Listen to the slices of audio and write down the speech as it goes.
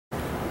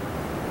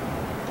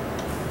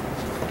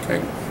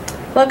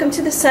Okay. Welcome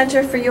to the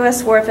Center for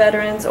U.S. War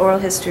Veterans Oral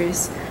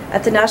Histories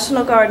at the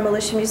National Guard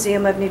Militia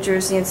Museum of New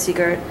Jersey in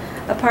Seagirt,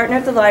 a partner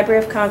of the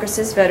Library of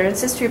Congress's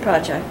Veterans History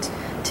Project.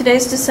 Today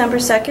is December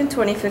 2nd,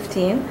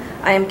 2015.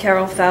 I am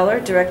Carol Fowler,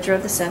 Director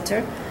of the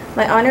Center.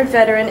 My honored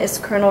veteran is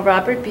Colonel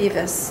Robert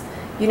Beavis,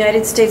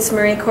 United States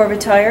Marine Corps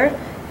retired,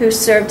 who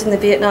served in the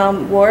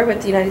Vietnam War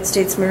with the United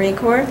States Marine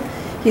Corps.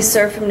 He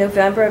served from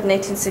November of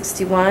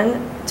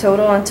 1961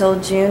 total until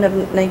June of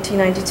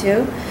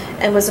 1992,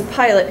 and was a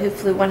pilot who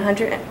flew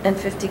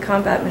 150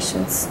 combat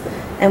missions,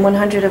 and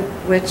 100 of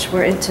which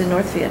were into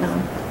North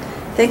Vietnam.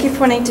 Thank you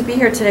for wanting to be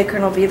here today,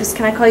 Colonel Beavis.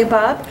 Can I call you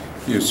Bob?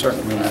 You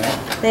certainly may.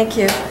 Thank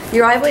you.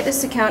 Your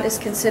eyewitness account is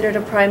considered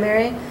a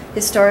primary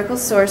historical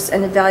source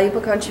and a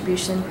valuable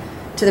contribution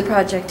to the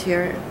project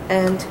here.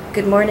 And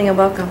good morning and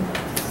welcome.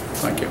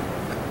 Thank you.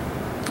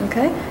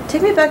 Okay.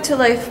 Take me back to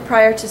life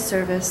prior to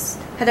service.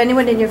 Had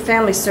anyone in your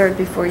family served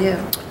before you?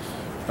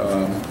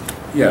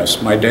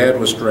 Yes, my dad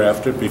was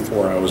drafted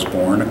before I was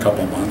born, a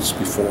couple months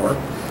before.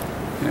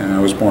 And I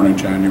was born in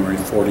January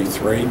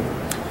 '43.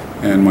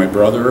 And my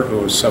brother, who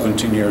was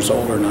 17 years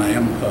older than I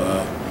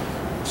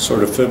am,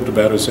 sort of fibbed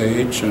about his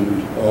age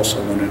and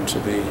also went into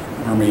the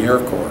Army Air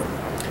Corps.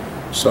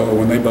 So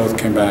when they both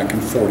came back in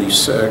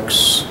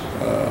 '46,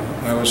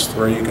 I was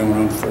 3 going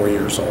on 4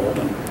 years old,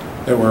 and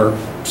they were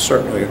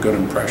certainly a good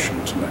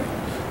impression to me.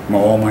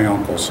 All my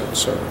uncles had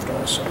served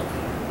also.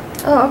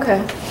 Oh,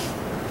 okay.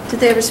 Did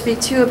they ever speak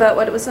to you about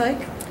what it was like?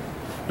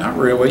 Not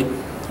really.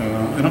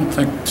 I don't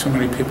think too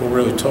many people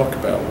really talk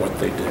about what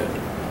they did.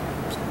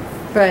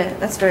 Right,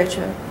 that's very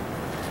true.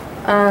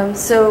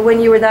 So when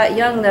you were that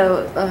young,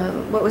 though,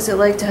 what was it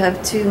like to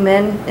have 2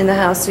 men in the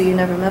house who you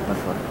never met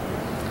before?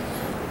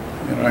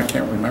 You know, I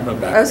can't remember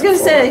that. I was going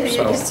to say,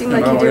 so, you seem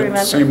like you do remember.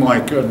 It seemed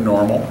like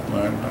normal.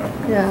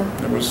 Yeah.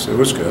 It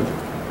was good.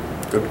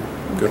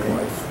 Good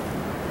life.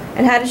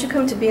 And how did you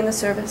come to be in the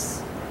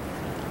service?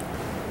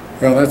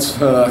 Well, that's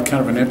kind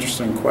of an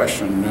interesting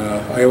question.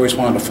 I always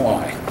wanted to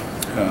fly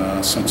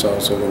since I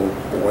was a little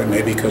boy,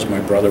 maybe because my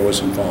brother was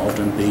involved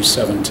in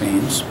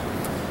B-17s.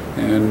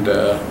 And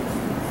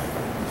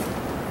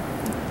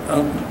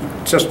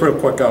just real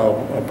quick,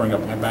 I'll bring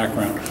up my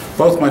background.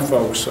 Both my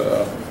folks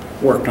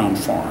worked on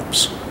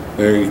farms.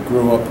 They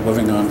grew up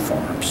living on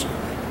farms.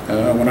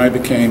 When I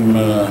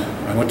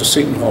went to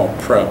Seton Hall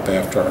Prep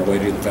after Our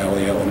Lady of the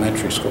Valley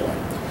Elementary School.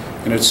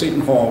 And at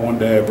Seton Hall, one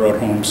day I brought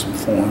home some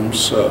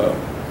forms.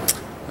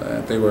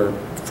 They were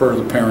for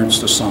the parents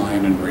to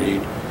sign and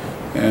read.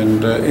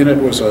 And in it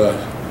was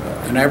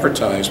an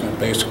advertisement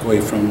basically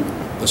from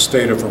the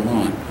state of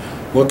Vermont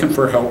looking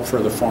for help for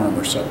the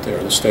farmers up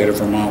there. The state of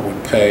Vermont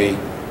would pay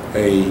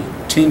a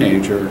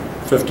teenager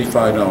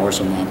 $55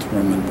 a month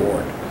room and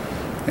board.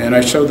 And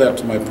I showed that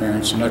to my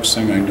parents. The next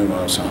thing I knew,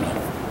 I was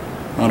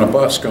on a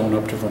bus going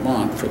up to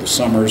Vermont for the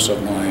summers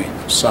of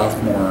my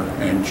sophomore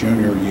and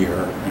junior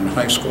year in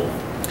high school.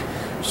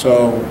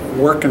 So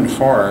working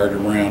hard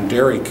around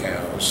dairy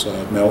cows,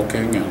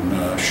 milking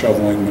and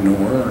shoveling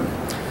manure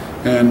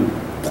and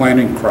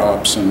planting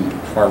crops and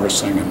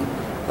harvesting,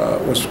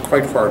 and was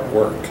quite hard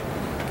work.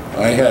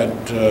 I had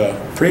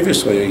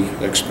previously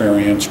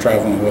experienced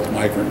traveling with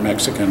migrant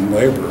Mexican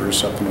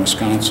laborers up in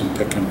Wisconsin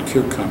picking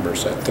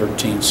cucumbers at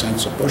 13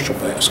 cents a bushel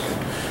basket.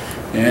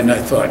 And I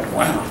thought,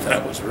 wow,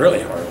 that was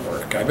really hard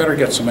work. I better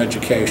get some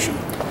education.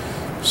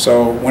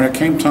 So when it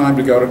came time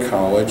to go to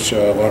college,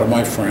 a lot of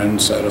my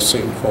friends at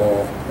Seton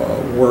Hall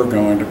were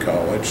going to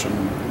college,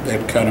 and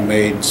it kind of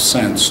made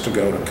sense to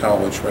go to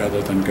college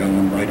rather than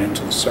going right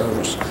into the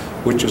service,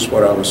 which is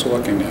what I was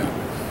looking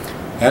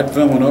at. At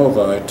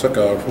Villanova, I took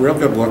a real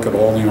good look at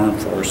all the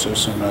armed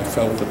forces, and I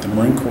felt that the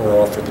Marine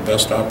Corps offered the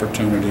best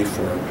opportunity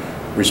for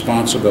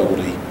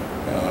responsibility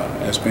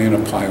as being a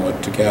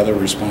pilot to gather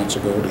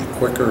responsibility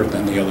quicker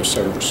than the other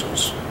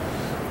services.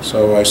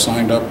 So I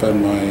signed up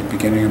in my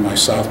beginning of my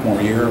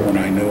sophomore year when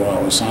I knew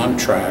I was on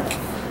track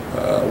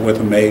with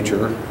a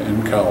major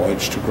in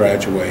college to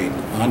graduate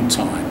on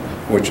time,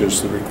 which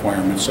is the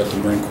requirements that the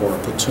Marine Corps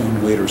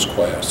platoon leaders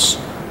class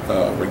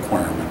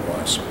requirement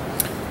was.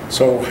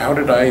 So how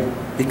did I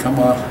become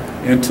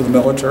into the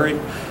military?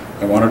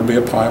 I wanted to be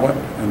a pilot,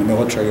 and the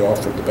military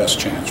offered the best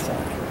chance for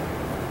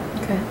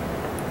me. Okay.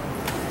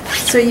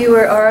 So you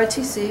were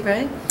ROTC,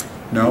 right?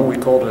 No, we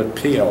called it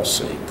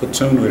PLC,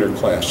 platoon leader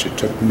class. You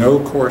took no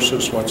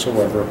courses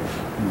whatsoever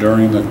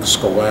during the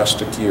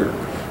scholastic year,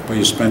 but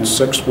you spent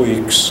 6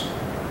 weeks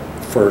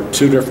for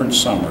 2 different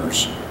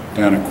summers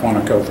down in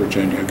Quantico,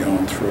 Virginia,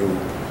 going through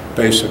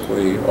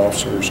basically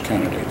officers'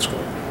 candidate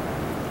school.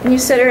 And you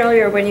said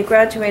earlier when you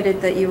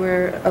graduated that you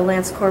were a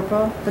Lance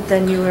Corporal, but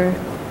then you were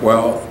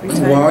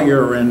retired. While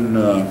you're in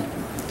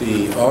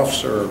the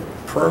officer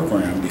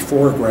program,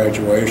 before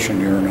graduation,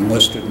 you're an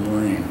enlisted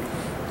Marine.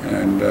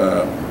 And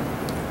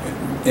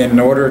in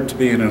order to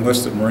be an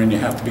enlisted Marine, you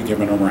have to be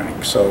given a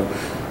rank. So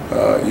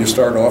you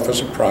start off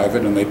as a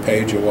private, and they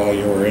paid you while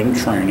you were in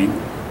training.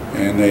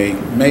 And they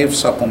may have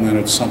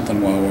supplemented something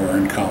while we were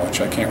in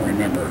college. I can't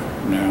remember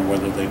now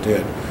whether they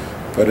did.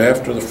 But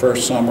after the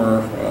first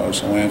summer, I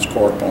was a Lance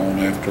Corporal, and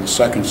after the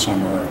second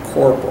summer, a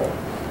Corporal.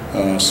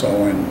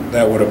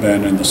 That would have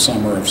been in the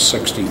summer of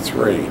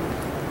 '63.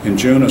 In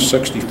June of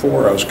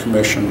 '64, I was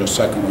commissioned a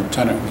second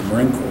lieutenant in the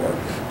Marine Corps,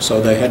 so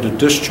they had to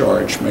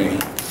discharge me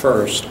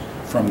first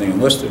from the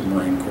enlisted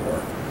Marine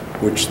Corps,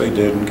 which they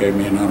did and gave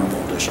me an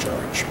honorable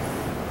discharge.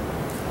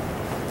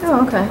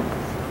 Oh, okay.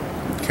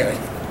 Okay.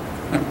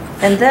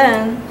 And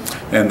then?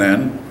 And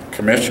then,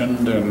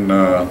 commissioned in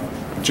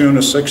June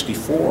of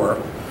 '64,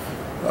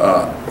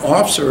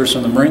 officers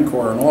in the Marine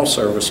Corps and all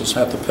services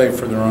had to pay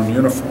for their own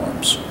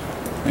uniforms.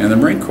 And the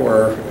Marine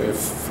Corps,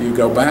 if you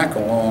go back a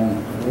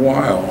long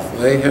while,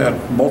 they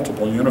had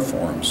multiple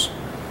uniforms.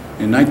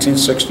 In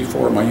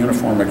 1964, my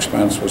uniform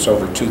expense was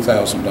over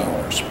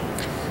 $2,000.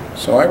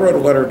 So I wrote a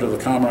letter to the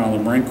Commandant of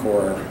the Marine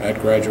Corps at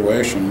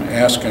graduation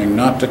asking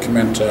not to come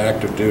into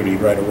active duty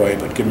right away,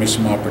 but give me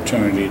some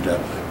opportunity to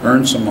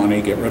earn some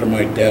money, get rid of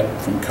my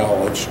debt from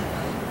college.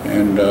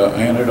 And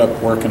I ended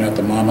up working at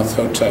the Monmouth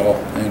Hotel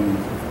in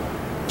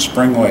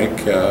Spring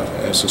Lake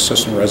as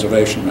assistant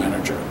reservation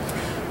manager,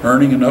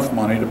 earning enough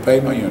money to pay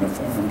my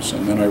uniforms,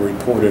 and then I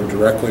reported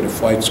directly to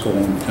flight school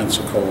in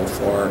Pensacola,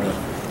 Florida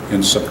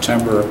in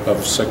September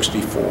of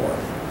 '64.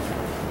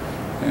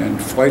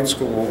 And flight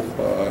school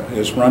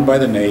is run by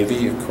the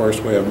Navy. Of course,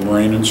 we have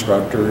Marine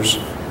instructors,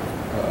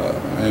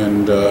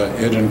 and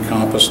it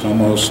encompassed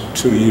almost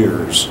 2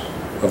 years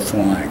of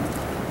flying.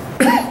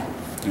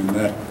 And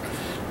that,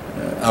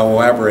 I'll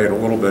elaborate a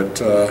little bit.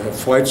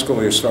 Flight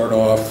school, you start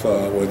off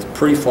with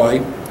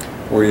pre-flight,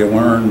 where you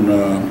learn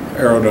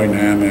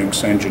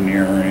aerodynamics,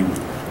 engineering,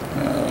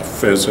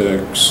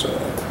 physics,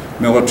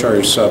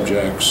 military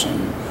subjects,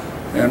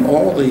 and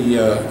all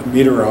the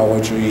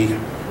meteorology.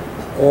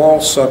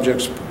 All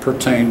subjects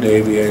pertain to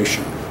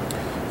aviation.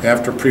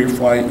 After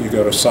pre-flight, you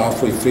go to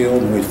Softly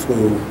Field, and we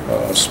flew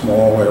a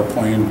small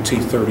airplane,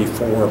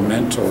 T-34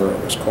 Mentor it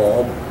was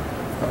called,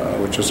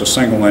 which is a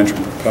single-engine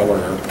propeller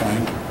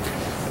airplane.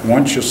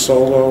 Once you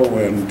solo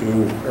and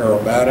do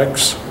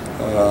aerobatics,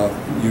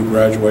 you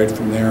graduate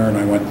from there, and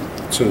I went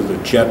to the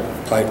jet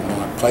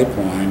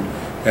pipeline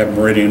at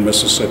Meridian,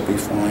 Mississippi,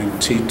 flying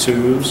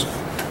T-2s,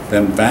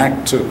 then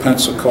back to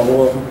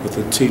Pensacola with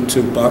the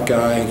T-2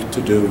 Buckeye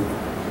to do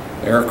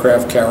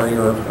aircraft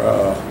carrier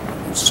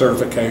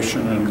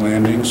certification and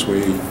landings.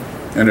 We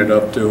ended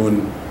up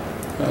doing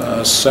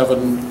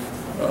 7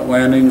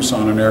 landings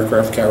on an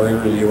aircraft carrier,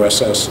 the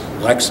USS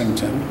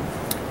Lexington,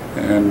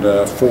 and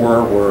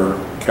 4 were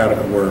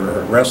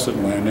arrested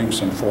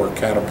landings and 4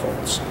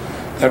 catapults.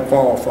 That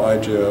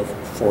qualified you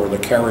for the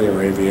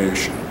carrier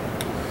aviation.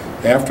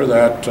 After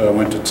that, I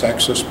went to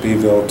Texas,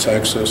 Beavis,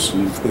 Texas,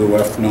 and flew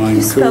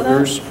F-9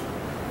 Cougars.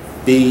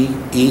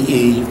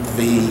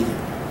 B-E-E-V,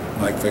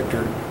 like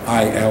Victor,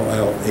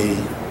 I-L-L-E,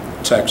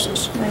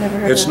 Texas. I never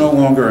heard It's of no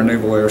longer a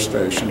naval air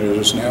station. It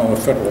is now a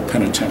federal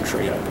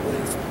penitentiary, I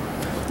believe.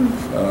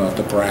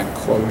 The BRAC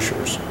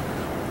closures.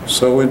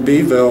 So in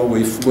Beeville,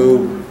 we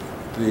flew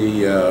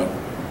the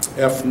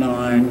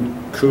F-9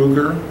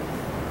 Cougar,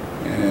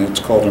 and it's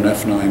called an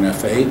F-9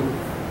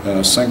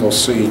 F-8,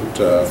 single-seat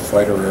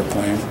fighter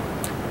airplane.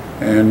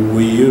 And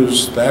we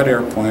used that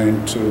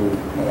airplane to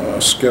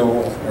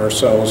skill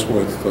ourselves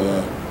with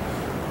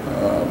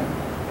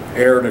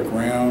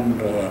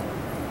air-to-ground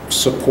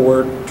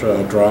support,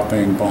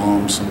 dropping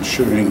bombs and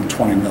shooting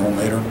 20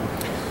 millimeter.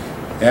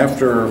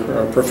 After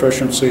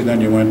proficiency,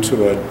 then you went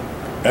to a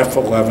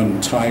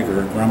F-11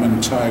 Tiger,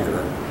 Grumman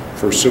Tiger,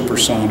 for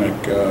supersonic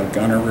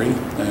gunnery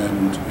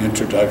and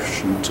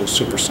introduction to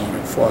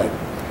supersonic flight.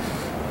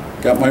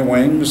 Got my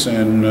wings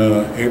in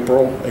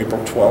April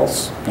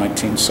 12th,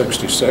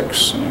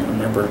 1966, and I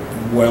remember it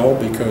well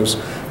because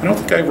I don't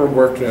think I ever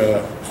worked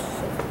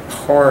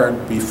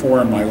hard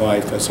before in my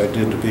life as I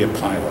did to be a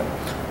pilot.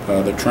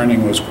 The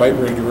training was quite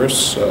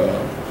rigorous,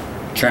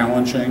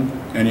 challenging,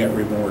 and yet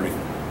rewarding.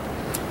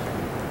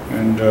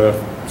 And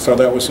so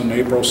that was in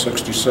April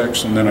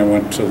 '66, and then I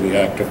went to the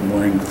active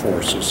Marine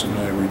Forces, and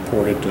I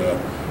reported to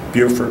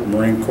Beaufort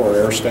Marine Corps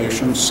Air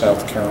Station,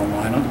 South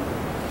Carolina,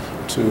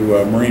 to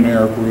Marine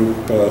Air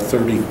Group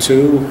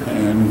 32,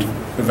 and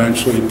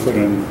eventually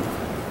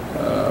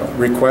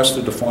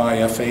requested to fly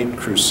F-8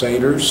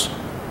 Crusaders,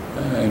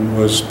 and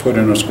was put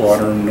in a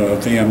squadron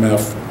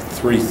VMF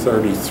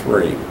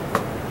 333.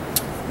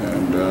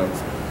 And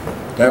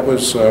that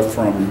was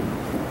from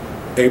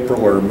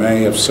April or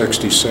May of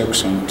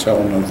 '66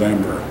 until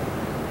November.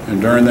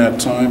 And during that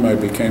time, I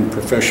became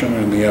proficient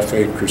in the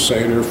F-8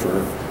 Crusader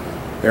for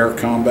air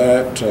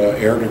combat,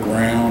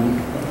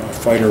 air-to-ground,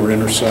 fighter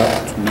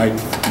intercept, night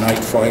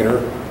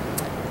fighter.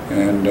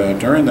 And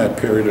during that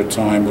period of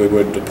time, we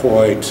would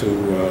deploy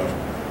to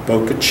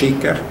Boca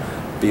Chica,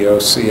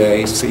 B-O-C-A-C-H-I-C,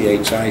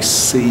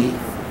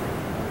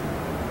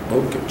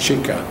 Boca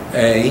Chica,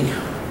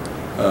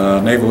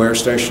 Naval Air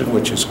Station,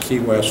 which is Key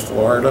West,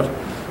 Florida.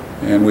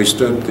 And we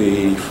stood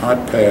the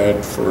hot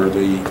pad for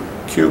the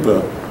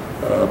Cuba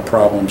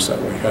problems that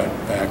we had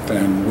back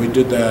then. We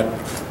did that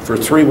for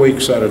 3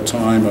 weeks at a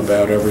time,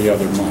 about every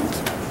other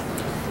month.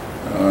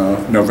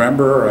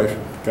 November, I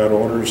got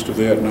orders to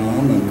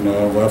Vietnam and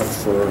left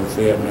for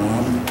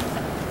Vietnam.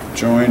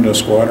 Joined a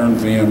squadron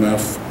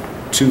VMF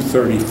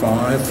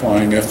 235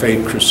 flying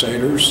F-8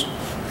 Crusaders,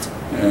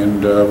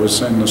 and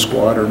was in the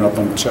squadron up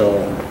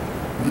until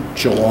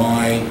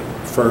July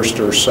 1st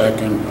or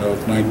 2nd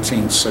of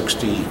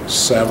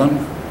 1967,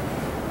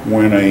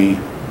 when a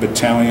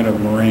battalion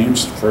of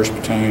Marines, 1st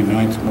Battalion,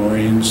 9th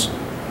Marines,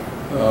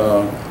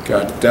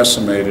 got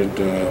decimated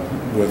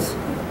with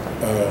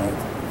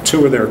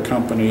two of their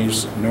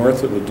companies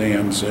north of the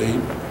DMZ.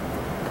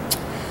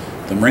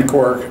 The Marine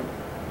Corps,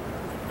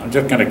 I'm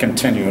just going to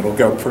continue, it'll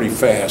go pretty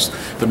fast.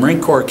 The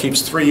Marine Corps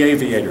keeps 3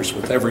 aviators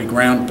with every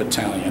ground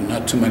battalion.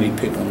 Not too many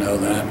people know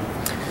that.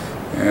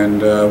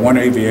 And one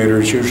aviator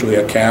is usually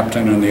a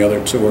captain and the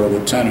other 2 are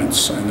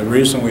lieutenants. And the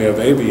reason we have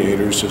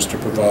aviators is to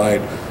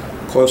provide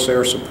close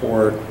air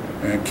support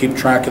and keep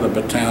track of the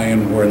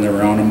battalion when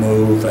they're on a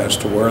move as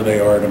to where they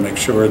are, to make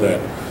sure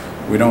that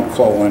we don't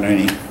call in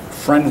any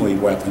friendly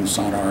weapons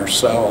on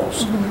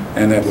ourselves,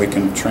 and that we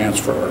can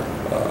transfer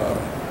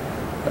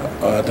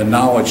the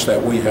knowledge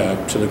that we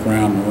have to the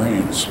ground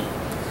Marines.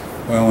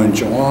 Well, in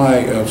July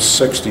of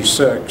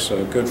 '66,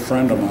 a good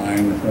friend of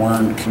mine,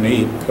 Warren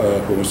Kniep,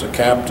 who was a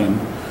captain,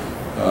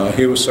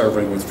 he was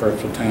serving with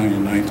 1st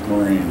Battalion, 9th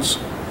Marines.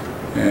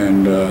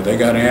 And they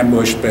got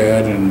ambushed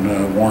bad,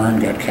 and Warren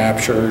got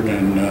captured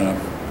and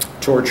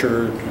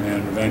tortured,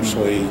 and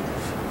eventually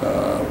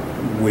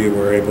we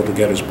were able to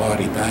get his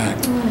body back.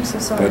 Oh, I'm so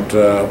sorry. But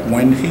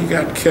when he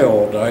got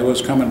killed, I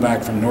was coming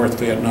back from North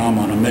Vietnam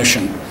on a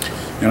mission,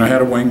 and I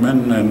had a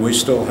wingman, and we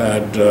still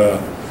had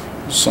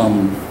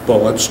some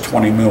bullets,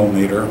 20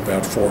 millimeter,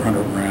 about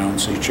 400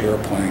 rounds each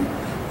airplane,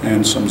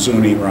 and some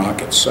Zuni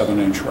rockets,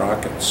 7-inch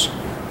rockets.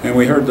 And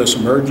we heard this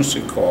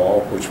emergency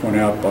call, which went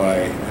out by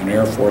an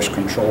Air Force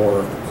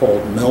controller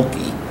called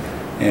Milky,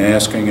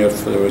 asking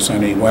if there was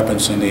any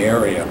weapons in the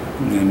area.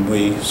 And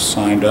we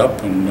signed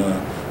up and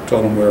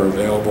told them we were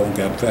available, and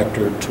got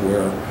vectored to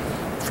where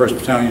 1st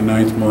Battalion,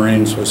 9th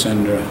Marines was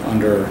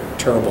under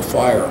terrible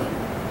fire.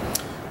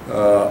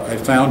 I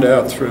found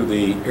out through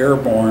the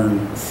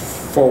airborne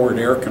forward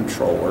air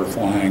controller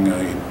flying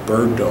a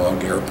Bird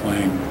Dog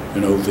airplane,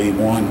 an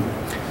OV-1,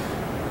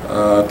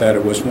 that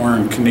it was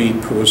Warren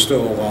Kniep, who was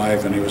still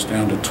alive, and he was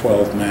down to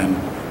 12 men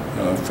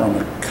from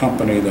a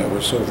company that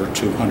was over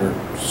 200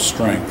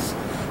 strength.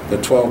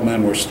 The 12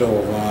 men were still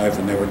alive,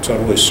 and they were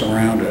totally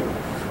surrounded.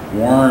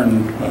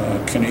 Warren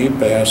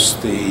Kniep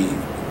asked the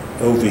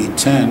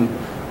OV-10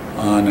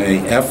 on a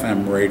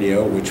FM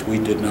radio, which we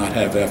did not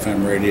have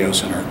FM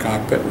radios in our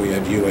cockpit, we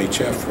had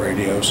UHF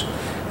radios,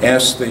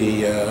 asked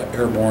the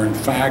airborne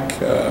FAC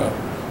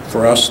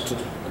for us,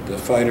 the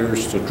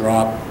fighters, to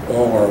drop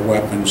all our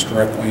weapons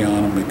directly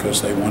on them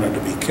because they wanted to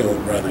be killed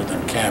rather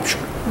than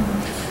captured.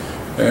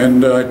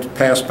 And I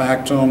passed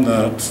back to him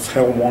to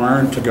tell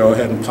Warren to go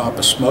ahead and pop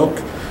a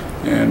smoke,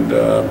 and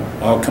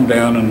I'll come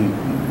down and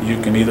you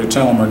can either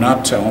tell him or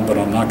not tell him, but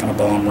I'm not going to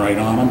bomb right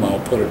on him. I'll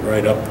put it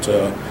right up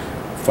to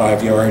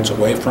 5 yards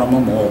away from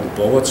him, all the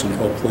bullets, and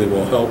hopefully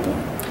will help him.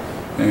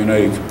 And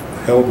I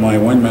held my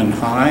wingman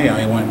high.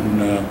 I went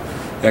and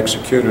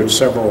executed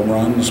several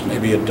runs,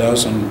 maybe a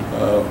dozen,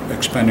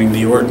 expending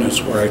the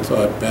ordnance where I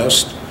thought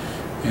best.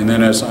 And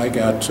then as I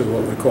got to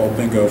what we call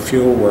bingo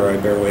fuel, where I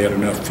barely had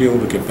enough fuel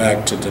to get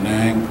back to Da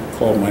Nang,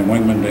 called my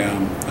wingman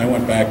down. I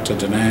went back to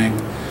Da Nang,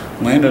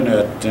 landed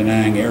at Da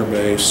Nang Air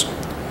Base.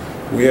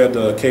 We had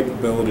the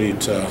capability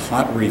to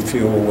hot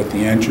refuel with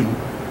the engine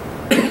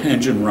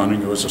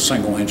running. It was a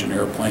single engine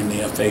airplane,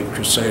 the F-8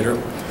 Crusader,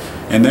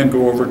 and then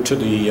go over to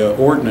the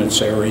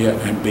ordnance area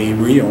and be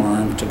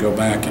rearmed to go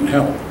back and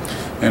help.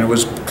 And it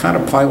was kind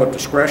of pilot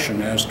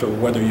discretion as to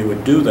whether you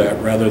would do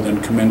that rather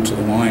than come into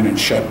the line and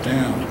shut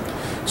down.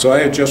 So I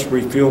had just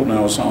refueled and I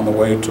was on the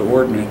way to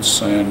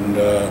ordnance, and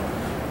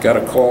got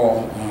a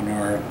call on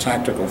our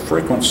tactical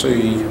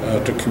frequency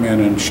to come in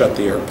and shut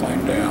the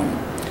airplane down.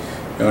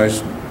 I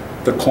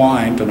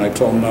declined, and I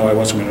told him no, I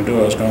wasn't going to do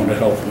it. I was going to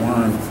help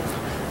Warren.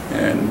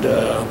 And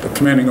the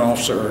commanding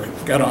officer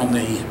got on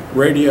the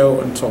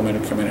radio and told me to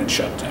come in and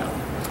shut down.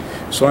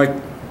 So I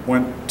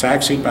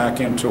taxied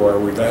back into our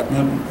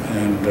revetment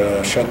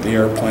and shut the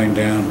airplane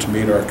down to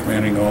meet our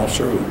commanding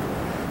officer,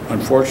 who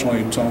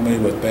unfortunately told me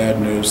with bad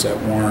news that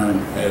Warren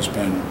has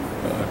been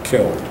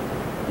killed,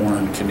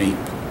 Warren Kniep.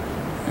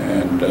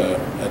 And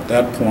at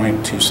that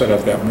point he said,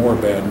 I've got more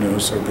bad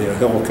news. There'll be a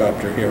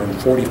helicopter here in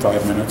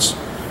 45 minutes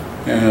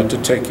to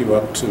take you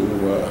up to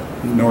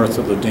north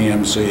of the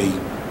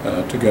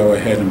DMZ to go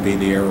ahead and be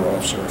the air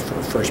officer for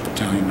 1st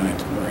Battalion,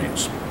 9th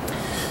Marines.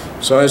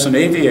 So as an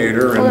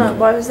aviator... Hold on,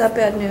 why was that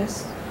bad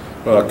news?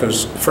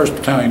 Because 1st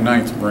Battalion,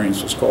 9th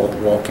Marines was called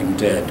Walking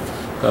Dead.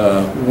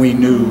 We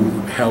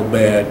knew how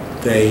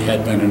bad they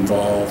had been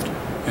involved,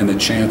 and the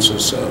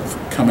chances of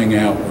coming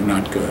out were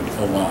not good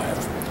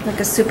alive. Like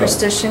a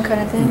superstition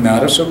kind of thing?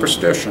 Not a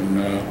superstition.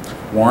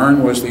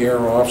 Warren was the air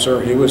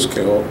officer. He was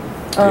killed.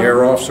 The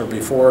air officer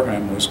before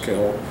him was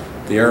killed.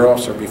 The air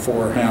officer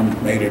before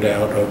him made it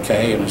out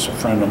okay, and is a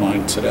friend of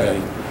mine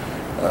today.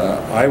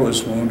 I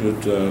was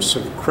wounded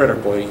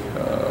critically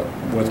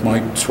with my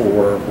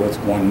tour with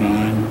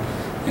 1-9,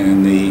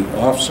 and the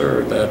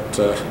officer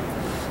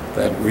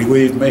that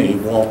relieved me,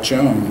 Walt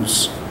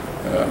Jones,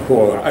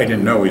 who I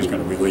didn't know he was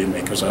going to relieve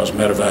me because I was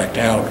medevaced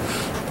out.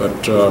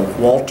 But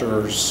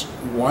Walter's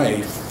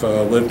wife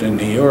lived in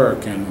New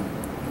York, and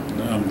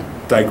I'm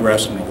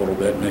digressing a little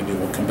bit, maybe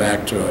we'll come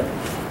back to it.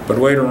 But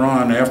later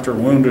on, after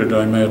wounded,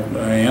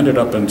 I ended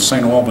up in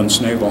St. Albans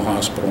Naval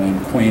Hospital in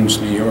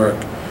Queens, New York,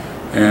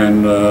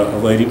 and a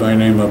lady by the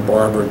name of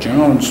Barbara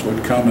Jones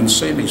would come and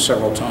see me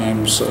several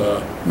times,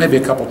 maybe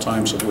a couple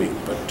times a week,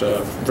 but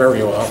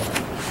very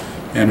often.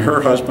 And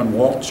her husband,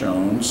 Walt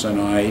Jones,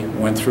 and I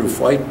went through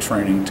flight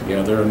training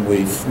together, and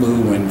we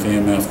flew in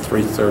VMF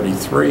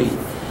 333.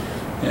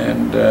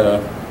 And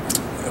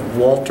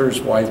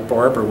Walter's wife,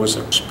 Barbara, was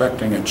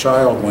expecting a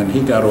child when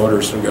he got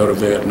orders to go to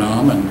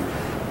Vietnam, and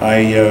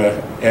I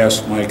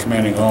asked my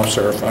commanding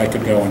officer if I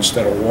could go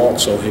instead of Walt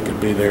so he could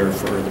be there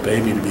for the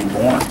baby to be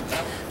born.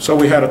 So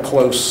we had a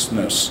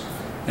closeness.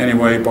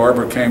 Anyway,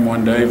 Barbara came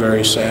one day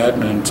very sad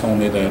and told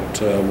me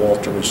that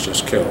Walter was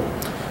just killed.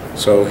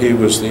 So he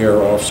was the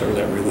air officer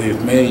that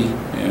relieved me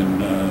in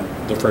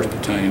the 1st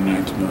Battalion,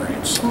 9th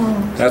Marines.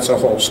 That's a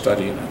whole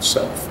study in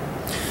itself.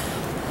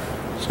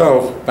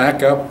 So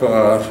back up,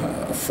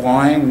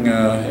 flying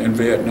in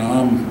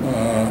Vietnam,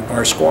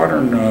 our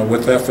squadron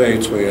with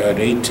F-8s, we had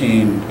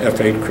 18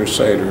 F-8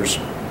 Crusaders,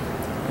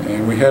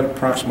 and we had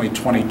approximately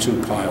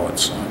 22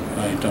 pilots.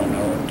 I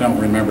don't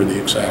remember the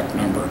exact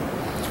number.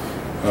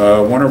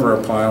 One of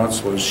our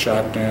pilots was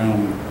shot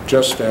down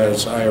just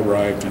as I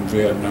arrived in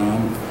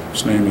Vietnam.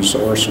 His name is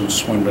Orson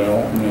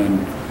Swindell,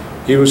 and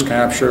he was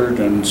captured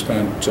and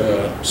spent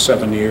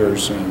 7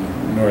 years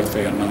in North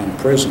Vietnam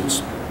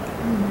prisons.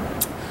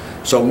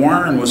 So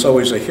Warren was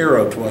always a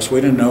hero to us.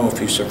 We didn't know if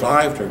he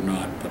survived or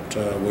not, but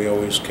we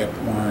always kept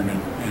Warren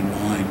in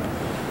mind.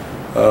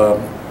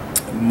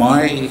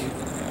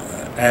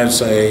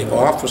 As an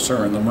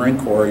officer in the Marine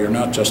Corps, you're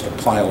not just a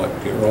pilot,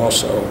 you're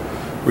also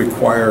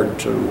required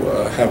to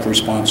have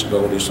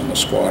responsibilities in the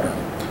squadron.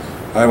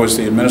 I was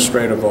the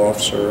administrative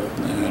officer,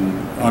 and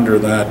under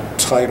that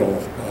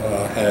title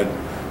had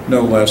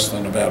no less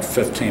than about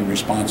 15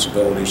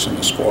 responsibilities in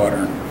the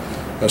squadron.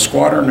 A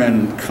squadron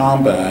in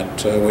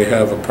combat, we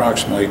have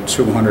approximately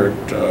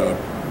 200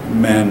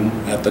 men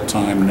at the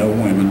time, no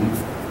women,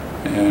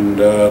 and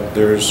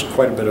there's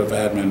quite a bit of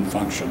admin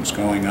functions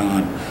going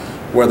on,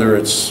 whether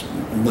it's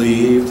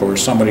leave or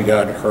somebody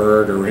got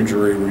hurt or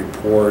injury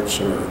reports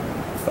or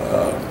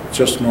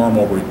just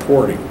normal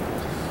reporting.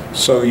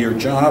 So your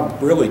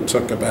job really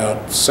took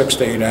about 6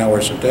 to 8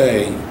 hours a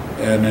day,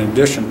 and in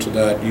addition to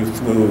that you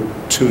flew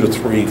 2 to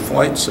 3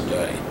 flights a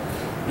day.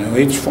 Now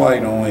each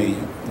flight only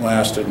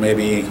lasted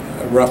maybe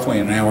roughly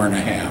an hour and a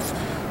half,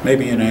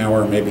 maybe an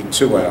hour, maybe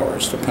 2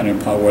 hours,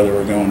 depending upon whether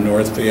we're going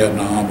North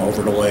Vietnam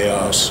over to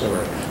Laos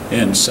or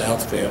in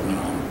South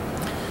Vietnam.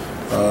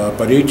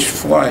 But each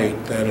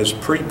flight that is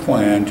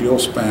pre-planned, you'll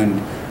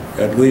spend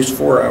at least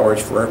 4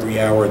 hours for every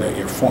hour that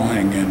you're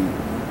flying in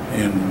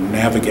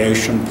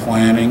navigation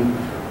planning,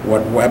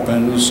 what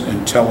weapons,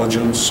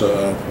 intelligence,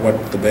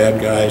 what the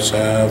bad guys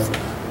have,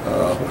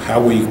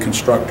 how we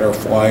construct our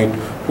flight,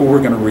 who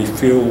we're going to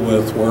refuel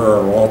with, where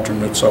our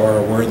alternates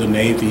are, where the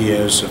Navy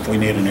is if we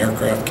need an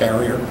aircraft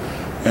carrier.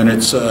 And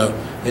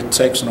it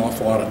takes an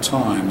awful lot of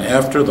time.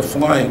 After the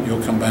flight,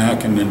 you'll come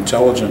back and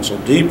intelligence will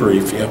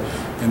debrief you,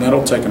 and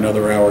that'll take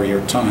another hour of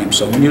your time.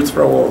 So when you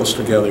throw all this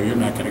together, you're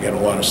not going to get a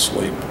lot of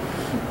sleep.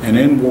 And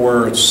in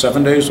war, it's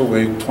 7 days a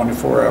week,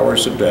 24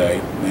 hours a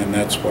day, and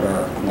that's what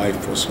our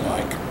life was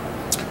like.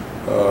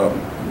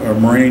 A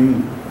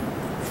Marine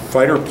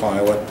fighter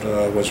pilot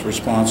was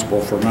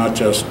responsible for not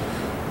just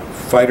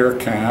fighter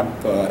cap,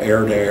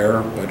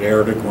 air-to-air, but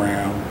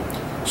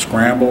air-to-ground,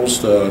 scrambles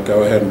to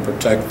go ahead and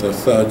protect the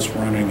thuds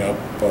running up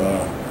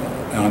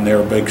on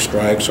their big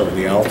strikes or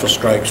the alpha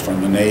strikes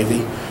from the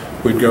Navy.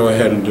 We'd go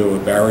ahead and do a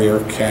barrier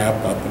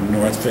cap up in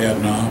North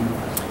Vietnam,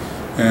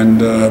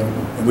 and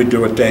we'd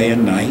do it day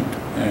and night.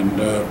 And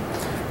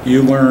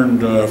you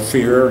learned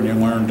fear, and you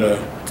learned to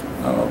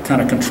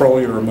kind of control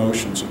your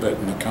emotions a bit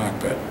in the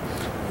cockpit.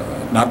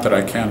 Not that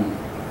I can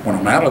when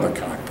I'm out of the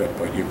cockpit,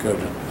 but you could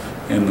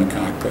in the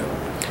cockpit.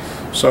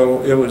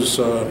 So it was,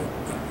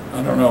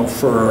 I don't know,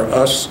 for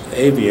us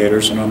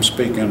aviators, and I'm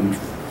speaking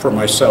for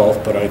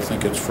myself, but I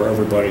think it's for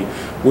everybody,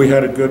 we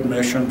had a good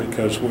mission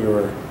because we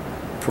were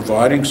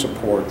providing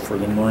support for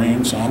the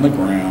Marines on the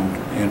ground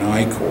in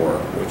I Corps,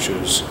 which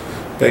is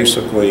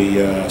basically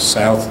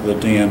south of the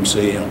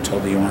DMZ until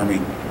the Army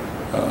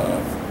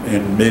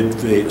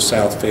in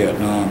South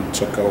Vietnam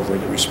took over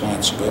the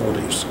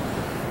responsibilities.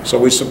 So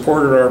we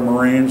supported our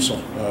Marines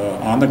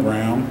on the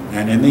ground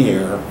and in the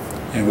air,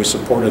 and we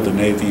supported the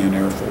Navy and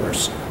Air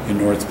Force in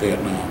North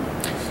Vietnam.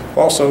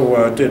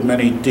 Also did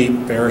many deep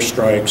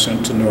airstrikes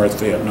into North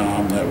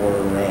Vietnam that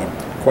were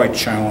quite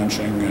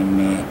challenging,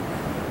 and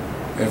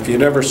if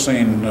you'd ever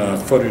seen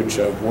footage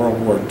of World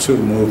War II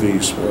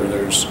movies where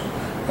there's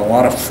a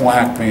lot of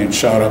flak being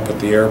shot up at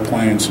the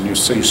airplanes and you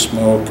see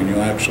smoke and you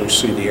actually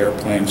see the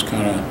airplanes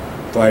kind of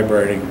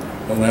vibrating,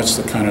 well, that's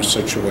the kind of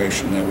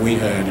situation that we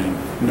had in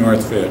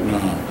North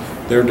Vietnam.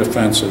 Their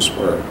defenses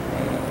were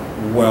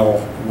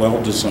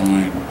well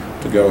designed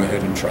to go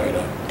ahead and try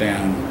to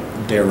down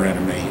their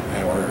enemy,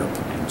 our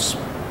veterans.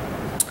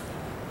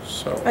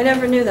 So I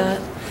never knew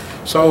that.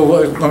 So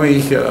let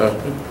me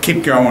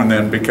keep going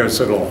then, because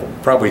it'll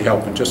probably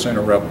help, and just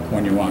interrupt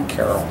when you want,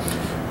 Carol.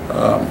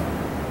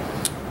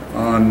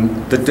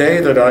 On the day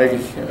that I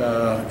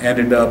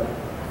ended up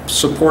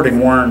supporting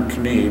Warren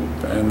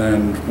Kniep and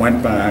then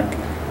went back,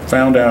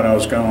 found out I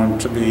was going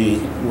to be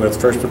with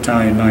 1st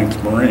Battalion,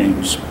 9th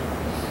Marines,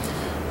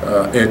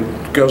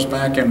 it goes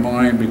back in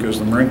mind because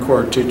the Marine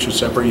Corps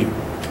teaches every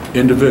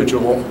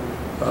individual,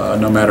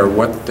 no matter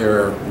what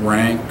their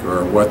rank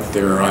or what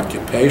their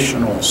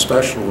occupational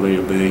specialty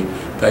would be,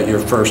 that you're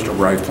first a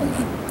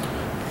rifleman,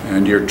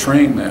 and you're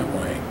trained that way.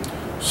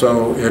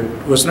 So it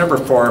was never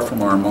far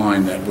from our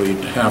mind that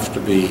we'd have to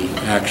be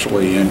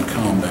actually in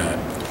combat.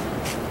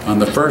 On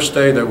the first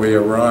day that we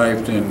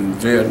arrived in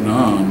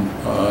Vietnam,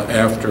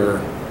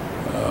 after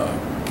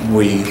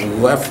we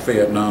left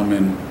Vietnam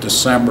in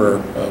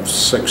December of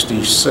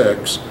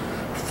 '66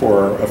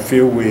 for a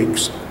few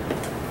weeks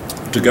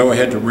to go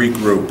ahead to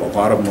regroup. A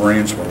lot of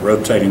Marines were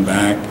rotating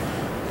back,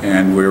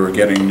 and we were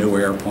getting new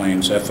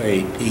airplanes,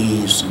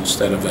 F-8Es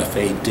instead of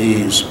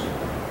F-8Ds.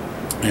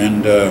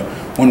 And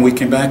when we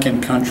came back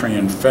in country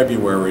in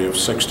February of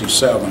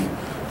 '67,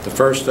 the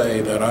first day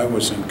that I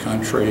was in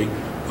country,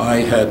 I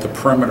had the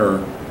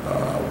perimeter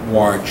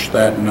watch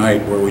that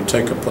night, where we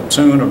take a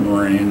platoon of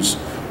Marines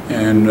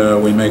and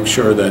we make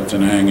sure that Da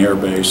Nang Air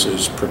Base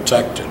is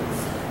protected.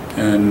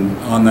 And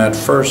on that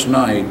first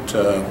night,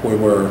 we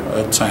were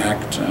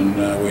attacked, and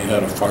we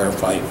had a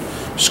firefight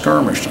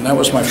skirmish. And that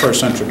was my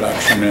first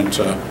introduction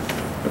into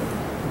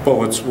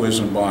bullets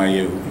whizzing by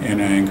you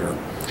in anger.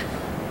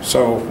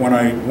 So when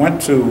I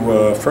went to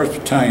 1st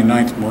Battalion,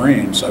 9th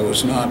Marines, I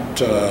wasn't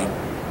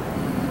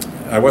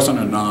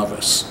a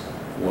novice,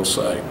 we'll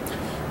say.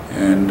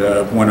 And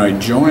when I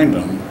joined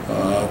them,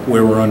 we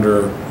were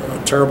under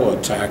a terrible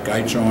attack.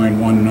 I joined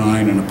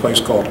 1-9 in a place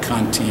called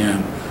Can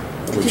Tien,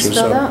 which is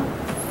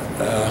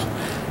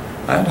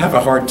I'd have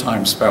a hard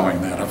time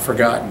spelling that. I've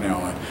forgotten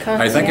now.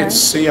 I think it's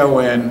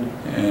C-O-N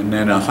and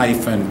then a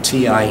hyphen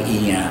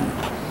T-I-E-N.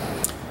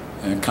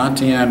 And Can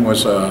Tien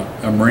was a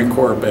Marine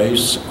Corps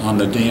base on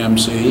the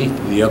DMZ.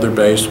 The other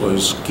base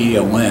was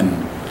Gia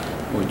Lin,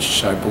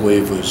 which I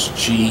believe was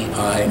G-I-O-L-U-N,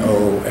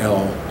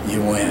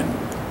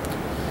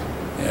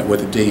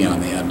 with a D on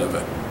the end of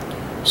it.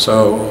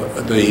 So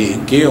the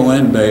Gia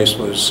Lin base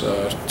was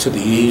to the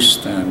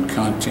east, and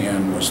Can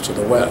Tien was to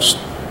the west.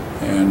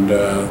 And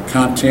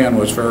Can Tien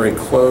was very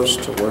close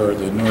to where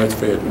the North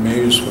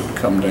Vietnamese would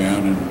come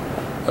down and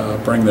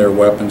bring their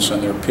weapons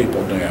and their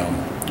people down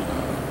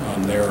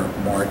on their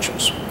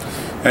marches.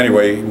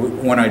 Anyway,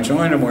 when I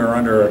joined them, we were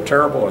under a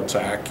terrible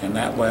attack, and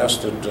that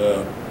lasted,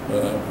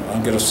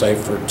 I'm going to say,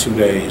 for 2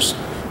 days,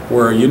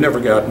 where you never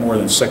got more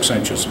than 6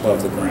 inches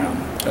above the ground.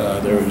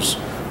 There was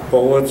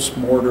bullets,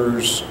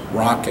 mortars,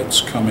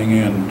 rockets coming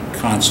in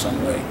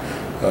constantly.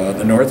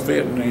 The North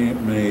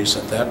Vietnamese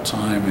at that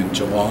time, in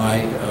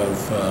July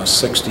of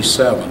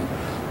 '67,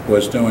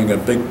 was doing a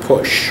big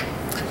push.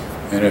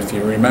 And if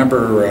you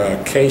remember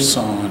Khe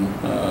Sanh,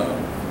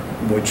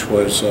 which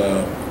was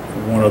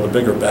one of the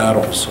bigger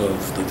battles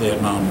of the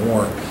Vietnam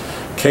War,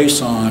 Khe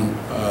Sanh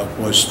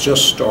was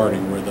just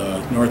starting, where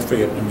the North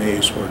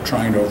Vietnamese were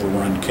trying to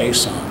overrun Khe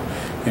Sanh.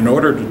 In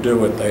order to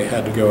do it, they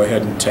had to go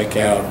ahead and take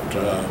out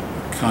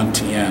Can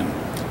Tien,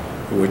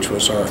 which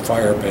was our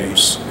fire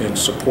base in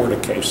support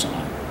of Khe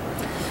Sanh.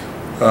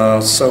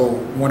 So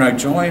when I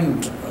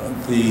joined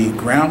the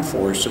ground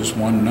forces,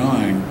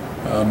 1-9,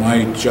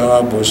 my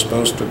job was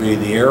supposed to be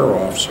the air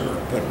officer,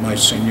 but my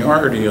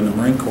seniority in the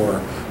Marine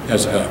Corps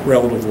as a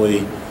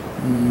relatively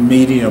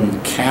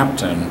medium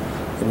captain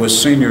was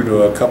senior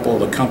to a couple of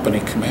the company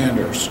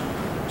commanders.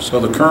 So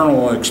the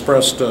colonel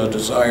expressed a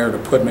desire to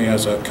put me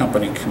as a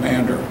company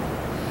commander.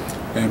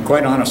 And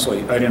quite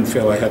honestly, I didn't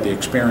feel I had the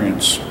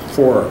experience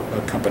for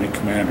a company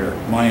commander.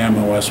 My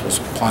MOS was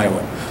a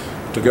pilot.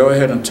 To go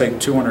ahead and take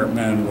 200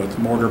 men with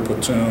mortar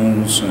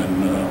platoons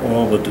and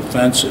all the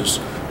defenses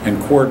and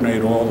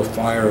coordinate all the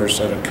fires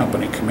that a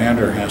company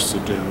commander has to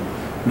do,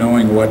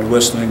 knowing what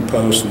listening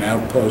posts and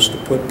outposts to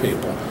put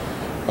people,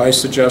 I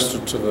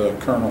suggested to the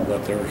colonel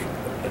that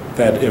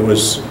it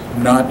was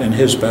not in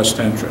his best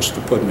interest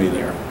to put me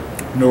there,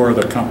 nor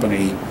the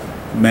company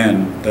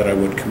men that I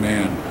would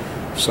command.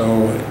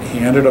 So he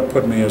ended up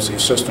putting me as the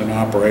assistant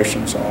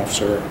operations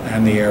officer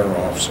and the air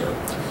officer.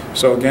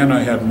 So again,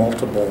 I had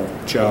multiple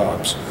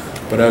jobs,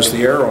 but as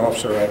the air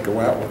officer, I'd go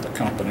out with the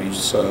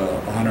companies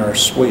on our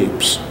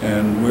sweeps,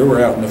 and we were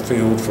out in the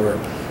field for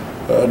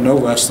no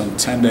less than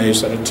 10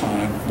 days at a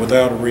time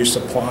without a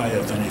resupply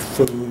of any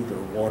food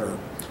or water.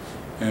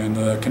 And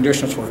the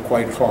conditions were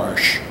quite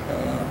harsh.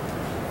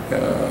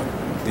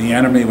 The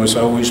enemy was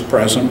always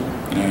present,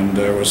 and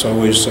there was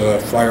always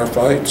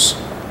firefights,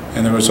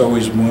 and there was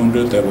always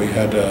wounded that we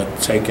had to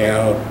take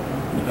out,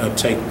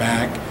 take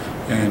back,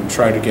 and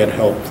try to get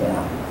help for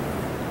them.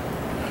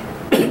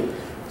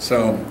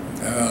 So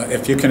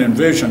if you can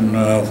envision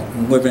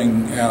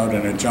living out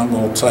in a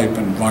jungle-type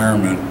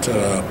environment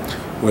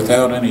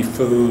without any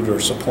food or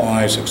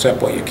supplies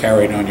except what you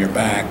carried on your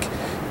back,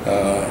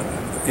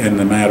 in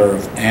the matter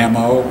of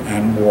ammo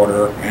and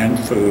water and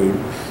food.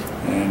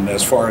 And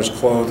as far as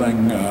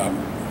clothing,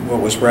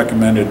 what was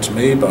recommended to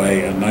me by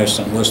a nice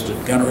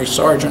enlisted gunnery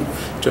sergeant,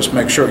 just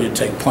make sure you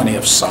take plenty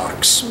of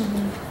socks.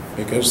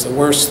 Because the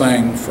worst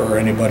thing for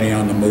anybody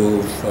on the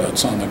move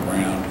that's on the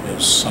ground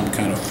is some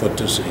kind of foot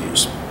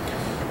disease.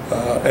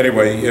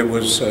 Anyway, it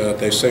was,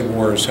 they say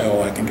war is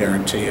hell. I can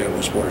guarantee you it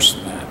was worse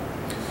than that.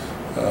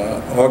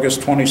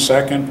 August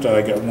 22nd,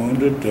 I got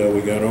wounded.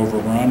 We got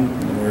overrun.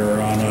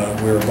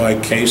 We were by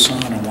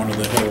Quezon on one of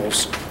the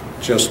hills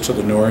just to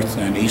the north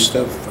and east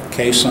of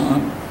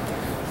Quezon.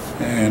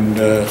 And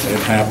it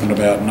happened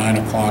about 9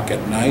 o'clock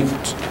at night.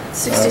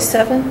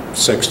 67?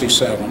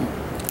 67.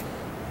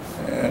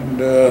 And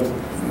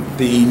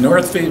the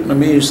North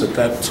Vietnamese at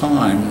that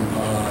time,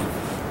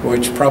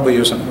 which probably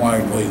isn't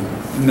widely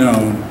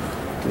known,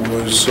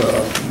 was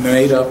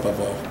made up of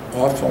an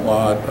awful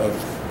lot of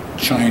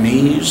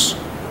Chinese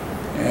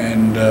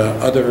and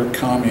other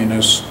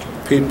communist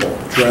people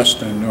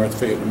dressed in North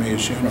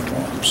Vietnamese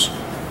uniforms.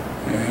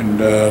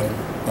 And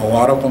a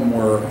lot of them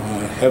were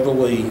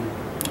heavily,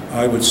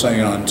 I would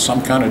say, on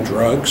some kind of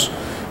drugs,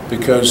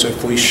 because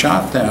if we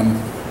shot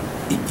them,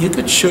 you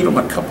could shoot them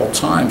a couple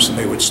times and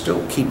they would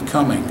still keep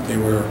coming. They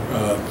were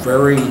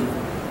very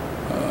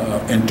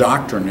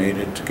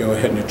indoctrinated to go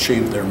ahead and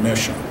achieve their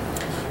mission.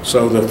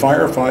 So the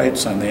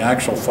firefights and the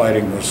actual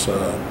fighting was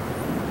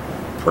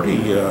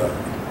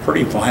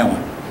pretty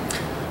violent.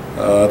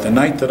 The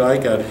night that I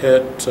got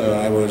hit,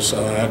 I was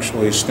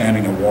actually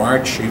standing a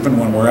watch. Even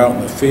when we're out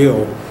in the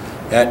field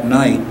at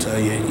night,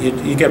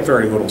 you get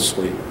very little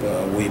sleep.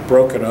 We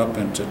broke it up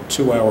into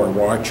 2-hour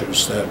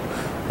watches that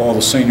all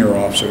the senior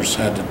officers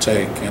had to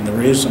take. And the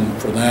reason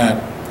for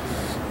that,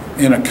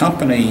 in a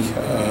company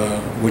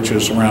which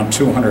is around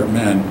 200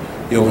 men,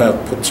 you'll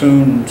have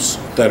platoons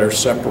that are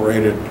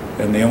separated,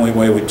 and the only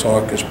way we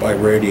talk is by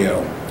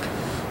radio.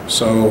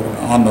 So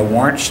on the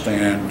watch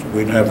stand,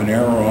 we'd have an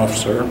air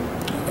officer,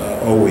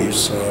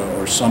 always,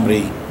 or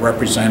somebody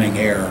representing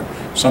air,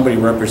 somebody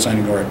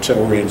representing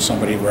artillery, and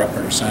somebody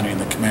representing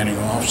the commanding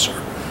officer.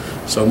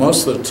 So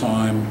most of the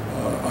time,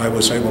 I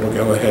was able to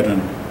go ahead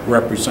and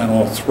represent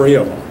all three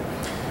of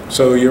them.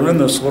 So you're in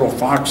this little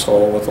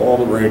foxhole with all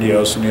the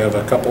radios, and you have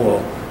a couple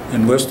of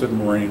enlisted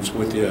Marines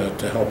with you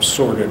to help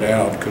sort it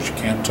out, because you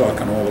can't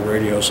talk on all the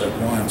radios at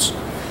once.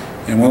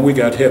 And when we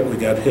got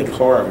hit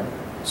hard.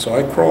 So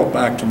I crawled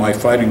back to my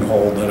fighting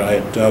hole that I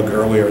had dug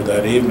earlier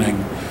that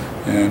evening,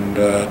 and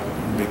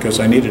because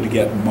I needed to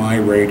get my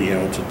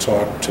radio to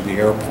talk to the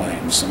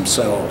airplanes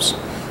themselves.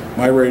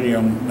 My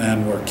radio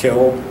men were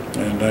killed,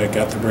 and I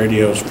got the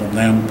radios from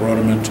them, brought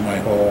them into my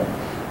hole,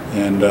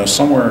 and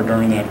somewhere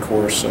during that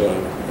course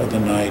of the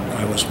night,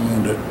 I was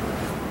wounded.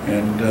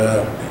 And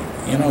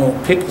you know,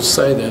 people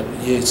say that,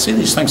 you see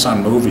these things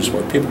on movies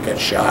where people get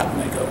shot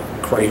and they go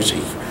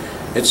crazy.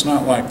 It's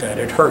not like that.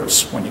 It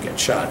hurts when you get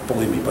shot,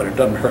 believe me, but it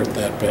doesn't hurt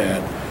that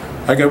bad.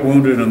 I got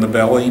wounded in the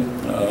belly,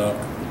 a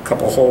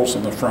couple holes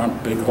in the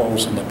front, big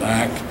holes in the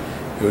back.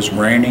 It was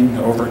raining,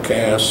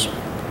 overcast.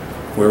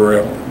 We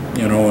were,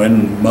 you know,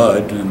 in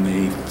mud in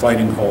the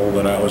fighting hole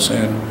that I was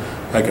in.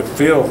 I could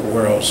feel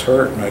where I was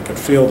hurt, and I could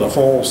feel the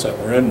holes that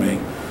were in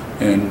me,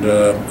 and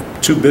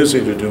too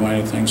busy to do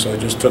anything, so I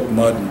just took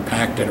mud and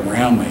packed it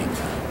around me.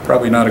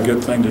 Probably not a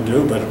good thing to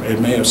do, but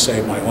it may have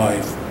saved my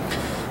life.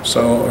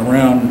 So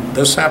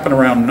this happened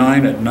around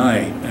 9 at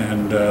night,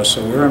 and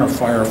so we were in a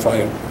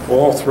firefight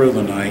all through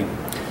the night.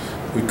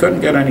 We couldn't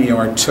get any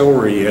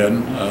artillery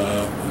in,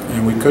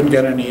 and we couldn't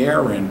get any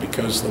air in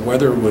because the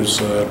weather was,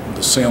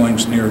 the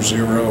ceiling's near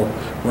zero,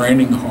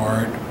 raining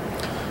hard.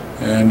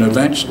 And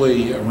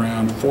eventually,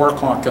 around 4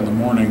 o'clock in the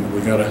morning,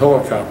 we got a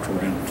helicopter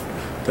in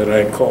that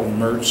I had called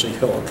emergency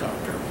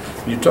helicopter.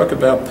 And you talk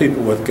about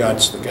people with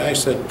guts. The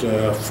guys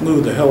that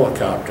flew the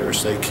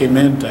helicopters, they came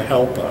in to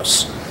help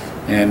us.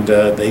 And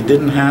they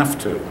didn't have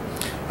to.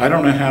 I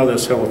don't know how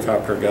this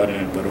helicopter got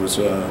in, but it was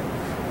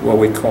what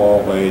we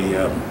call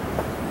a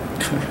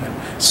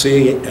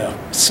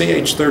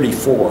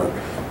CH-34,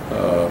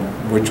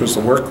 which was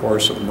the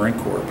workhorse of the Marine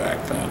Corps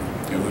back then.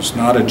 It was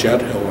not a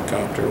jet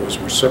helicopter, it was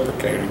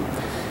reciprocating.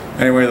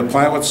 Anyway, the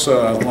pilots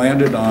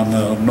landed on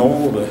the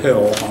knoll of the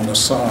hill on the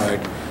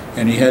side,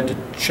 and he had to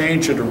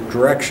change the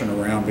direction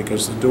around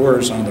because the door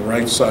is on the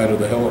right side of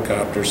the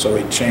helicopter, so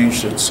he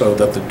changed it so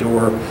that the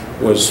door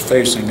was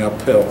facing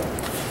uphill.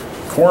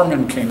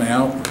 Corpsman came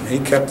out, he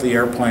kept the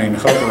airplane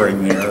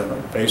hovering there,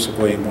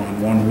 basically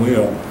on one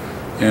wheel,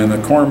 and the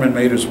corpsman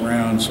made his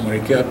rounds, and when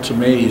he got to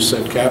me, he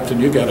said, "Captain,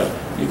 you gotta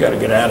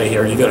get out of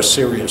here, you got a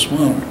serious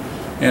wound."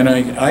 And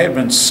I had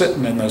been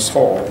sitting in this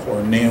hole,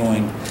 or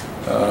kneeling,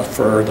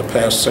 for the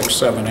past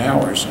 6-7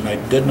 hours, and I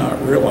did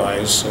not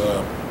realize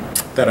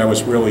that I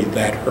was really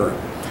that hurt.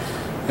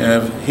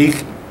 And he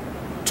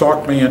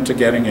talked me into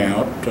getting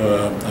out.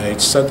 I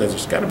said that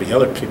there's got to be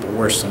other people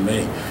worse than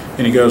me.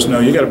 And he goes, "No,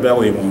 you got a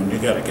belly wound, you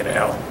got to get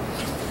out."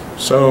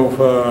 So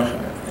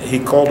he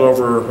called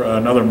over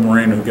another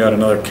Marine who got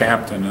another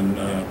captain, and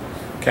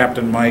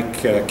Captain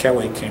Mike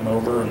Kelly came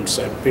over and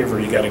said, "Beaver,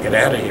 you got to get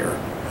out of here."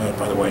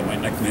 By the way, my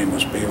nickname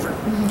was Beaver.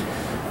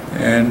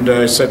 And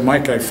I said,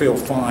 Mike, I feel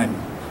fine.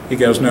 He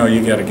goes, no,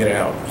 you got to get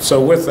out.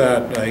 So with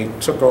that, I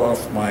took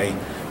off my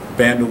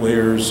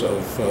bandoliers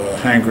of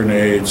hand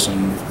grenades,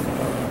 and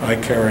I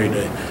carried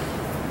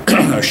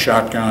a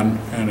shotgun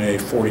and a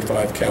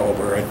 .45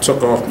 caliber. I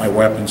took off my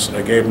weapons and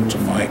I gave them to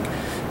Mike,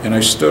 and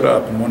I stood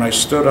up. And when I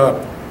stood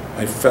up,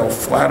 I fell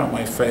flat on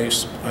my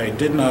face. I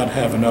did not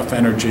have enough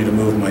energy to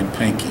move my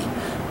pinky.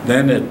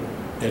 Then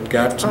it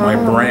got to my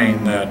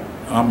brain that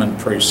I'm in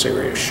pretty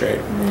serious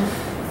shape.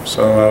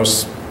 So I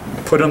was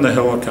put in the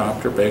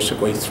helicopter,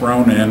 basically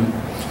thrown in,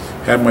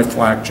 had my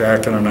flak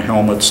jacket and a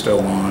helmet still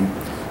on,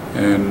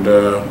 and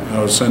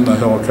I was in the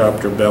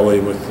helicopter belly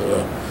with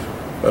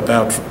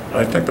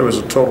I think there was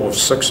a total of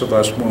 6 of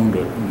us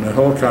wounded. And the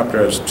helicopter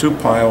has 2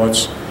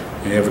 pilots,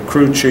 they have a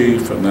crew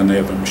chief, and then they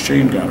have a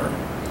machine gunner.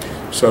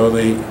 So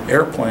the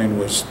airplane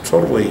was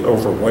totally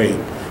overweight,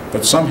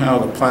 but somehow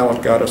the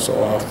pilot got us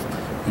off.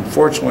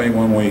 Unfortunately,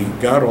 when we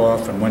got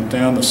off and went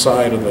down the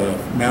side of the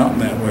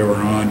mountain that we were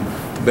on,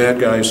 the bad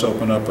guys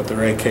opened up with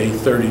their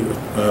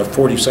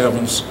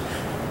AK-47s,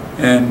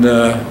 and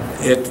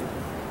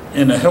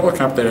in a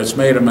helicopter that's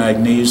made of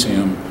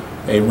magnesium,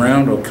 a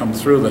round will come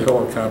through the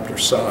helicopter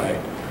side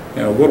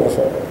in a little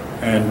hole,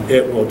 and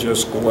it will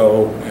just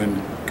glow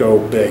and go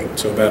big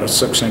to about a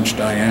 6-inch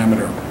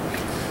diameter.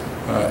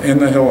 In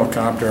the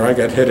helicopter, I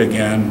got hit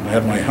again,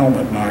 had my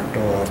helmet knocked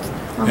off,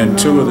 and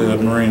 2 of the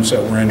Marines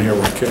that were in here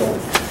were killed.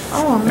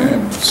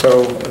 And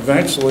so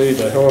eventually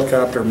the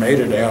helicopter made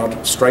it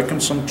out, striking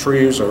some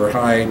trees or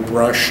high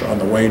brush on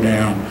the way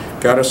down,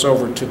 got us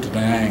over to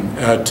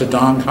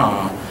Dong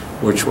Ha,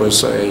 which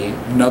was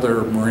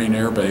another Marine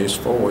air base,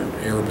 forward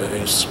air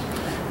base,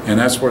 and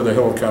that's where the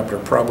helicopter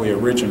probably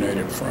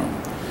originated from.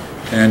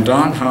 And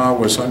Dong Ha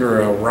was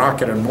under a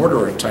rocket and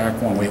mortar attack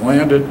when we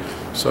landed,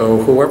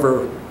 so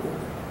whoever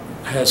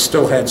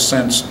still had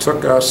sense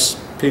took us,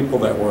 people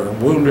that were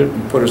wounded,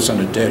 and put us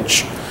in a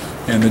ditch.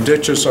 And the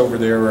ditches over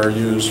there are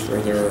used for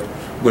their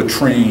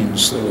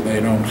latrines, so they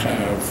don't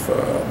have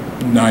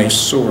nice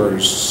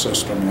sewers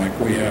system like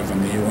we have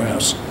in the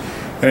U.S.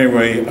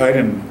 Anyway, I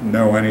didn't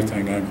know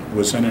anything. I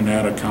was in and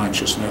out of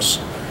consciousness.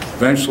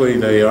 Eventually,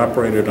 they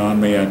operated on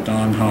me at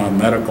Dong Ha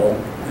Medical,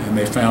 and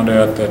they found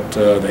out that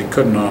they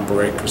couldn't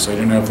operate because they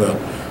didn't have the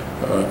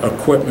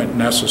equipment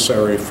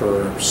necessary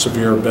for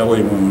severe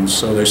belly wounds.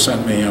 So they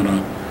sent me on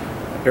a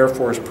Air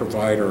Force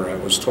provider, I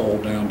was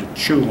told, down to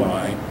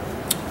Chulai,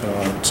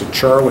 to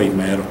Charlie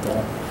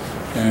Medical,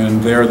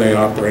 and there they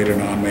operated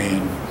on me,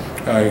 and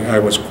I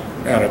was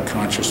out of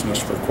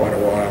consciousness for quite a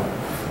while.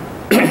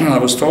 I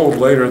was told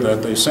later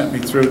that they sent me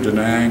through Da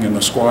Nang and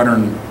the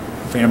squadron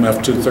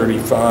VMF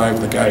 235.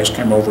 The guys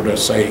came over to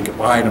say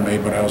goodbye to me,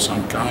 but I was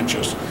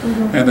unconscious.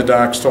 And the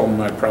docs told them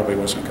I probably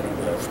wasn't going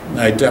to live.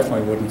 I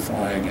definitely wouldn't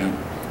fly again.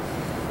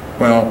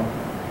 Well,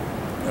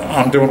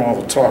 I'm doing all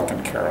the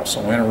talking, Carol,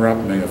 so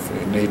interrupt me if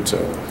you need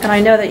to. And I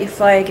know that you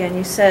fly again.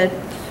 You said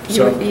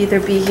you would either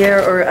be here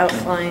or out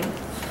flying.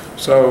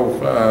 So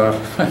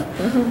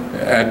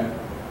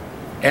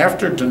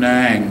after Da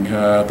Nang,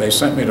 they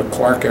sent me to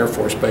Clark Air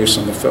Force Base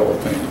in the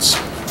Philippines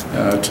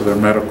to their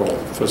medical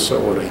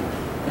facility.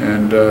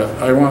 And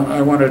I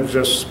want to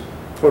just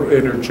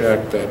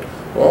interject that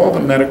all the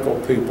medical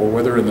people,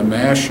 whether in the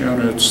MASH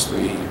units,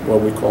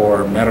 what we call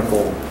our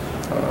medical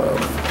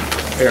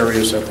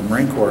areas that the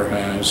Marine Corps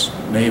has,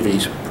 Navy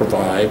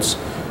provides,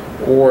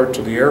 or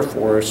to the Air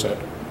Force at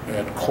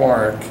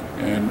Clark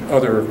and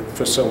other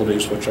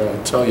facilities, which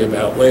I'll tell you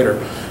about later,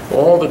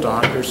 all the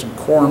doctors and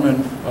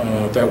corpsmen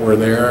that were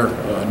there,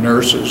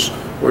 nurses,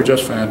 were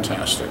just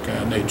fantastic,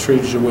 and they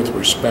treated you with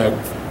respect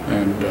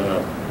and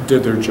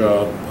did their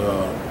job,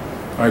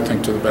 I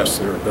think, to the best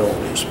of their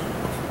abilities.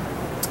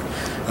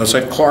 I was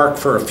at Clark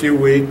for a few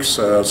weeks.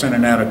 I was in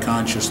and out of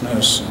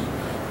consciousness.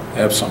 I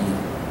have some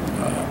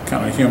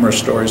kind of humorous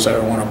stories that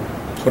I want to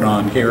put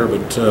on here,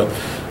 but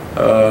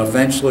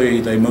eventually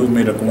they moved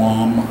me to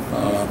Guam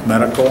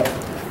Medical,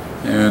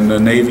 and the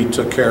Navy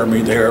took care of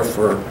me there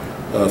for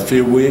a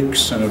few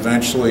weeks, and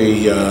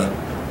eventually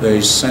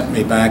they sent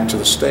me back to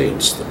the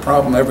States. The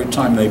problem, every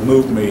time they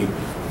moved me,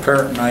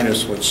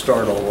 peritonitis would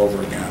start all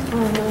over again.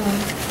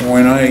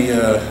 When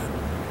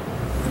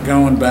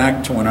going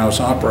back to when I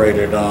was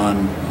operated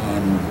on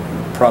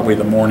probably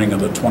the morning of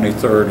the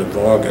 23rd of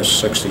August,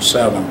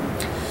 '67,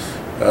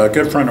 a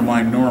good friend of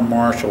mine, Norm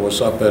Marshall, was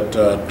up at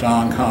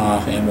Dong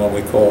Ha in what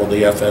we call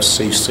the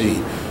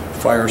FSCC,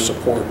 Fire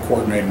Support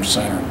Coordinating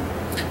Center.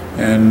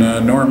 And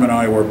Norm and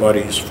I were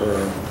buddies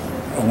for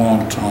a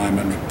long time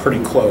and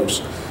pretty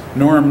close.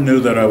 Norm knew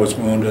that I was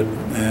wounded,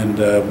 and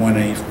when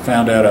he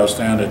found out I was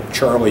down at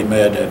Charlie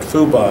Med at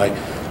Fubai,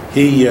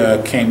 he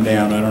came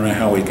down. I don't know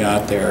how he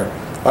got there.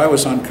 I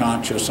was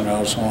unconscious, and I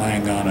was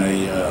lying on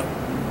a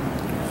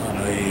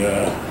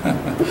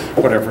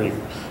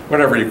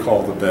whatever you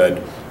call the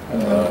bed.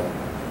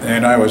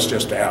 And I was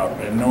just out,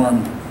 and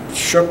Norm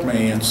shook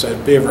me and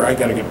said, "Beaver, I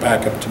got to get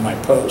back up to my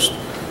post."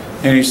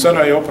 And he said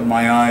I opened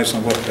my eyes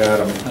and looked at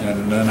him,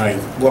 and then I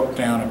looked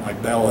down at my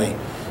belly,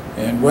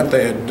 and what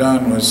they had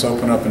done was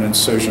open up an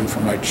incision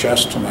from my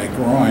chest to my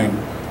groin,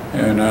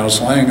 And I was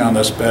laying on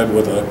this bed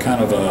with a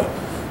kind of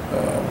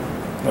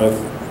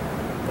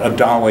a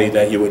dolly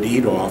that you would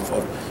eat off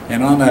of.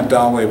 And on that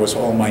dolly was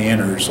all my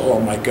innards, all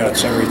my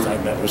guts,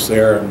 everything that was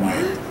there. And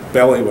my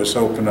belly was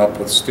opened up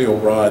with steel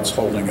rods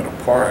holding it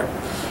apart.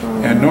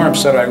 And Norm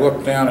said I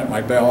looked down at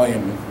my belly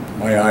and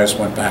my eyes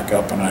went back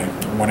up and I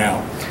went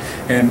out.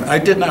 And I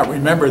did not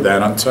remember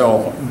that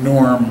until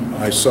Norm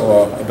I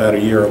saw about a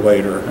year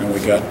later and we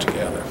got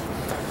together.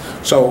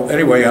 So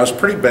anyway, I was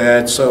pretty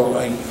bad, so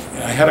I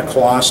had a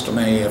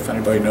colostomy, if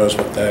anybody knows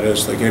what that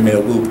is. They gave me a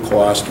loop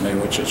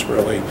colostomy, which is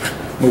really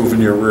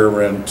moving your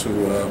rear end to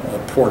a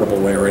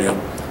portable area.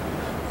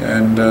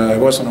 And I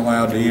wasn't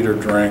allowed to eat or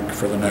drink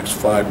for the next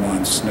 5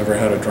 months. Never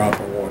had a drop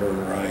of water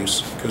or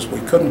ice because we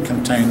couldn't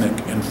contain the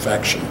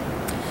infection.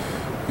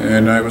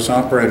 And I was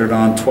operated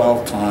on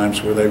 12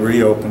 times where they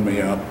reopened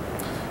me up.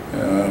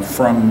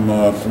 From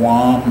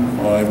Guam,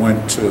 I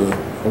went to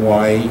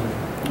Hawaii.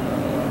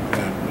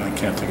 I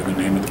can't think of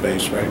the name of the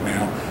base right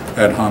now,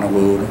 at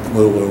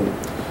Honolulu.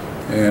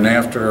 And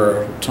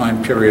after a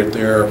time period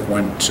there,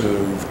 went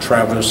to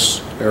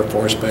Travis Air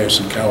Force Base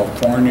in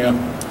California.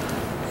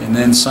 And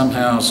then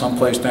somehow,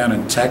 someplace down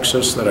in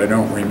Texas that I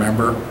don't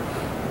remember.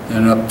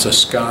 Then up to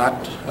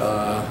Scott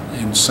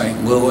in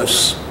St.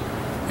 Louis.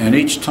 And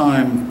each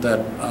time that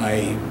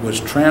I was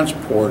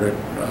transported,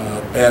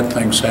 bad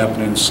things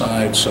happened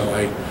inside, so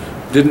I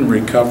didn't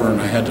recover and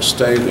I had to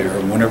stay there.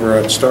 And whenever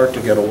I'd start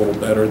to get a little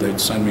better,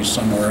 they'd send me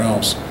somewhere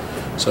else.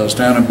 So I was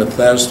down in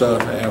Bethesda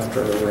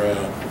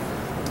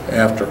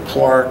after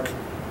Clark,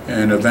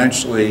 and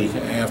eventually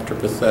after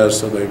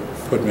Bethesda, they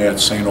put me at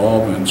St.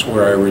 Albans,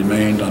 where I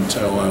remained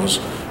until I was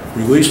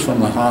released from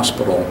the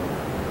hospital.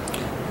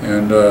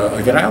 And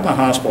I got out of the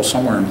hospital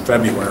somewhere in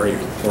February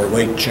or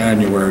late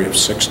January of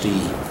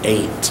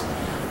 '68.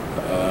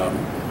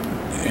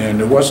 And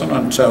it wasn't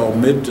until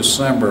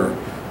mid-December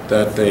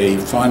that they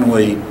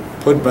finally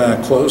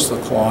closed the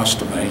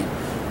colostomy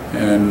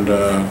and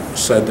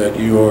said that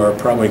you are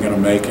probably going to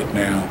make it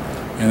now.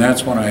 And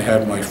that's when I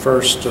had my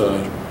first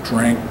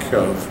drink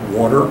of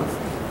water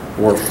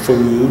or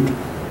food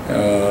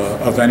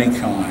of any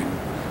kind.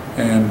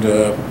 And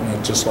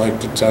I'd just like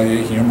to tell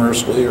you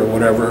humorously or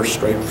whatever,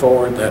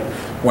 straightforward, that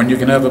when you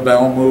can have a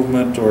bowel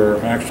movement or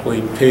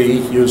actually pee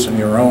using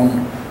your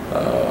own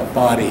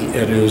body,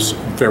 it is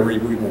very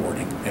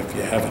rewarding if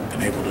you haven't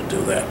been able to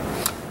do that.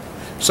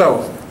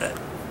 So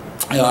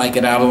I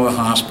get out of the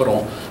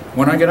hospital.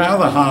 When I get out of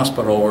the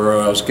hospital or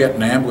I was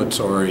getting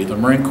ambulatory, the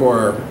Marine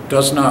Corps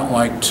does not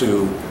like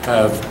to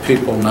have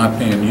people not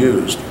being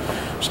used.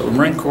 So the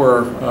Marine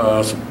Corps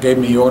gave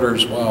me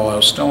orders while I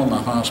was still in the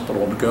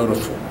hospital to go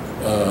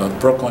to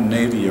Brooklyn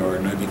Navy Yard,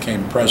 and I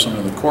became president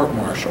of the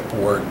court-martial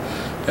board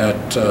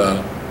at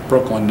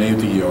Brooklyn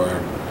Navy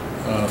Yard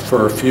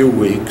for a few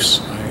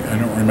weeks. I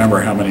don't remember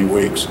how many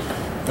weeks.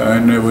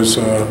 And it was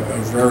a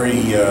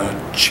very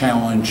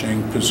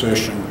challenging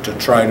position to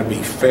try to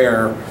be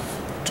fair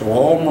to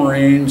all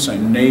Marines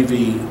and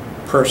Navy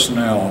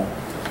personnel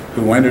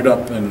who ended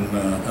up in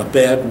a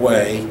bad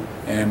way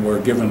and were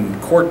given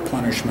court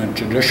punishment,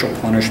 judicial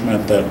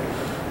punishment that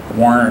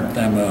warranted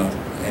them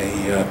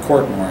a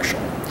court-martial.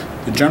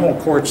 The general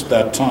courts at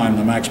that time,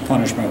 the max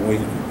punishment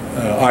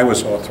I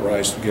was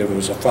authorized to give, it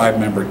was a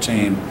 5-member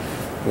team,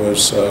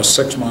 was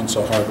 6 months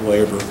of hard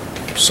labor,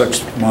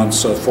 6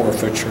 months of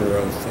forfeiture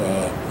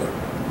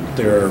of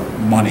their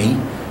money,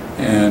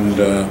 and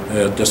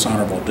a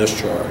dishonorable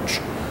discharge.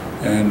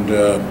 And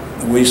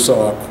we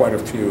saw quite a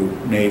few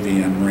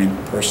Navy and Marine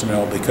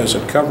personnel because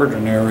it covered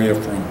an area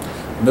from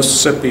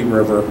Mississippi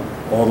River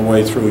all the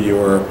way through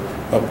Europe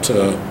up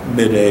to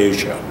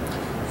mid-Asia.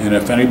 And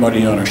if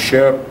anybody on a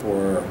ship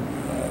or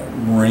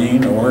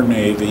Marine or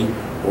Navy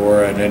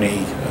or at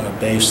any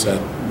base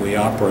that we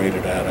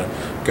operated at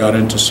got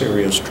into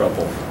serious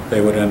trouble, they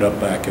would end up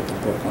back at the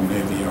Brooklyn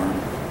Navy Yard.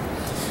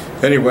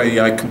 Anyway,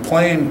 I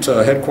complained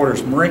to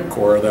Headquarters Marine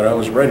Corps that I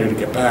was ready to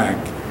get back.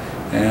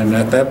 And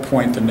at that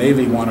point, the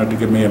Navy wanted to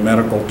give me a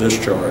medical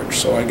discharge.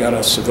 So I got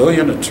a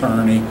civilian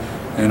attorney,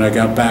 and I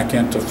got back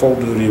into full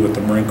duty with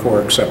the Marine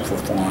Corps except for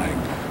flying.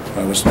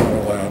 I was not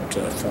allowed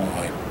to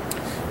fly.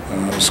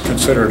 I was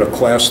considered a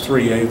Class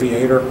 3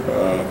 aviator,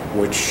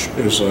 which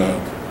is a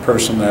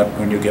person that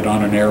when you get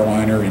on an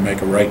airliner, you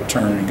make a right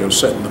turn and go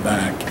sit in the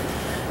back.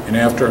 And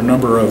after a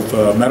number of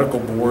medical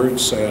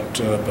boards at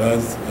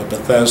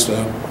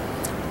Bethesda,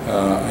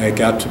 I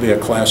got to be a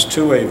Class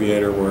 2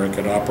 aviator where I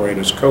could operate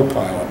as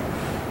co-pilot.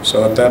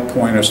 So at that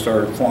point I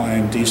started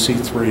flying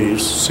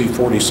DC-3s,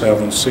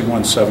 C-47s,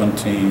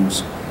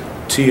 C-117s,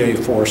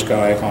 TA-4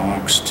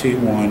 Skyhawks,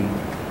 T-1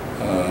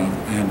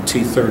 and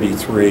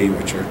T-33,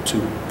 which are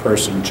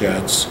 2-person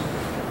jets.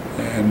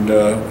 And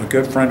a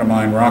good friend of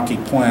mine, Rocky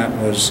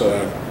Plant, was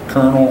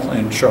colonel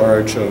in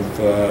charge of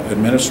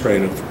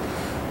administrative,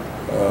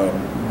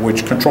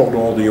 which controlled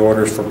all the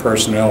orders for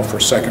personnel for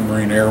 2nd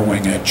Marine Air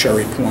Wing at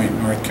Cherry Point,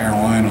 North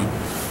Carolina.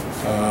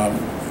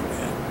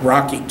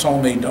 Rocky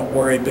told me, "Don't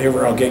worry,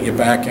 Beaver, I'll get you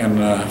back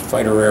in a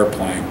fighter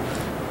airplane."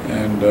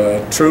 And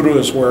true to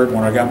his word,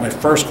 when I got my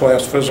first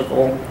class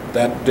physical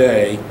that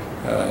day,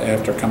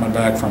 After coming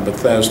back from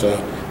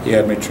Bethesda, he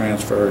had me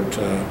transferred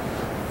to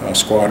a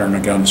squadron,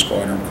 a gun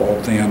squadron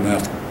called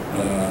VMF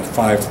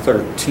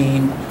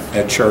 513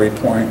 at Cherry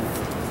Point,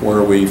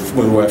 where we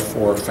flew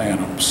F-4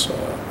 Phantoms.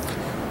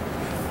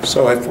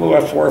 So I flew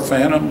F-4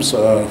 Phantoms.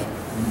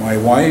 My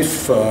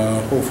wife,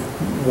 who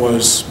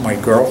was my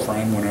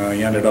girlfriend when I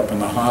ended up in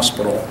the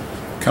hospital,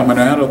 coming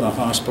out of the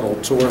hospital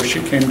tour,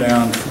 she came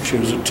down. She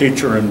was a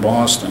teacher in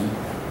Boston,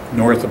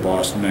 north of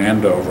Boston,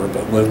 Andover,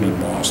 but lived in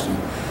Boston.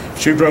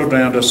 She drove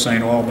down to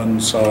St.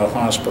 Albans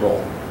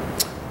Hospital,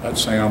 I'd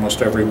say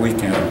almost every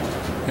weekend,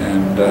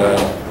 and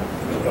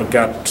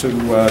got to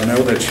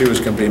know that she was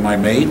going to be my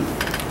mate.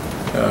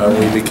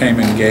 We became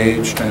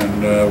engaged,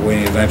 and we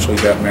eventually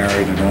got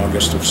married in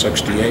August of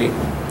 '68.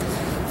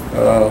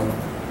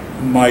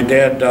 My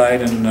dad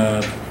died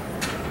on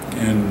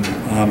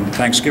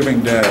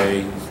Thanksgiving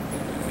Day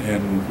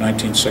in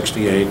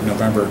 1968,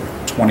 November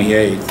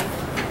 28th,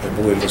 I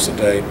believe was the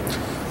date.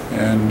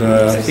 And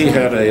he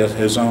had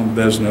his own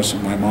business,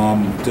 and my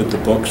mom did the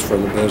books for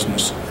the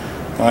business.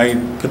 I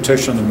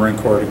petitioned the Marine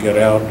Corps to get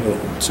out,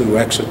 to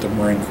exit the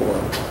Marine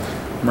Corps.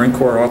 Marine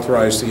Corps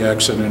authorized the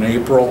exit in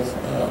April.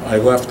 I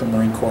left the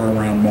Marine Corps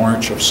around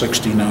March of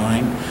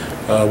 '69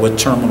 with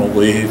terminal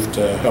leave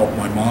to help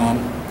my mom.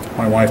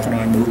 My wife and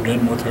I moved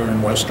in with her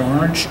in West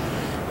Orange,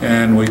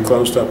 and we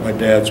closed up my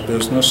dad's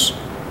business.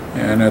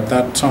 And at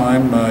that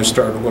time, I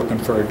started looking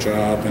for a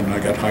job, and I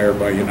got hired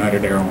by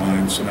United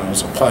Airlines, and I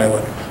was a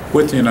pilot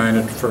with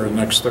United for the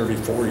next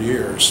 34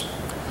 years.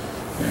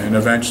 And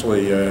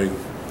eventually,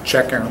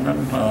 check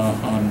airman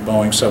on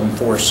Boeing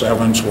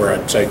 747s, where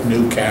I'd take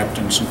new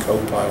captains and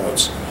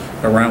co-pilots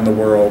around the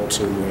world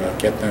to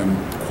get them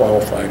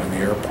qualified in the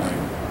airplane.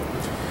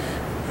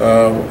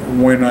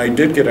 When I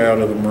did get out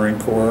of the Marine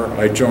Corps,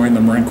 I joined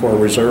the Marine Corps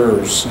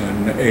Reserves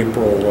in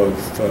April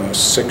of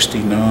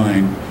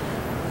 '69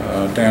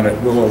 down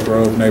at Willow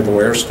Grove Naval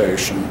Air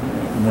Station,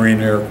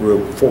 Marine Air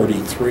Group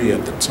 43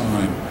 at the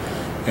time.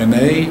 And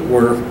they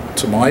were,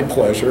 to my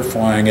pleasure,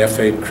 flying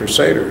F-8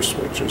 Crusaders,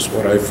 which is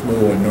what I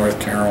flew in North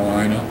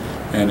Carolina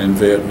and in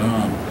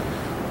Vietnam.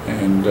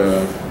 And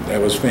that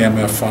was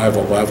VMF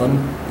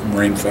 511,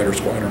 Marine Fighter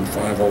Squadron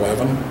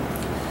 511.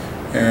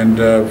 And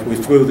we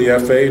flew the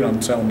F-8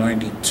 until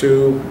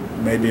 '92,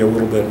 maybe a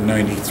little bit in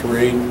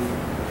 '93.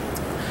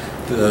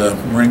 The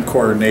Marine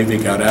Corps Navy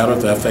got out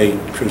of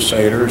F-8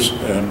 Crusaders,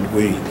 and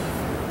we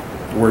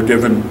were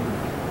given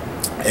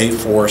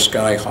A-4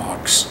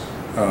 Skyhawks,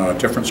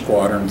 different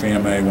squadron,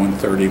 VMA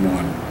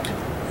 131.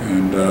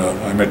 And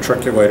I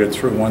matriculated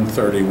through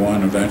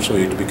 131,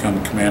 eventually to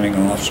become commanding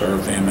officer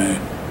of VMA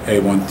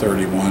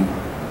A-131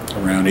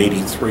 around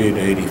 '83 to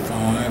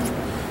 '85.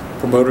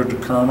 Promoted to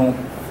colonel,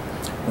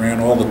 ran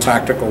all the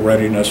tactical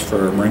readiness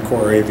for Marine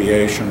Corps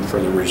Aviation for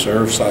the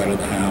reserve side of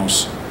the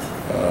house,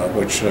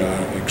 which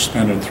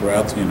extended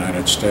throughout the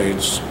United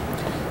States,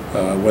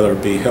 whether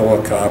it be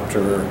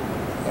helicopter,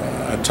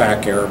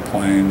 attack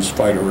airplanes,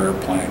 fighter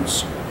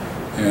airplanes.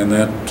 And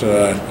that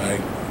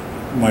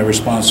my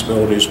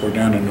responsibilities were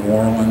down in New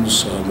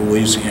Orleans,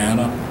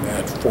 Louisiana,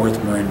 at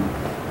 4th Marine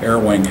Air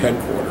Wing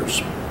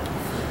headquarters.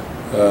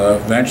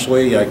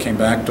 Eventually, I came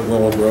back to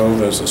Willow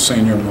Grove as a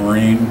senior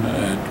Marine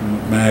at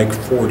MAG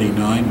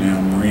 49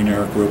 now, Marine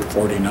Air Group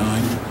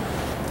 49.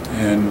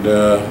 And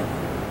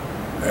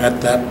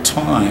at that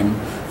time,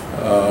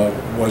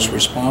 was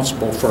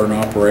responsible for an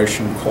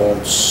operation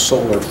called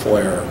Solar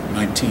Flare,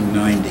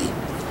 1990.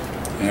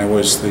 And I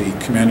was the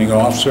commanding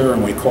officer,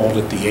 and we called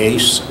it the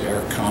ACE,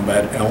 Air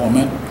Combat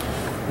Element.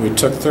 We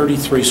took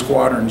 33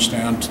 squadrons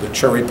down to the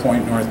Cherry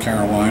Point, North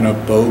Carolina,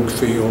 Bogue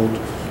Field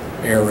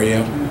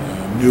area,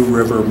 New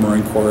River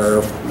Marine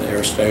Corps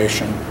Air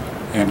Station,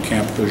 and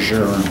Camp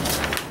Lejeune.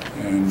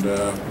 And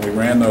we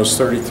ran those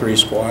 33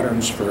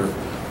 squadrons for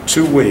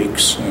 2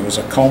 weeks. It was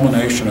a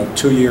culmination of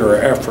 2-year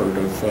effort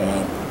of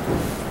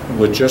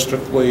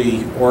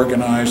logistically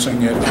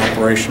organizing it,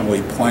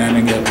 operationally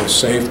planning it with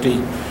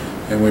safety.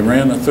 And we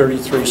ran the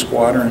 33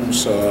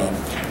 squadrons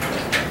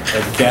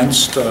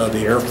against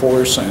the Air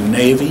Force and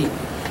Navy.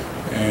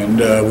 And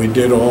we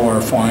did all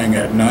our flying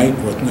at night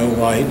with no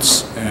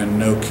lights and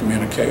no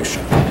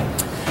communication.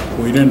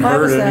 We didn't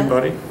hurt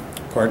anybody.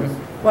 Pardon?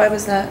 Why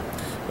was that?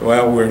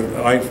 Well,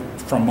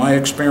 from my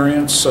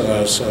experience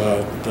as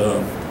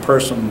the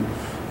person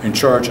in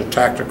charge of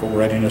tactical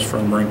readiness for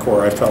the Marine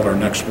Corps, I felt our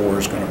next war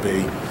is going to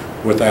be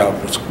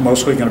it's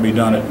mostly going to be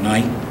done at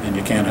night, and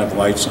you can't have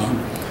lights on.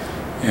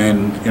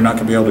 And you're not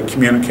going to be able to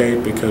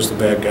communicate because the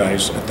bad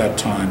guys at that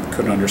time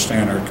couldn't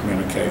understand our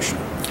communication.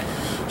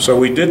 So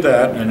we did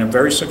that, and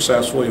very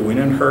successfully. We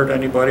didn't hurt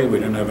anybody. We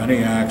didn't have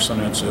any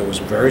accidents. It was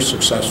a very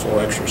successful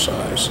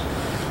exercise.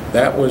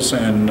 That was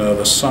in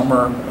the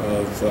summer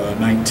of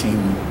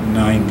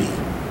 1990.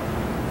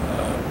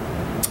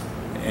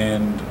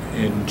 And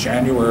in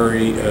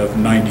January of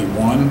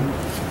 '91,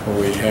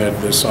 we had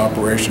this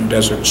Operation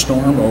Desert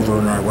Storm over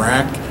in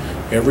Iraq.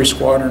 Every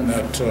squadron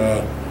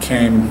that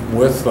came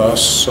with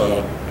us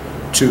to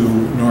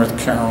North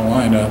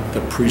Carolina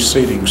the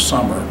preceding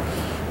summer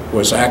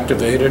was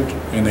activated,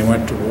 and they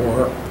went to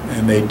war.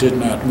 and they did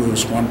not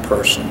lose one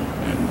person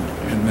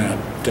in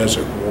that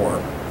desert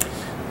war,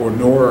 or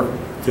nor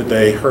did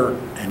they hurt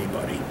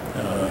anybody,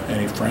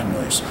 any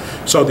friendlies.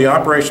 So the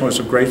operation was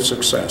a great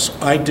success.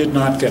 I did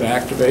not get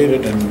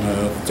activated in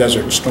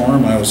Desert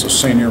Storm. I was a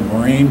senior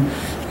Marine,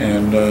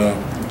 and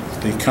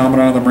the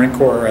Commandant of the Marine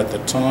Corps at the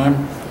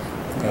time,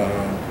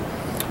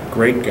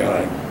 great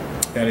guy.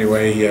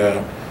 Anyway,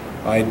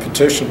 I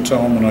petitioned to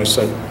him and I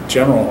said,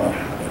 General,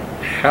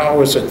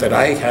 how is it that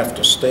I have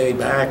to stay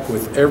back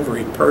with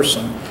every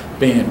person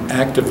being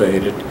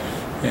activated?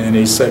 And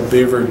he said,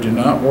 Beaver, do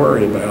not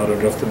worry about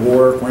it. If the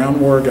ground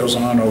war goes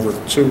on over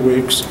 2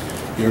 weeks,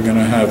 you're going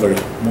to have a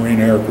Marine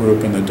Air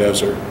Group in the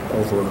desert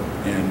over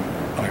in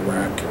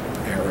Iraq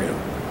area.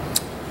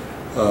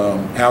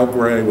 Al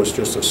Gray was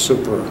just a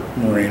super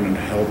Marine and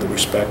held the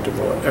respect of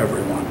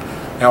everyone.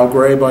 Al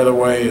Gray, by the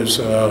way, is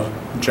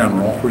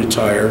General,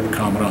 retired,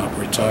 Commandant,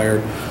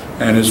 retired,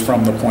 and is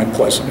from the Point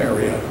Pleasant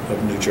area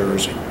of New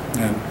Jersey.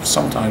 And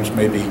sometimes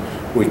maybe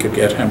we could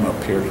get him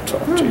up here to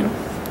talk to you.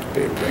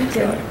 Be a great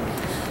guy.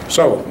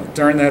 So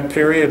during that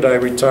period, I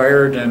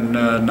retired in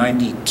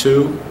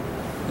 92,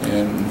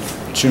 in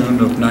June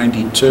of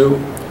 92.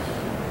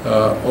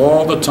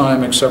 All the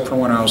time except for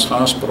when I was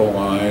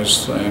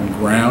hospitalized and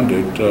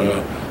grounded,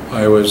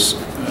 I was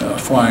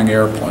flying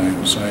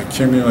airplanes. I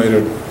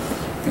accumulated,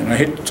 and I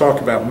hate to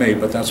talk about me,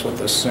 but that's what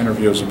this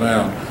interview is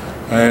about.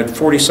 I had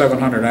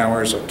 4,700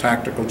 hours of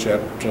tactical jet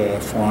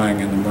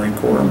flying in the Marine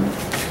Corps.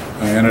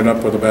 I ended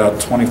up with about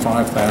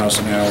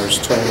 25,000 hours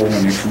total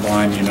when you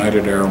combine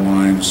United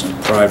Airlines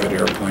and private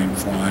airplane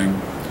flying.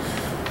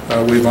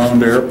 We've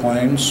owned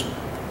airplanes.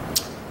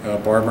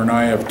 Barbara and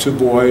I have 2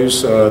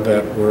 boys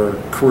that were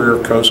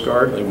career Coast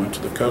Guard. They went to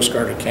the Coast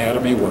Guard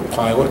Academy, were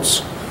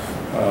pilots.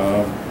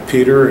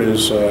 Peter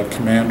is a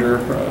commander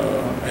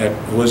at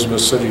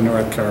Elizabeth City,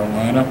 North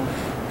Carolina.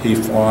 He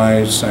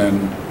flies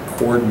and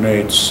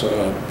coordinates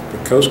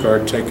the Coast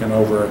Guard taking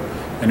over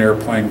an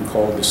airplane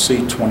called the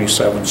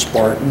C-27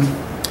 Spartan.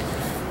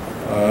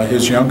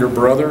 His younger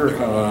brother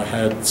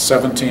had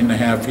 17 and a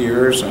half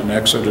years and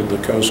exited the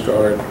Coast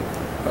Guard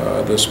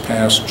this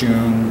past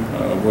June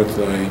with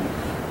a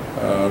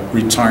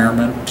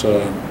retirement.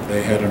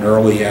 They had an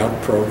early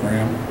out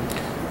program,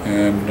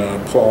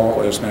 and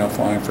Paul is now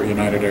flying for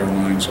United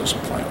Airlines as a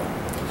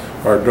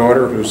pilot. Our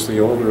daughter, who's the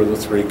older of the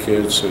 3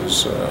 kids,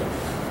 is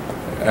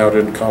out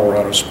in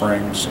Colorado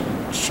Springs,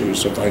 and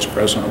she's a vice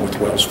president with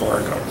Wells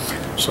Fargo.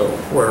 So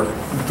we're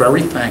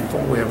very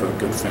thankful. We have a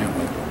good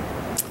family.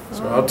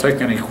 So I'll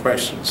take any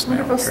questions now.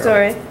 Wonderful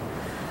story.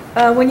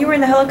 When you were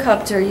in the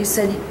helicopter, you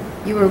said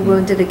you were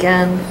wounded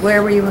again.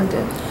 Where were you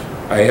wounded?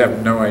 I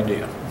have no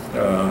idea.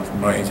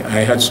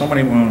 I had so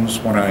many wounds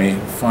when I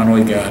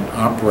finally got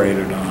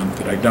operated on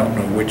that I don't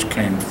know which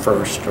came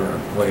first or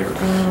later.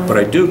 But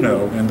I do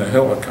know in the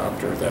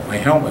helicopter that my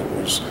helmet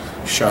was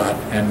shot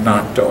and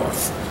knocked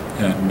off.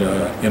 And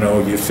you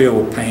know, you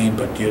feel pain,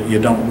 but you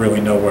don't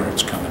really know where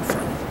it's coming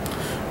from.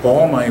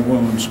 All my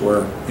wounds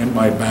were in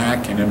my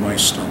back and in my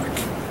stomach,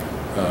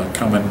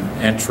 coming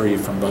entry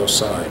from both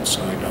sides,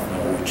 so I don't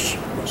know which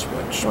was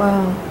which.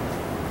 Wow.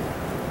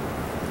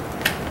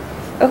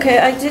 Okay,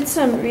 I did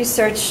some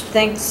research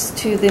thanks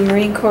to the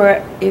Marine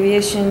Corps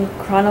Aviation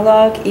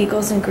Chronologue,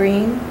 Eagles in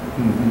Green.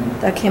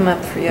 That came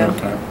up for you.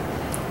 Okay.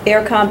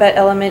 Air Combat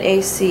Element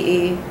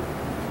ACE,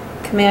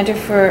 Commander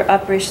for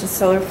Operation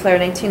Solar Flare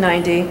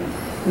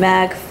 1990,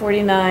 MAG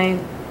 49,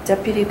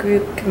 Deputy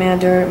Group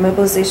Commander,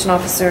 Mobilization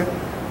Officer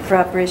for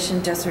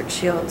Operation Desert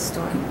Shield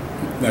Storm.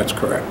 That's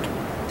correct.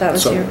 That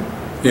was your...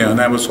 Yeah, and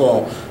that was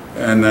all.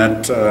 And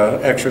that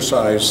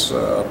exercise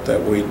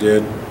that we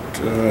did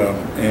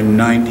in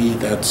 90,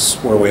 that's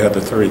where we had the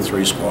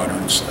 33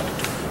 squadrons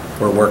that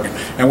were working.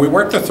 And we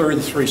worked the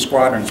 33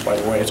 squadrons, by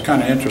the way. It's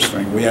kind of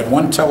interesting. We had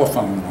one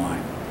telephone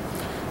line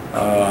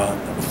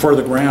for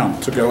the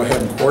ground to go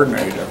ahead and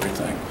coordinate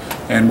everything.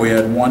 And we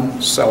had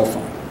one cell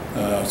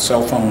phone.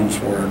 Cell phones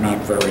were not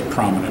very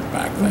prominent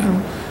back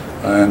then.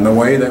 And the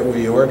way that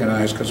we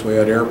organized, because we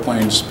had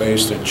airplanes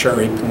spaced at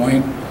Cherry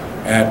Point,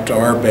 at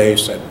our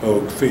base at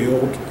Bogue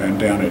Field, and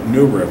down at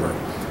New River.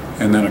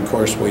 And then, of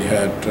course, we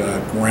had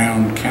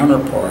ground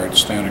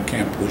counterparts down at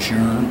Camp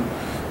Lejeune,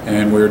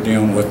 and we were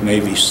dealing with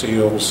Navy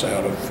SEALs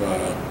out of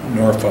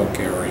Norfolk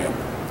area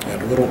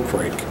at Little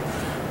Creek.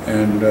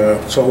 And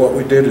so what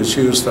we did is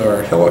use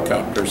our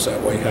helicopters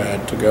that we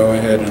had to go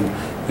ahead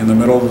and, in the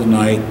middle of the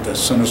night, as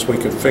soon as we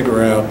could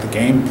figure out the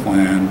game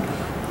plan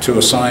to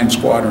assign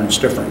squadrons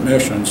different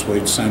missions,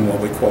 we'd send what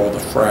we call the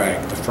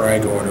frag. The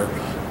frag order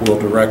will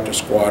direct a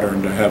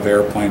squadron to have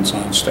airplanes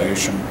on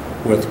station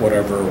with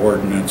whatever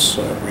ordnance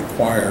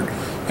required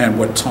and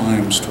what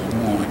times to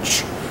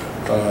launch.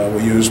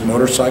 We used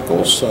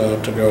motorcycles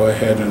to go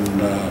ahead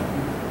and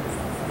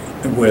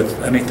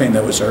with anything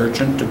that was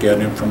urgent to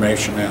get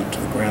information out to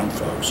the ground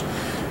folks.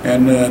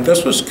 And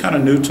this was kind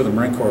of new to the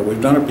Marine Corps.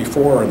 We've done it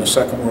before in the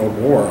Second World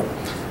War,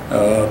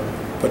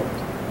 but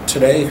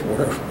today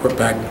we're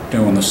back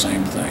doing the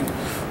same thing.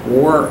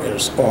 War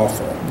is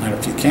awful, and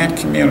if you can't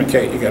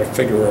communicate, you got to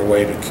figure a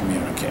way to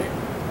communicate.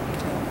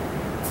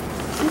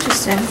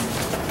 Interesting.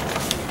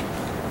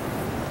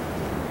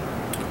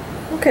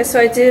 Okay,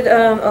 so I did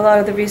a lot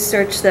of the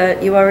research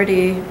that you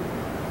already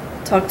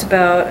talked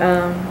about.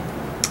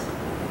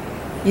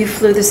 You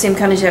flew the same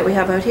kind of jet we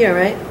have out here,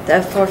 right? The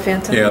F-4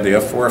 Phantom? Yeah, the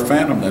F-4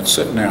 Phantom that's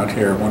sitting out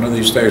here. One of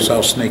these days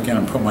I'll sneak in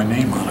and put my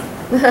name on it.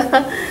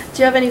 Do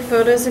you have any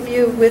photos of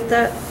you with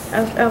that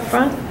out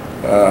front?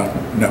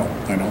 No,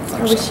 I don't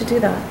think Oh, so. we should do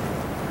that.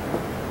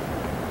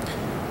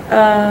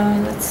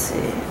 Let's see.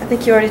 I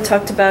think you already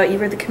talked about you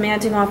were the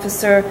commanding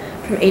officer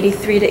from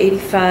 83 to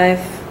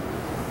 85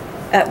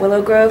 at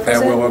Willow Grove, was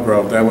At it? Willow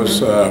Grove. That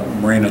was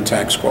Marine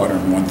Attack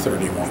Squadron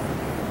 131.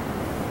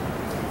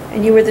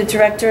 And you were the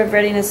director of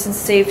readiness and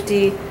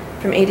safety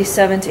from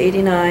 87 to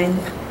 89.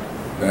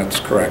 That's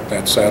correct.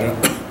 That's at it.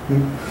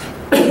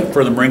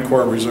 For the Marine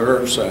Corps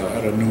Reserves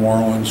out of New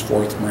Orleans,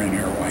 4th Marine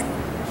Air Wing.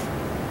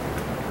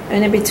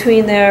 And in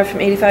between there, from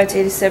 85 to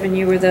 87,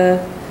 you were the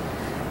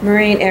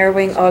Marine Air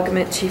Wing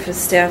Augment Chief of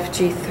Staff,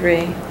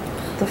 G3,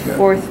 the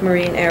 4th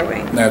Marine Air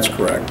Wing. That's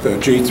correct. The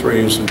G3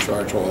 is in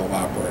charge of all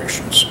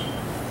operations.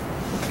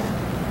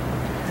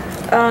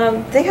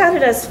 They had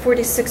it as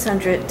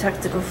 4,600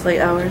 tactical flight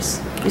hours.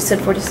 You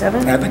said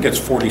 47? I think it's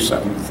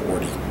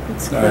 4740.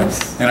 That's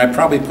close. And I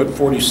probably put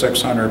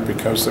 4,600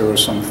 because there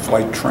was some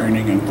flight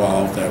training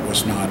involved that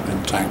was not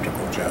in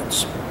tactical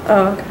jets.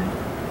 Oh, okay.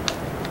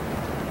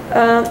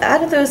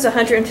 Out of those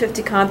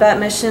 150 combat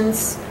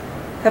missions,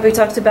 have we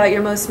talked about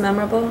your most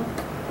memorable?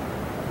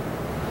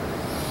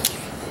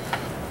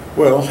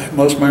 Well,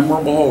 most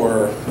memorable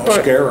or most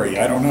scary,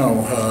 I don't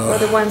know. Or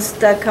the ones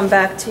that come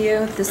back to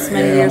you this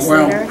many years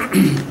later?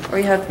 Or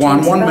you have Well, on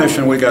dreams one about?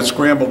 mission we got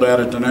scrambled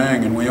out of Da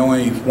Nang, and we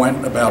only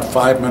went about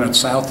 5 minutes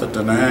south of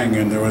Da Nang,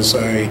 and there was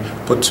a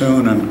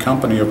platoon and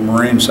company of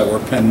Marines that were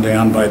pinned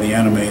down by the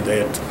enemy. They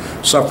had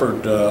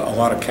suffered a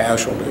lot of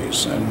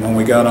casualties, and when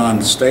we got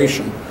on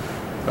station,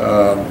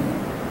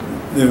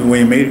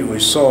 we immediately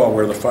saw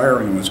where the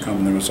firing was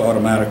coming. There was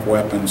automatic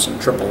weapons and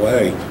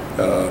AAA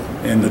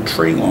in the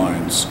tree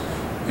lines,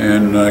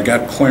 and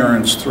got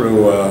clearance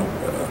through a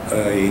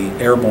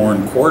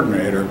airborne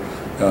coordinator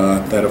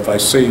that if I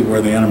see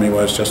where the enemy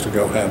was, just to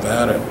go have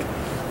at it.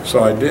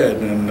 So I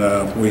did, and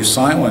we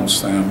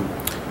silenced them,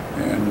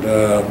 and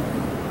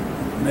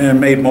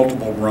made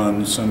multiple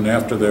runs. And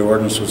after the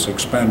ordnance was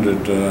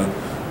expended,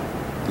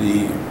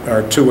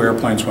 our 2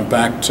 airplanes went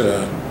back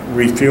to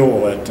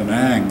refuel at Da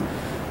Nang.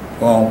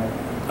 Well,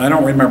 I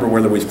don't remember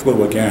whether we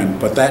flew again,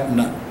 but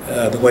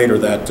later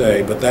that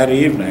day. But that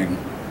evening,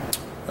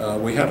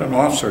 we had an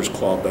officers'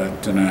 club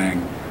at Da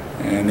Nang,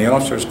 and the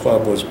officers'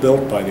 club was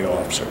built by the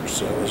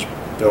officers. It was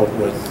built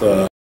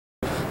with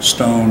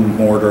stone,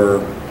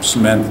 mortar,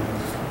 cement,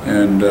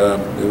 and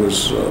it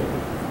was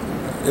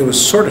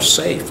sort of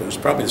safe. It was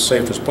probably the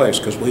safest place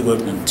because we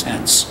lived in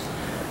tents.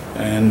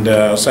 And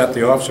I was at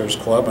the officers'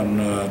 club, and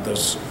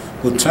this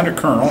lieutenant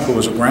colonel, who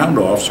was a ground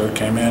officer,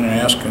 came in and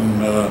asked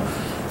him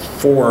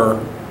for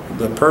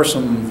the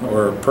person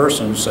or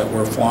persons that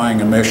were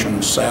flying a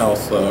mission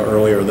south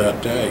earlier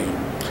that day.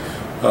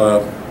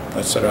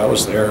 I said I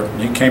was there.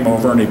 And he came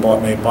over and he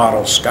bought me a bottle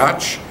of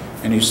scotch,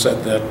 and he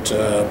said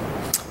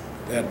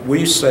that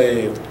we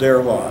saved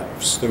their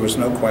lives. There was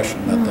no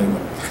question that they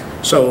would.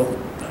 So,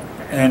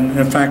 and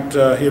in fact,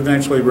 he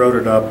eventually wrote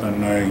it up,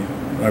 and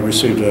I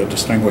received a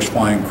Distinguished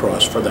Flying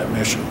Cross for that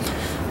mission.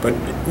 But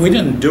we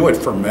didn't do it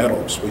for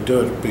medals. We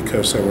did it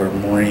because there were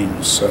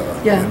Marines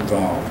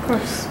involved. Of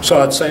course. So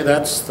I'd say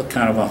that's the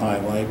kind of a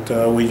highlight.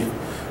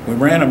 We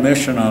ran a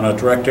mission on a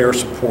direct air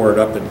support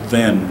up at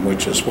Vinh,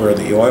 which is where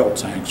the oil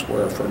tanks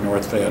were for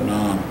North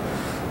Vietnam.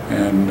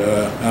 And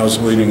I was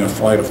leading a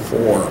flight of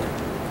 4.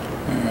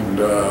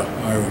 And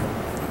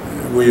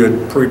we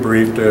had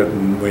pre-briefed it,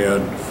 and we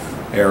had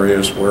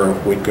areas where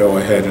we'd go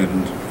ahead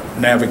and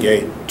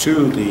navigate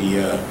to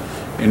the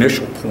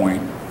initial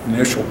point.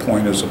 Initial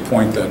point is a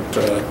point that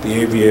the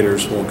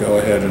aviators will go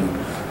ahead and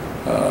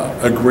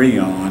agree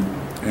on,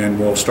 and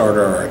we'll start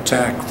our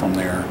attack from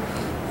there.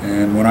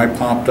 And when I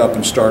popped up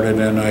and started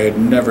in, I had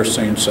never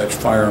seen such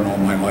fire in all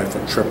my life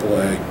with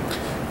AAA. It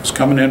was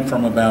coming in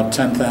from about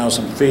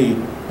 10,000 feet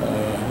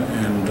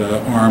and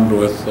armed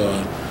with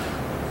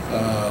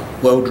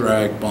low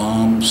drag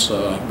bombs,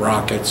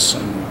 rockets,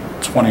 and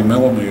 20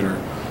 millimeter.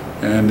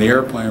 And the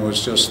airplane was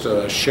just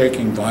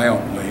shaking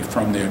violently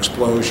from the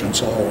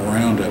explosions all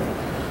around it.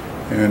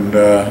 And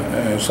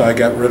as I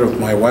got rid of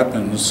my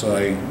weapons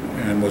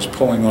and was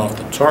pulling off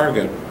the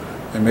target,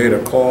 I made a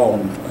call,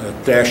 and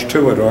Dash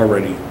 2 had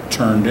already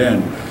turned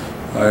in.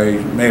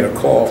 I made a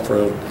call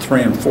for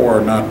 3 and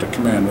 4 not to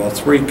come in. Well,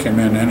 3 came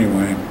in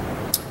anyway,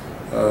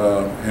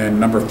 and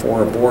number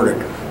 4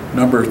 aborted.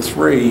 Number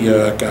 3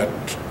 got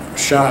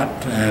shot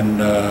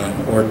and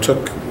or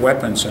took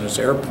weapons in his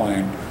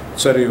airplane,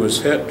 said he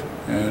was hit,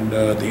 and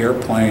the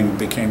airplane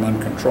became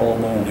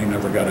uncontrollable, and he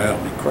never got out,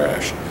 and he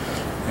crashed.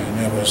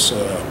 And it was,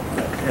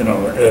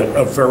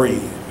 a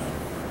very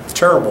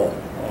terrible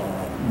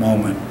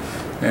moment.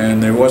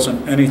 And there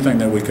wasn't anything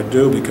that we could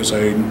do because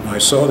I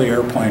saw the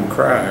airplane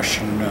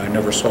crash, and I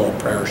never saw a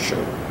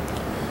parachute.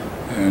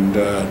 And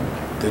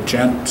the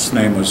gent's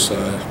name was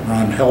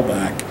Ron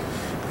Hellback,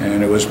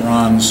 and it was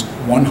Ron's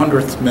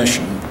 100th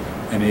mission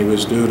and he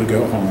was due to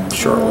go home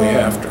shortly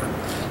after.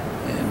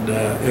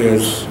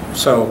 And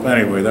so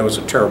anyway, that was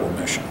a terrible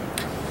mission.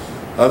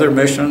 Other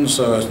missions,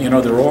 you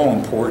know, they're all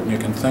important. You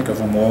can think of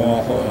them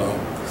all.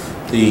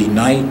 The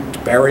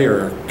night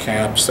barrier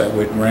caps that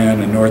we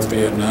ran in North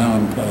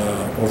Vietnam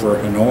over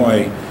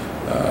Hanoi.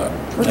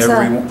 What's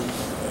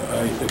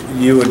that?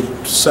 You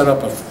would set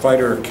up a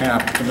fighter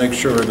cap to make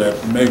sure that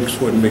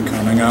MiGs wouldn't be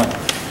coming up,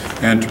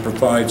 and to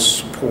provide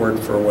support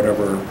for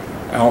whatever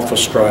alpha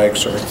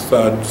strikes or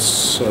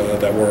thuds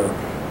that were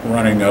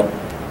running up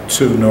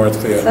to North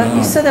Vietnam.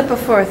 You said that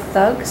before,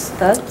 thugs?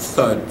 Thuds?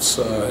 Thuds,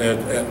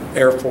 at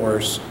Air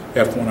Force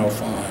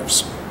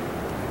F-105s,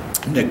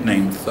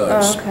 nicknamed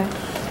thuds. Oh,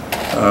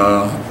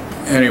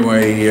 okay.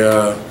 Anyway,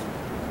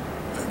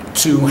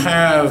 to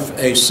have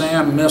a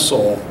SAM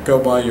missile go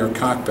by your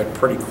cockpit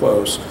pretty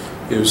close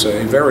is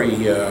a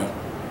very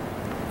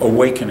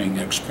awakening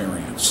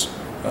experience.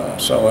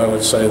 So I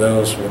would say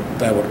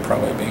that would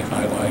probably be a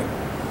highlight.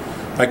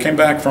 I came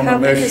back from a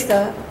mission.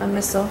 How big is a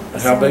missile?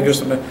 How big is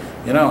the missile?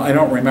 You know, I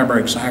don't remember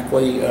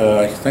exactly.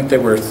 I think they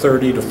were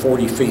 30 to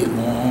 40 feet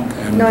long.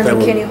 And no, I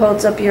mean, can you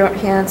hold up your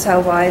hands how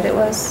wide it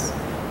was?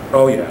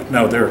 Oh yeah,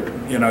 no, they're,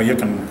 you know, you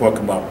can look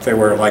them up. They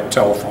were like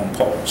telephone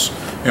poles.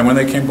 And when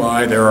they came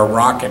by, they're a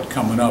rocket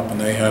coming up, and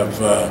they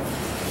have,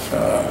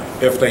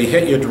 if they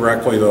hit you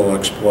directly, they'll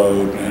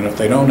explode. And if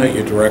they don't hit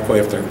you directly,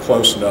 if they're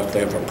close enough,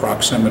 they have a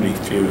proximity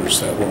fuse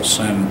that will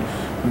send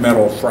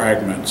metal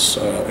fragments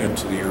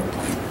into the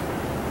airplane.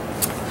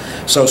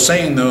 So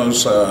seeing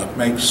those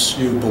makes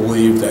you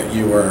believe that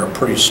you are a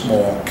pretty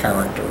small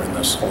character in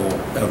this whole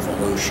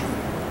evolution.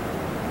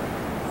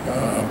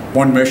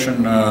 One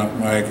mission,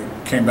 I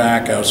came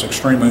back, I was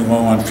extremely low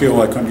on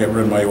fuel, I couldn't get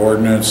rid of my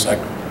ordnance.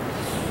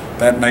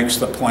 That makes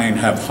the plane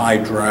have high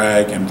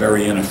drag and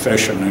very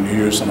inefficient, and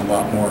you're using a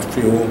lot more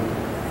fuel.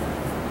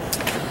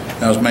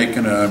 I was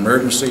making an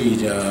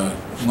emergency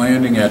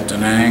landing at Da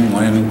Nang,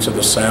 landing to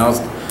the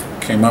south.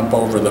 Came up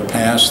over the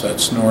pass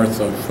that's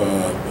north of,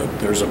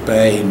 there's a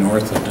bay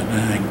north of Da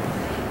Nang,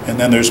 and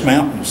then there's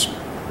mountains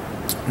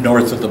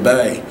north of the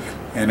bay.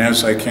 And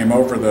as I came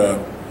over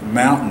the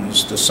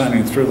mountains,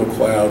 descending through the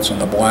clouds in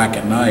the black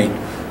at night,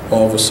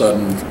 all of a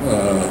sudden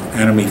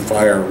enemy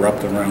fire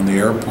erupted around the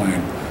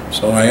airplane.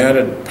 So I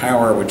added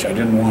power, which I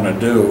didn't want to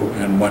do,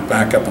 and went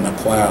back up in the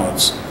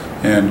clouds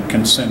and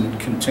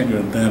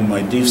continued then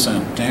my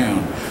descent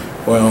down.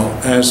 Well,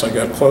 as I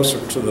got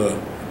closer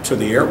to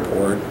the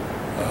airport,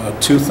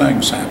 two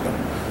things happened.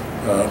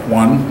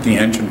 One, the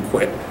engine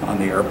quit on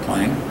the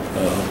airplane,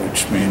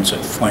 which means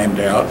it flamed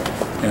out,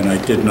 and I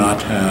did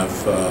not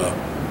have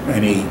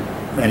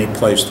any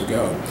place to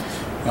go.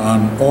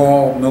 On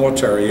all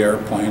military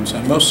airplanes,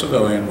 and most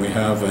civilian, we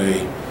have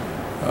a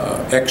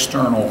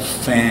external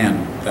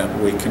fan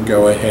that we can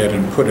go ahead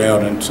and put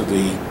out into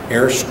the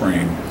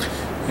airstream,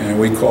 and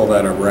we call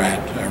that a RAT,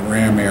 a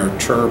ram air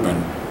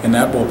turbine, and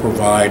that will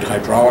provide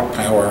hydraulic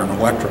power and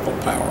electrical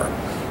power.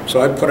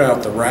 So I put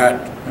out the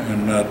RAT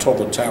and told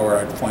the tower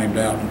I'd flamed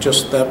out, and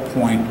just at that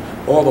point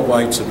all the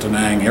lights at Da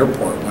Nang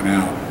Airport went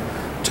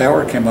out.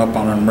 Tower came up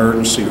on an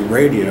emergency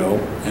radio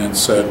and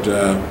said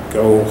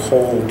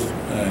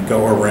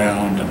go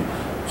around and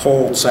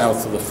hold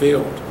south of the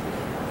field.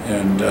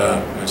 And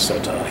I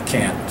said, I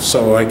can't.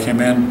 So I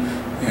came in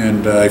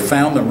and I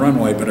found the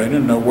runway, but I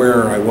didn't know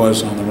where I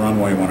was on the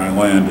runway when I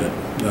landed.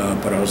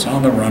 But I was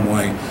on the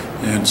runway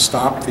and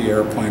stopped the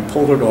airplane,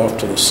 pulled it off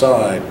to the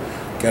side,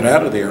 got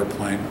out of the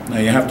airplane. Now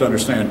you have to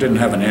understand, it didn't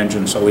have an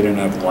engine, so we didn't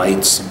have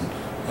lights,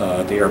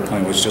 and the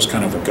airplane was just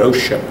kind of a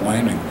ghost ship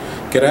landing.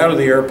 Get out of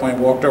the airplane,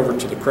 walked over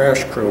to the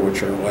crash crew,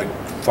 which are like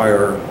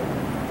fire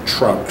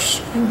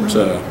trucks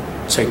to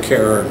take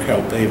care and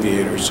help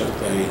aviators if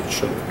they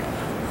should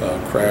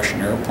crash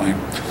an airplane.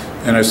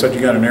 And I said,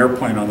 you got an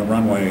airplane on the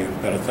runway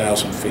about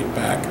 1,000 feet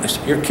back. I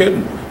said, you're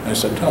kidding. I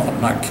said, no,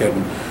 I'm not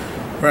kidding.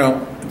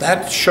 Well,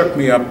 that shook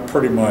me up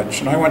pretty much.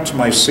 And I went to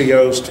my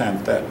CO's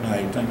tent that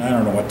night, and I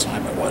don't know what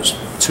time it was,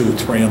 2,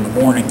 3 in the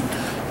morning.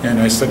 And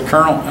I said,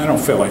 Colonel, I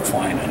don't feel like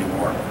flying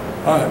anymore.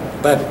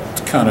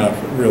 That kind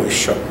of really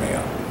shook me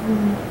up.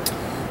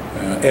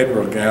 Ed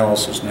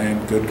Rogal's his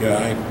name, good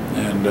guy.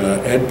 And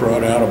Ed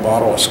brought out a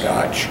bottle of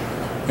scotch.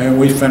 And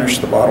we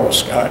finished the bottle of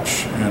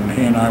scotch, and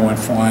he and I went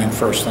flying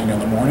first thing in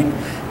the morning.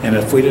 And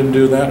if we didn't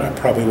do that, I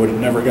probably would have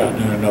never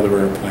gotten in another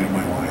airplane in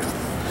my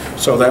life.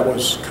 So that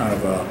was kind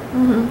of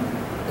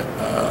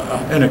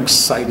an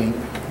exciting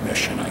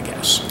mission, I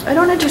guess. I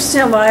don't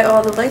understand why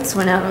all the lights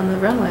went out on the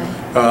runway.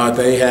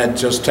 They had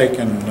just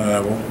taken,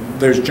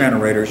 there's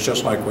generators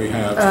just like we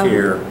have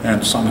here,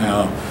 and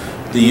somehow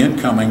the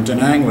incoming, Da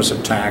Nang was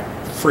attacked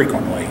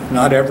frequently,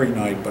 not every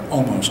night, but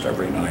almost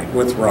every night,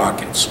 with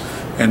rockets.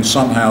 And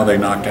somehow they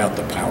knocked out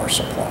the power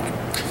supply.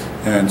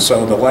 And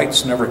so the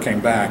lights never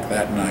came back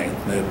that night.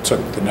 It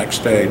took the next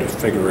day to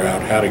figure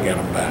out how to get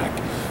them back.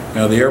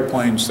 Now the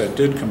airplanes that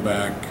did come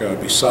back,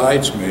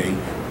 besides me,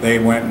 they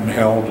went and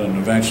held and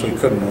eventually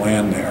couldn't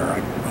land there.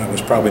 I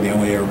was probably the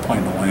only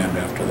airplane to land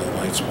after the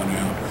lights went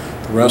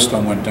out. The rest of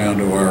them went down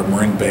to our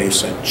Marine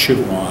base at Chu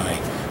Lai,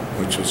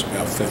 which is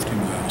about 50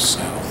 miles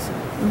south.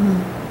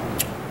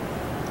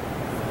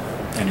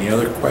 Any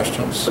other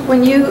questions?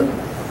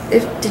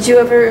 Did you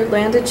ever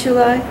land at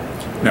Chulai?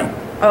 No.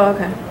 Oh,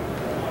 okay.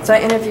 So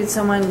I interviewed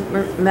someone,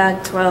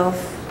 MAG 12,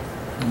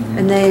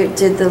 and they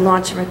did the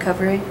launch and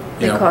recovery.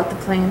 They caught the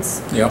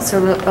planes. Yeah.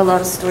 So a lot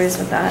of stories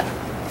with that.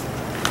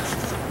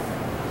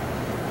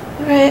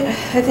 All right,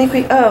 I think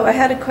I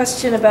had a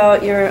question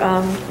about your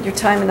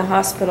time in the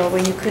hospital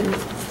when you couldn't,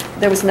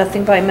 there was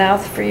nothing by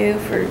mouth for you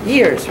for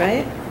years,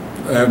 right?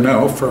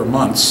 No, for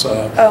months.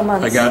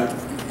 Months. I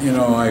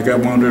got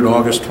wounded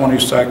August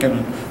 22nd,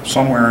 and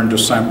somewhere in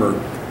December,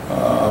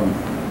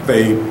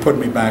 they put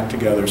me back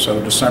together.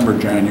 So December,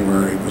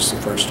 January was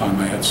the first time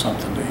I had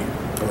something to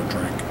eat or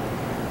drink.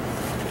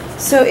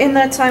 So in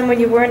that time when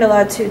you weren't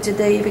allowed to, did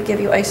they even give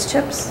you ice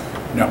chips?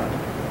 No.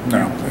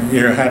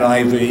 You had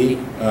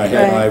IV. I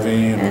had IV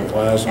and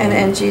plasma and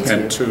NG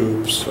and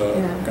tubes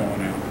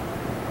going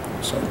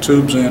out. So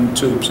tubes in,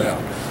 tubes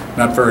out.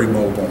 Not very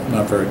mobile,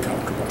 not very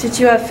comfortable. Did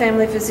you have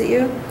family visit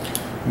you?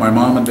 My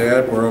mom and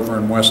dad were over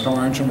in West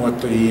Orange, and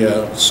what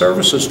the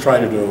services try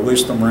to do, at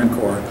least the Marine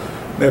Corps,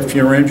 if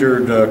you're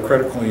injured,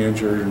 critically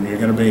injured, and you're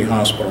going to be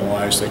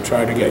hospitalized, they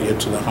try to get you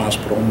to the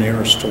hospital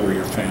nearest to where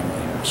your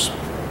family is.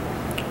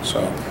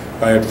 So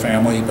I had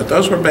family, but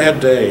those were bad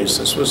days.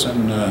 This was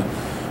in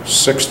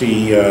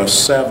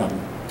 '67,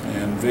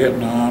 and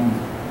Vietnam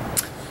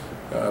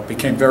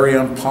became very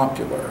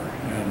unpopular,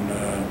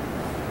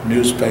 and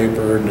news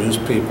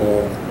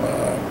people,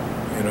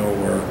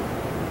 were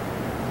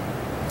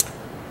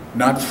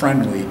not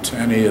friendly to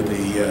any of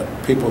the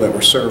people that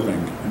were serving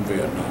in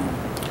Vietnam.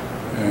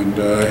 And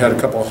I had a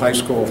couple of high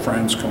school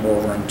friends come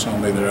over and tell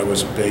me that I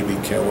was a baby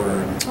killer.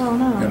 And, oh,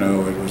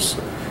 no. It was,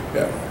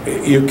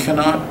 you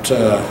cannot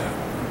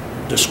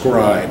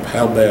describe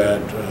how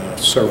bad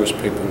service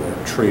people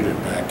were treated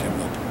back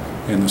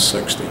in the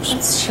 60s.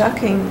 That's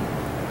shocking.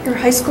 Your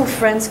high school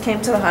friends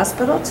came to the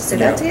hospital to say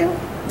that to you?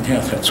 Yeah,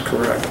 that's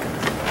correct.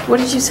 What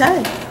did you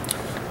say?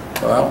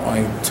 Well,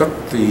 I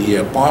took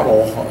the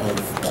bottle of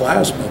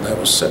plasma that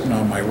was sitting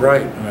on my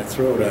right, and I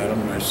threw it at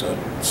him, and I said,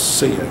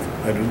 "See you.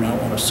 I do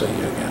not want to see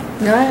you again."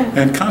 Right.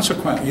 And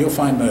consequently, you'll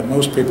find that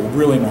most people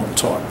really don't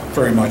talk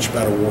very much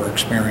about a war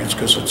experience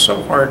because it's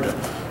so hard to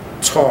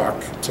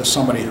talk to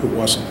somebody who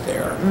wasn't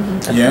there.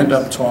 You end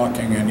up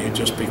talking, and you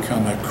just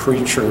become a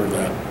creature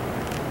that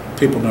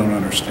people don't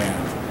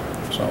understand.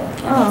 So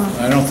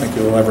I don't think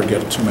you'll ever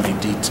get too many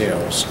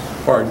details,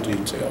 hard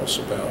details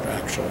about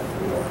actual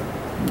war.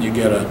 You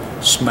get a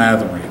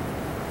smattering.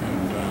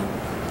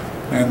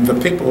 And the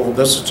people,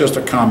 this is just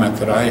a comment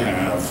that I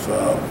have,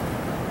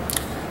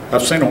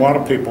 I've seen a lot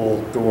of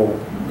people go,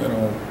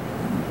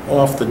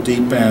 off the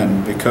deep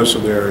end because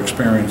of their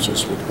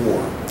experiences with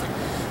war.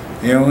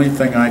 The only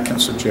thing I can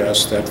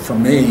suggest that for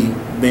me,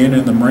 being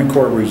in the Marine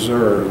Corps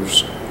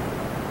Reserves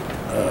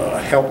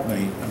helped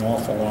me an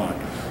awful lot,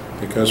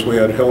 because we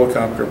had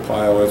helicopter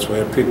pilots, we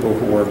had people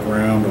who were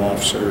ground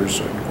officers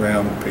and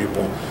ground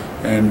people,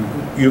 and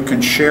you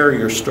can share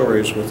your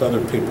stories with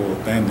other people who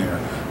have been there,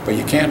 but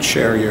you can't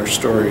share your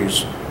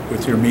stories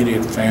with your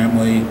immediate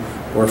family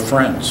or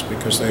friends,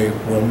 because they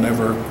will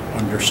never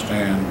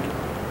understand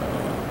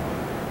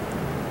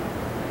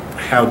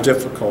how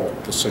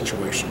difficult the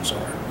situations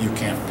are. You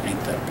can't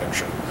paint that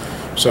picture.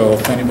 So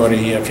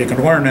if you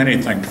can learn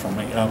anything from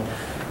me,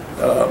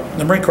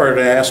 the Marine Corps had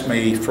asked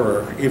me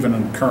for, even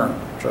in current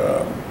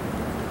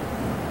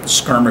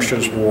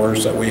skirmishes,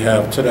 wars that we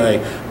have today,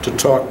 to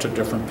talk to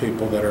different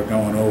people that are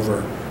going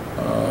over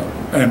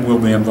and will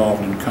be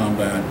involved in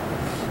combat.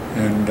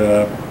 And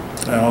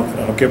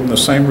I'll give them the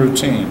same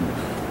routine.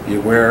 You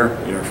wear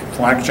your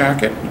flak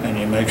jacket and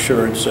you make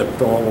sure it's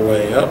zipped all the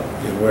way up.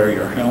 You wear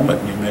your helmet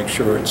and you make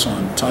sure it's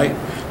on tight.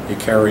 You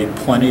carry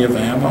plenty of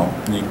ammo,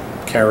 and you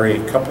carry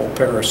a couple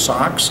pair of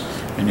socks,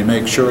 and you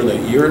make sure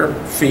that your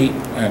feet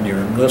and your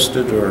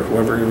enlisted or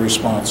whoever you're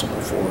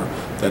responsible for,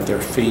 that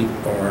their feet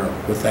are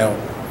without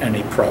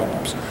any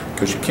problems,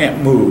 because you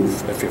can't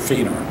move if your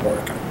feet aren't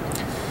working.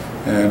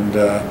 And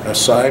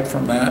aside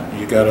from that,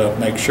 you got to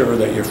make sure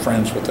that you're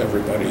friends with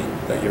everybody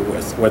that you're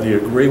with. Whether you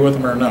agree with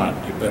them or not,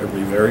 you better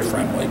be very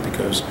friendly,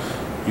 because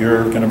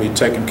you're going to be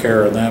taking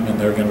care of them and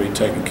they're going to be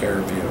taking care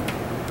of you.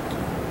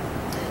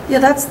 Yeah,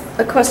 that's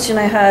a question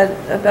I had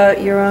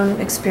about your own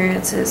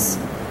experiences.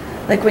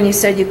 Like when you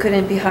said you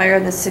couldn't be higher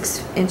than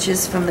 6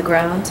 inches from the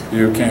ground.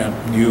 You can't.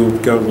 You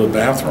go to the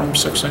bathroom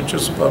 6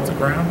 inches above the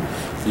ground,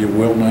 you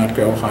will not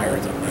go higher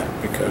than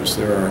that, because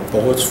there are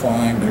bullets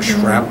flying, there's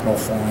shrapnel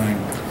flying,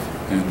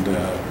 and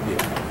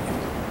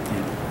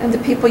And the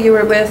people you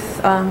were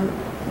with,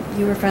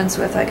 you were friends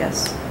with, I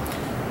guess.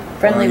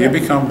 Friendly you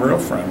with. become real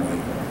friendly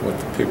with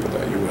the people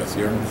that you're with.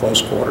 You're in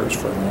close quarters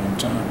for a long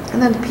time.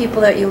 And then the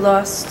people that you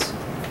lost,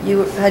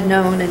 you had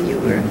known and you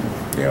were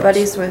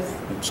buddies with.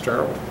 It's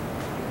terrible.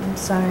 I'm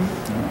sorry.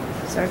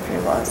 Yeah. Sorry for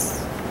your loss.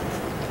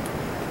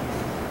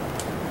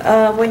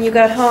 When you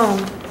got home,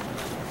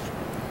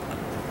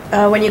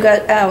 when you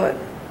got out,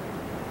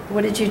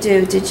 what did you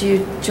do? Did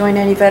you join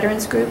any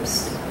veterans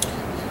groups?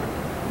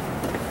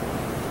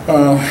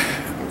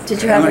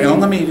 Did you have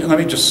let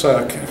me just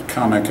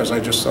comment, because I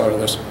just thought of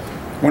this.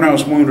 When I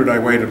was wounded, I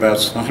weighed about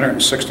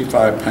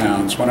 165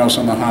 pounds. When I was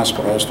in the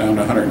hospital, I was down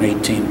to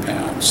 118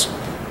 pounds.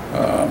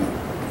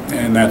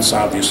 And that's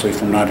obviously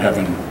from not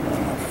having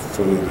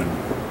food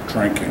and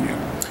drinking.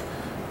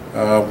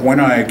 When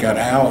I got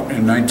out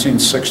in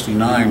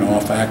 1969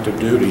 off active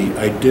duty,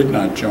 I did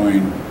not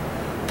join.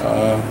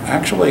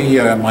 Let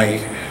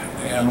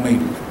me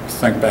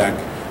think back.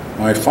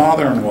 My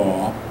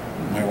father-in-law,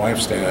 my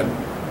wife's dad,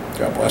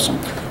 God bless him,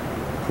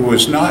 who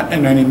was not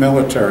in any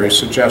military,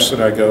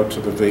 suggested I go to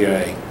the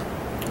VA.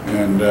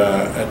 And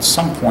at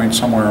some point,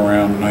 somewhere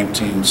around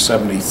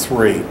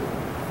 1973,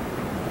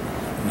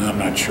 I'm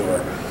not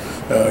sure,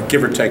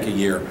 give or take a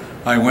year,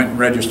 I went and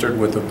registered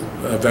with the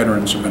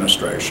Veterans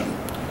Administration.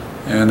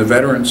 And the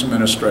Veterans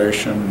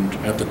Administration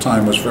at the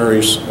time was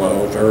very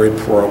slow, very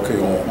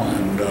parochial,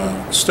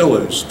 and still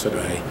is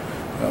today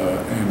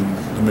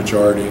in the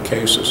majority of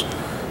cases.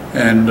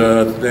 And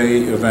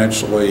they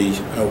eventually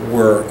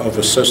were of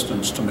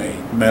assistance to me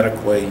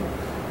medically,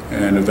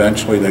 and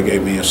eventually they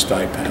gave me a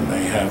stipend.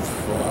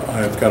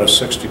 I've got a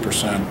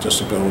 60%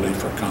 disability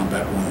for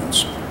combat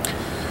wounds.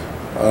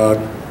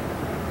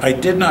 I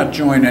did not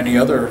join any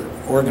other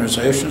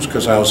organizations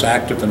because I was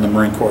active in the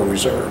Marine Corps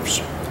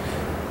Reserves.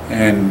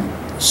 And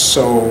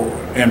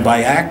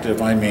by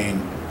active, I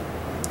mean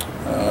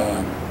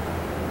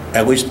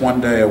at least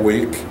one day a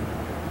week,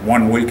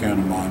 1 weekend a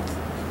month,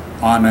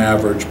 on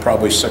average,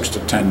 probably 6 to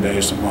 10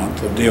 days a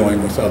month of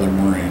dealing with other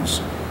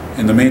Marines.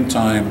 In the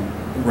meantime,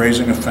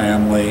 raising a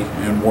family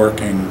and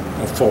working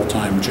a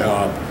full-time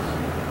job,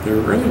 there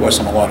really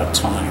wasn't a lot of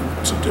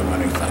time to do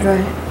anything.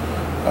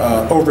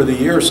 Right. Over the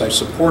years, I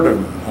supported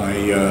them.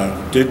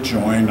 I did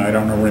join, I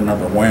don't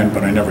remember when,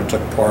 but I never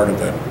took part of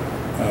it.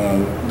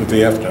 The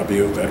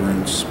VFW,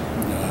 Veterans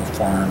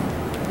Foreign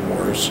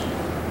Wars,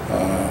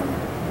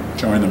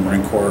 joined the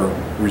Marine Corps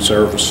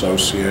Reserve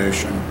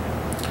Association,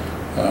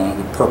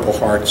 the Purple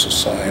Heart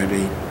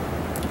Society,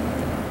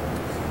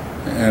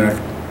 and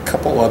a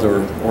couple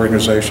other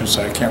organizations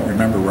I can't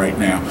remember right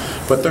now.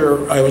 But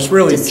I was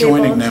really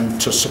joining them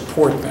to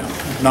support them,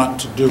 not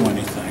to do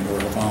anything or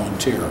to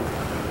volunteer.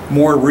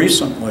 More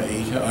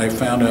recently, I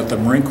found out the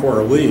Marine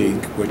Corps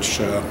League, which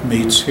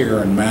meets here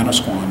in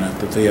Manasquan at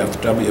the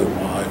VFW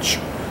Lodge.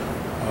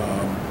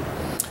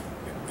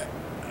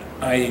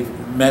 I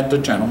met the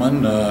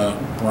gentleman,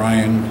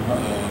 Brian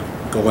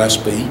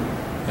Gillespie,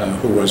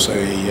 who was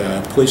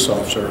a police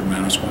officer in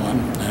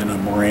Manasquan and a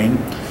Marine,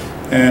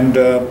 and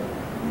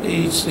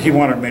he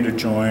wanted me to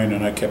join,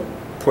 and I kept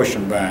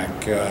pushing back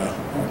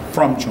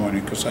from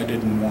joining because I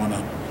didn't want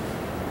to.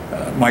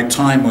 My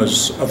time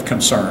was of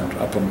concern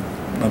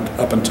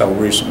up until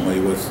recently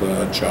with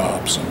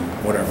jobs and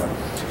whatever.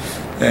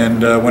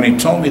 And when he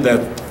told me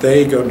that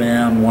they go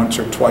down once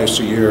or twice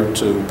a year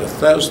to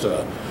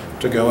Bethesda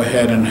to go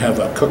ahead and have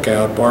a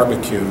cookout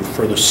barbecue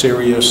for the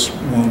serious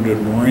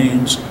wounded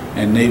Marines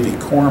and Navy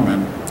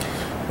corpsmen,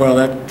 well,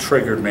 that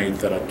triggered me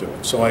that I'd do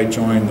it. So I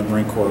joined the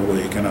Marine Corps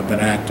League, and I've been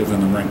active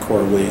in the Marine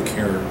Corps League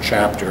here,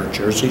 chapter,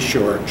 Jersey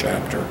Shore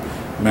chapter,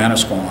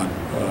 Manasquan,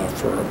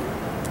 for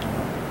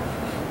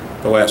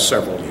the last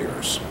several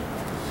years.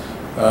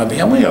 The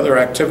only other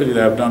activity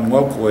that I've done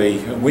locally,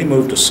 we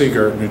moved to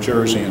Seagirt, New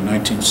Jersey in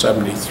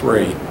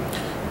 1973.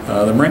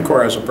 The Marine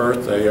Corps has a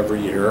birthday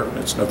every year.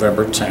 It's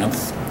November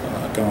 10th,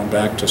 going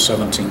back to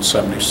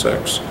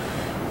 1776.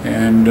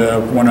 And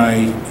when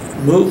I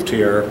moved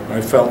here,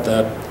 I felt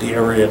that the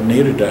area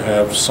needed to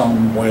have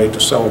some way to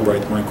celebrate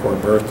the Marine Corps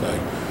birthday.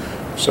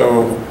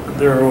 So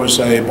there was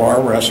a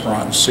bar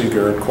restaurant in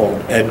Seagirt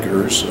called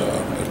Edgar's.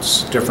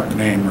 It's a different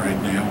name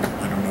right now.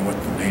 I don't know what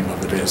the name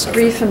of it is.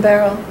 Reef and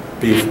Barrel.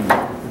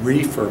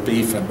 Reef or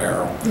Beef and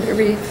Barrel?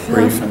 Reef.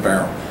 Reef and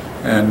Barrel.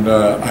 And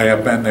I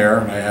have been there,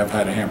 and I have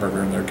had a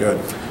hamburger, and they're good.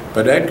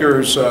 But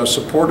Edgar's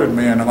supported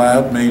me and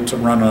allowed me to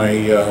run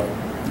a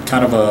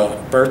kind of a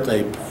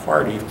birthday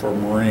party for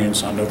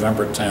Marines on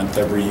November 10th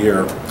every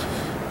year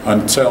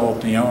until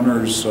the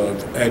owners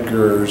of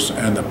Edgar's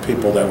and the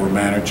people that were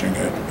managing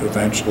it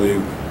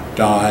eventually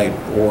died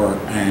or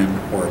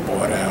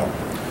bought out.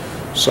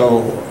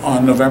 So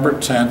on November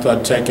 10th,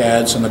 I'd take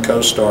ads in the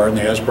Coast-Star and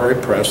the Asbury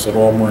Press that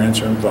all Marines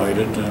are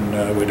invited,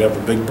 and we'd have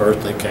a big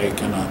birthday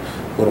cake and a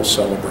little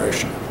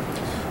celebration.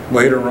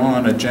 Later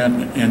on, a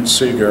gent in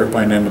Seagirt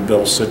by the name of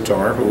Bill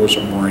Sitar, who was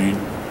a Marine,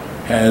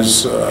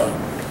 has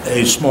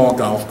a small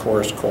golf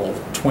course called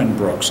Twin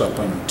Brooks up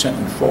in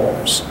Tinton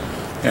Falls.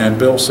 And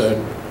Bill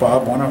said,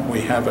 Bob, why don't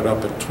we have it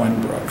up at Twin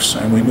Brooks?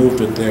 And we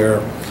moved it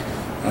there,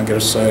 I'm going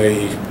to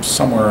say,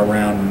 somewhere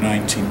around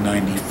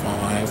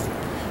 1995,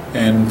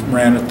 and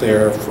ran it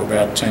there for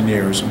about 10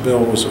 years. And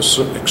Bill was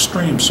an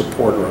extreme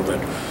supporter of it.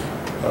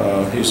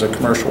 He's a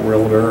commercial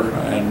realtor,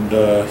 and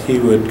he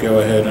would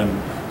go ahead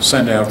and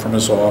send out from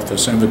his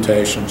office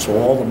invitations to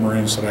all the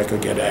Marines that I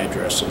could get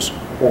addresses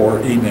or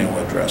email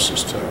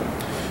addresses to.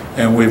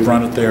 And we've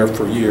run it there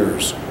for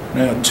years.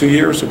 Now, 2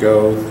 years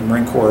ago, the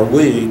Marine Corps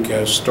League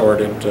has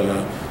started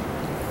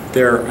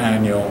their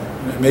annual,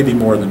 maybe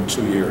more than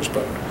 2 years,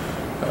 but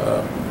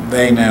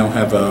they now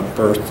have a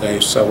birthday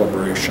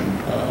celebration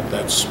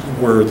that's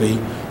worthy,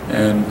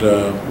 And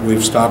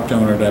we've stopped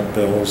doing it at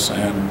Bill's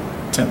and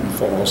Tinton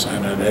Falls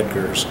and at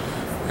Edgar's.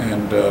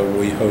 And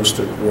we host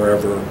it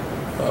wherever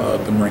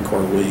the Marine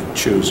Corps League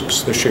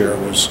chooses. This year it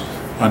was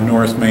on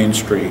North Main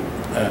Street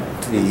at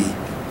the,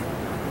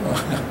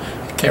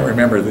 I can't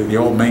remember, the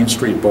old Main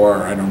Street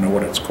bar, I don't know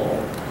what it's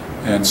called.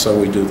 And so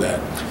we do that.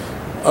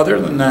 Other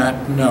than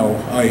that, no.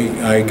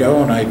 I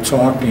go and I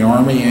talk. The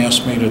Army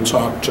asked me to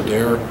talk to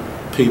their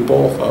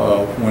people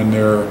when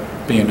they're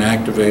being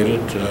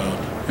activated,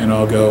 and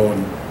I'll go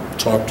and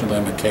talk to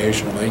them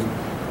occasionally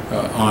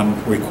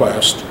on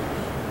request.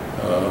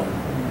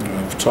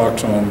 I've talked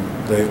to them.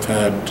 They've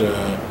had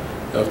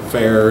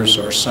fairs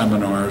or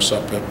seminars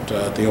up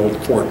at the old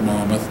Fort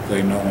Monmouth.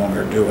 They no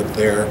longer do it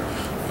there.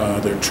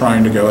 They're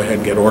trying to go ahead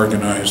and get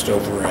organized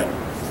over at,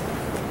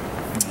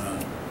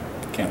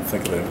 can't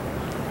think of it,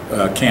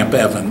 Camp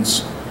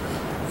Evans.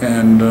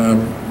 And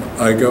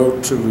I go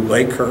to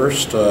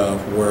Lakehurst,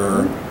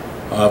 where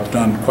I've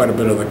done quite a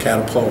bit of the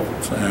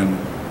catapult and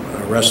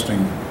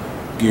arresting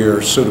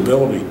gear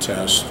suitability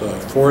test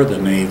for the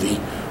Navy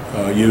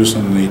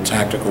using the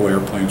tactical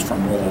airplanes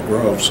from Willow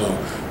Grove. So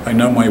I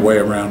know my way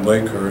around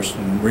Lakehurst,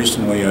 and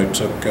recently I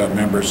took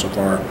members of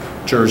our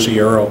Jersey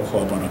Aero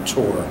Club on a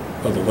tour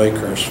of the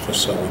Lakehurst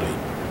facility.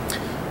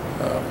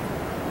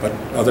 But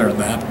other than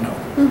that, no.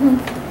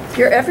 Mm-hmm.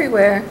 You're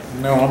everywhere.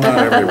 No, I'm not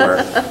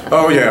everywhere.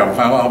 Oh yeah,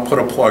 I'll put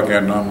a plug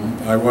in.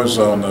 I was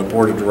on the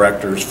board of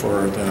directors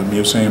for the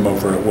museum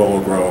over at Willow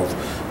Grove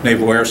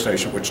Naval Air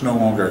Station, which no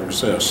longer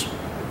exists,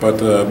 but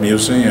the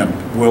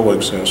museum will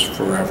exist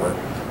forever.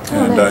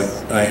 And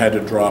nice. I had to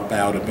drop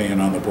out of being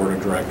on the board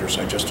of directors.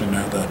 I just didn't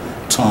have the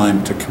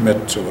time to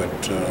commit to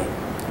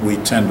it. We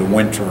tend to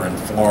winter in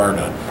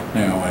Florida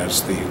now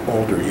as the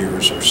older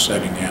years are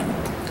setting in.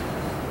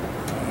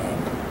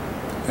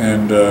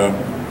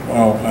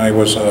 Well, I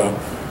was a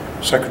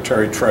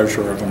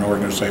secretary-treasurer of an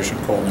organization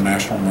called the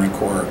National Marine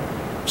Corps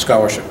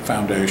Scholarship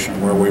Foundation,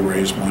 where we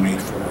raise money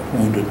for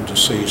wounded and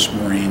deceased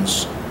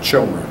Marines'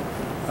 children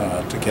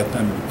to get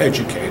them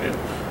educated.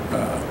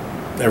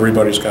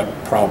 Everybody's got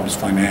problems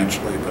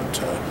financially,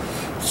 but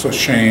it's a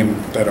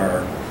shame that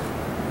our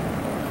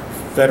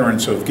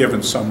veterans who have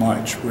given so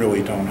much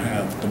really don't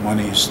have the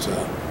monies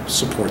to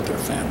support their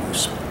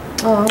families.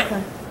 Oh,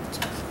 okay.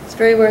 It's a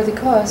very worthy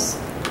cause.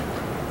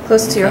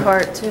 Close to your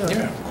heart, too.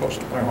 Yeah, close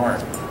to my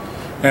heart.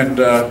 And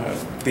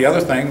the other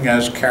thing,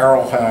 as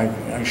Carol,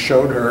 I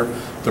showed her,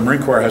 the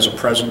Marine Corps has a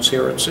presence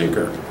here at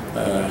Seeger,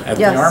 at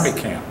the Army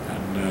camp.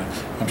 And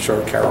I'm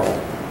sure Carol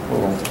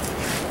will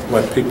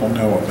let people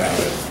know about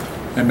it.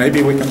 And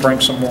maybe we can bring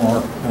some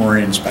more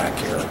Marines back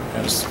here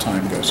as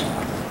time goes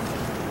on.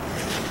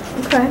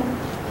 Okay.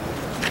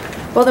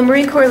 Well, the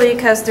Marine Corps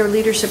League has their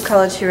Leadership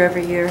College here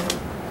every year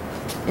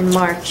in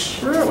March.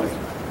 Really?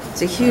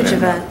 It's a huge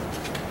event.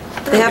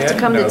 They have to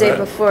come the day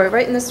before,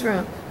 right in this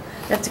room.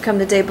 They have to come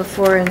the day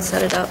before and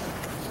set it up.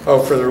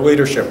 Oh, for their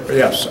leadership.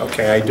 Yes,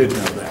 okay, I did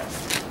know that.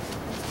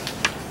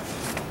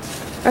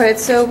 All right,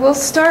 so we'll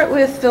start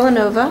with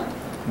Villanova.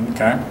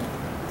 Okay.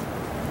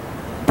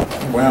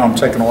 Wow, I'm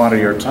taking a lot of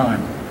your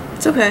time.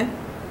 It's okay.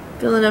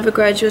 Villanova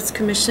graduates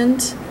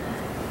commissioned,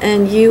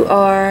 and you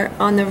are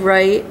on the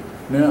right.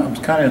 Yeah, I'm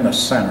kind of in the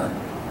center,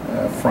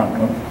 front.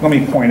 Let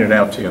me point it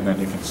out to you, and then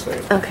you can see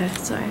it. Okay,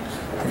 sorry.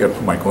 I got to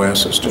put my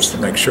glasses just to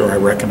make sure I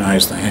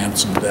recognize the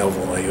handsome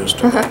devil I used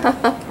to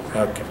be.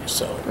 Okay,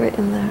 so. Right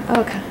in there,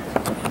 okay.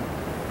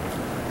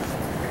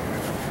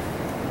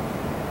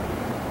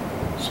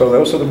 So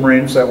those are the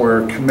Marines that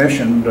were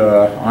commissioned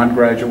on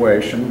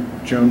graduation,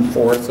 June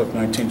 4th of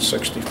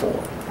 1964.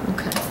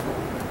 Okay.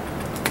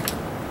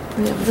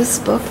 We have this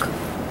book.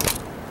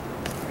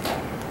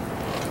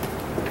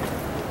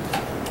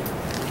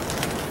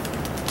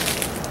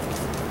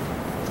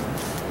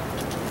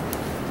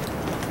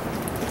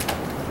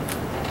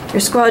 Your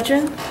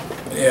squadron?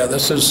 Yeah,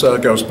 this is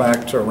goes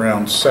back to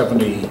around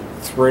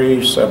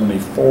 73,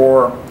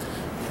 74.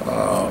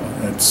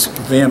 It's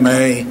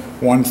VMA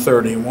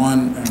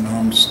 131, and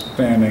I'm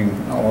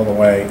standing all the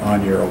way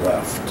on your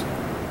left.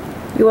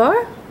 You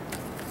are?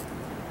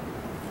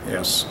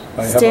 Yes.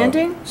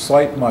 Standing? I have a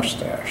slight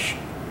mustache.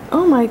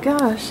 Oh my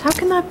gosh, how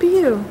can that be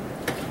you?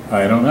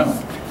 I don't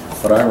know,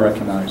 but I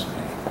recognize me.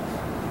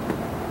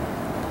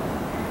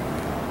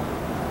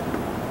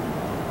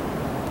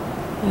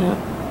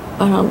 Yeah.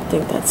 I don't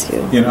think that's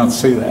you. You don't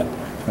see that.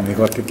 Let me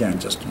look again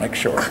just to make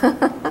sure.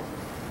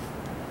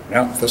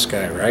 Yep, this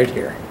guy right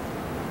here.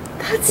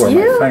 That's Where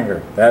you? my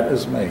finger. That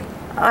is me.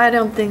 I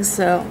don't think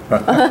so.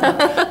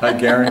 I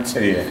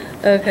guarantee you.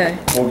 Okay.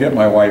 We'll get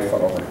my wife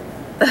over.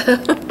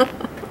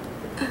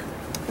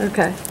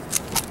 Okay.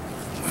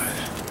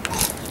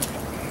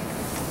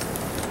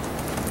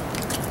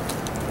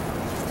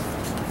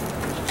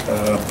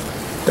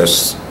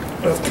 This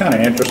is kind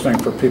of interesting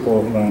for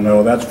people who don't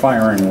know. That's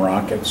firing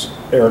rockets,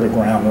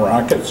 air-to-ground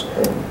rockets.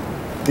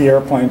 The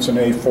airplane's an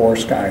A4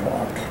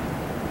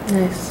 Skyhawk.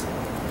 Nice.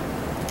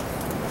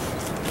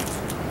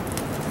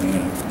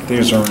 Yeah,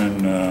 these are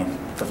in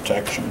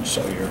protection,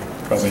 so you're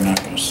probably not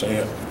going to see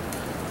it.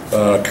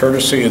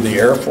 Courtesy of the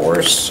Air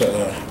Force,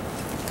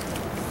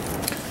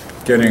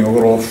 getting a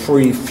little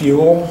free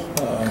fuel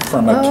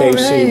from a Oh,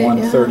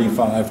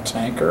 KC-135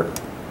 tanker,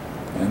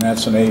 and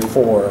that's an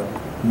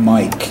A4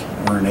 Mike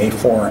or an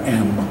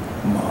A4M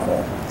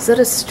model. Is that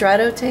a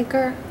Strato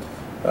tanker?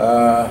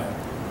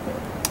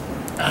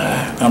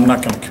 I'm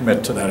not going to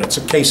commit to that. It's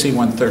a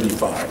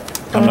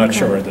KC-135. I'm not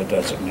sure of the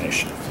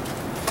designation.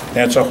 And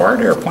it's a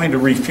hard airplane to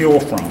refuel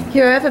from.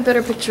 Here, I have a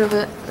better picture of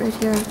it right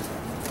here.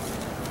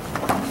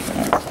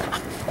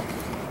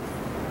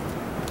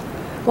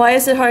 Why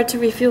is it hard to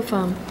refuel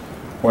from?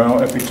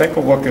 Well, if you take a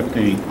look at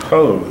the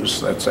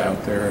hose that's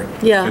out there,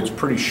 Yeah. it's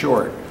pretty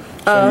short.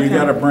 So Oh, you okay.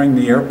 got to bring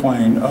the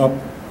airplane up,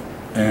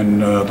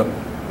 and the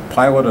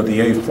pilot of the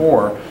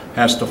A4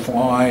 has to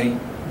fly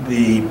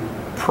the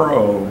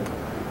probe,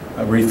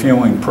 a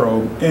refueling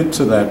probe,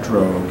 into that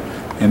drogue,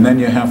 and then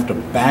you have to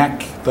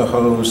back the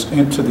hose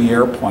into the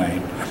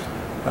airplane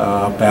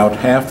about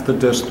half the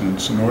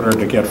distance in order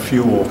to get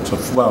fuel to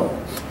flow.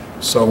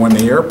 So when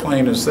the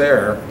airplane is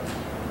there,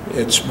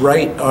 it's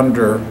right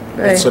under,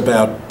 it's Right.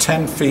 about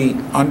 10 feet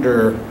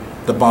under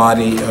the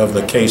body of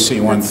the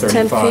KC-135. It's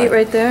 10 feet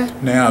right there?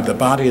 Now, the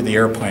body of the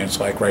airplane is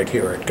like right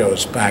here. It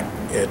goes back,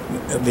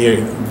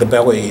 the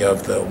belly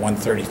of the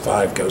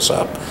 135 goes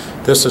up.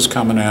 This is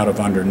coming out of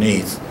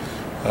underneath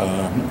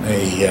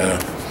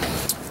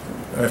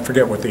I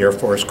forget what the Air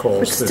Force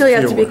calls But the still, you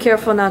have to be fueler.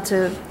 careful not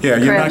to Yeah,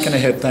 you're not crash. going to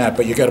hit that,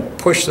 but you got to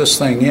push this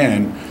thing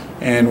in,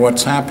 and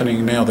what's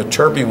happening now, the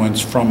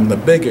turbulence from the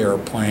big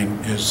airplane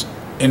is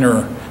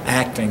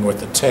interacting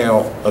with the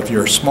tail of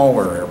your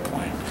smaller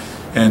airplane.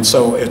 And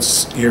so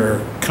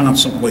you're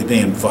constantly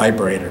being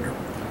vibrated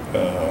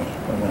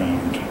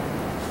around.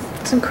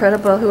 It's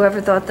incredible,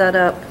 whoever thought that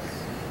up,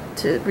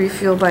 to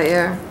refuel by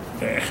air.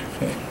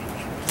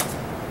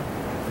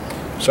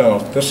 So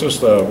this is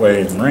the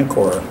way the Marine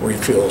Corps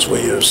refuels.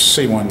 We use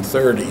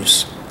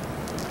C-130s.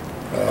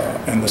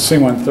 And the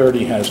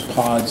C-130 has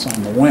pods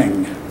on the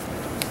wing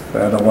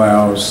that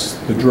allows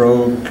the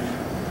drogue,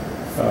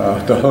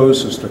 the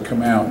hoses to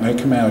come out, and they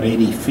come out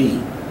 80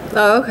 feet.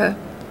 Oh, okay.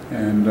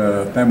 And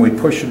then we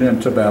push it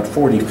into about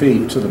 40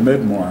 feet to the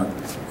mid-mark,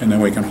 and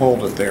then we can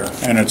hold it there,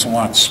 and it's a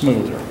lot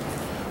smoother.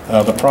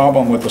 The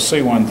problem with the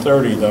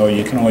C-130, though,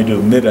 you can only do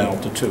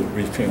mid-altitude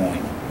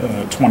refueling,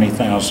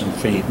 20,000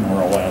 feet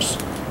more or less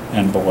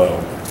and below.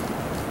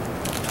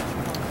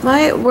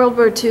 My World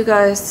War II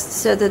guys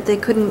said that they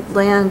couldn't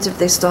land if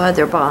they still had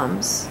their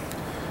bombs.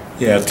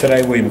 Yeah,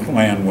 today we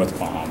land with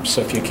bombs.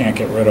 If you can't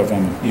get rid of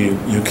them,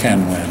 you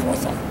can land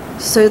with them.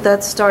 So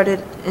that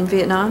started in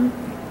Vietnam?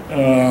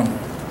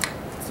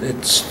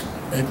 It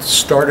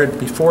started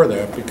before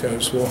that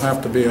because we'll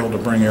have to be able to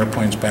bring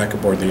airplanes back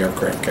aboard the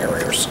aircraft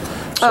carriers.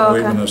 So Oh,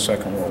 okay. even the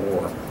Second World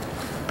War.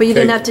 But you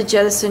didn't Okay. have to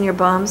jettison your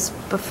bombs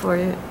before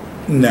you...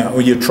 No,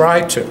 you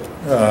try to.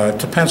 It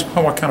depends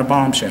on what kind of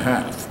bombs you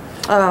have.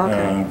 Oh,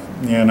 okay.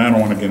 Yeah, and I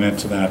don't want to get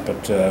into that,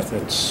 but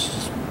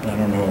it's, I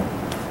don't know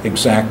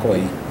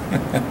exactly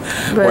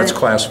what's Right.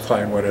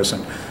 classified and what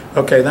isn't.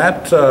 Okay,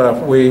 that,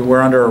 we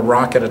were under a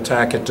rocket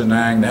attack at Da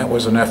Nang. That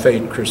was an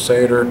F-8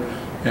 Crusader,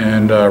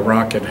 and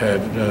rocket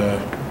had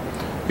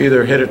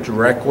either hit it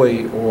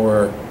directly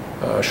or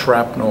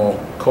shrapnel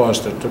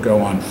caused it to go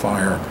on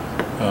fire,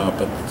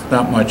 but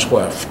not much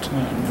left.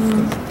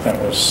 That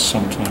was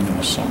sometime in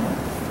the summer.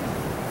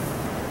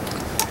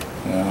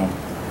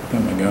 Oh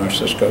my gosh,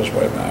 this goes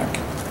way back.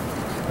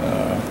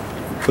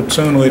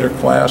 Platoon leader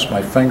class,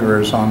 my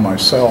finger is on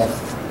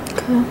myself.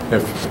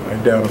 I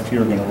doubt if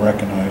you're going to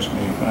recognize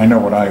me. I know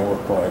what I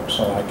look like,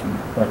 so I can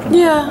recognize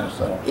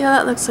myself. Yeah,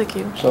 that looks like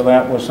you. So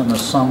that was in the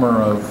summer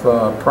of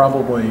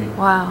probably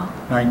Wow.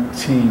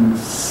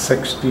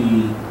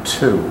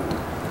 1962.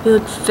 You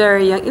look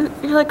very young.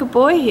 You're like a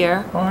boy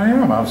here. Oh, I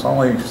am. I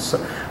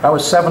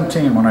was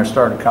 17 when I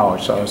started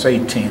college, so I was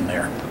 18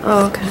 there.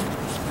 Oh, okay.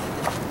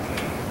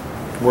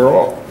 We're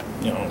all,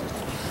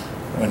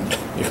 when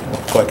you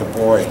look like a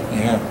boy,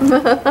 yeah.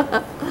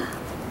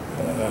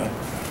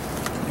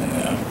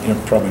 Yeah, you're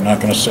probably not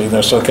going to see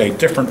this. Okay,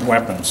 different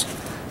weapons.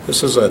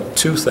 This is a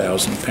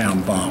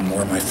 2,000-pound bomb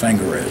where my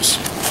finger is.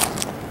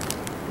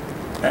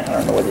 I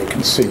don't know whether you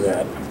can see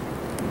that,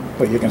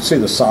 but you can see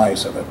the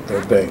size of it.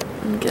 They're big.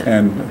 Okay.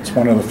 And it's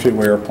one of the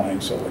few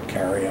airplanes that would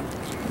carry it.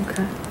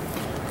 Okay.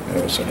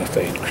 It was an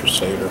F-8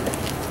 Crusader.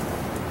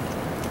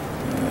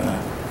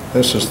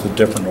 This is the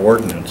different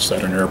ordnance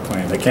that an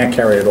airplane, they can't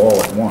carry it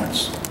all at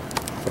once,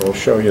 but it'll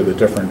show you the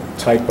different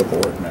type of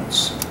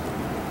ordnance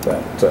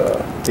that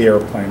the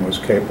airplane was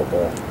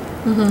capable.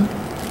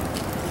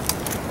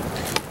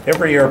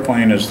 Every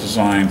airplane is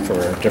designed for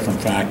a different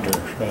factor.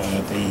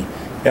 The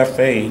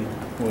F-8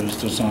 was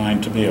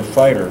designed to be a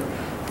fighter,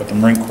 but the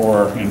Marine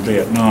Corps in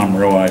Vietnam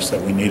realized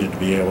that we needed to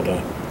be able to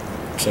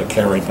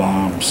carry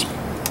bombs.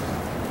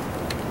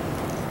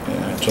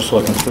 Just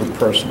looking through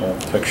personal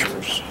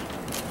pictures.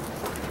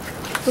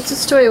 What's the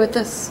story with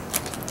this?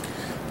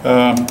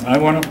 I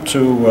went up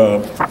to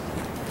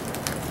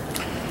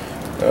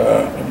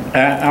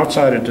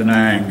outside of Da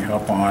Nang,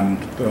 up on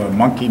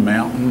Monkey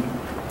Mountain.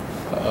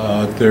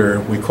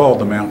 We called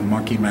the mountain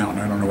Monkey Mountain.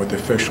 I don't know what the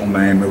official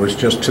name. It was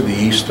just to the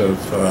east of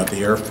the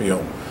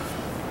airfield.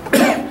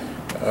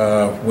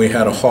 we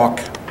had a Hawk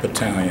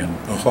battalion.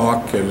 A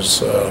Hawk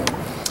is a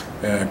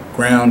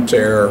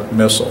ground-to-air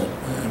missile,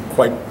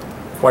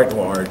 quite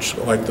large,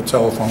 like the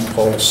telephone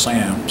pole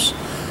SAMs.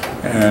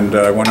 And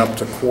I went up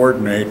to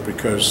coordinate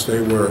because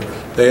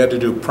they had to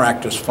do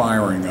practice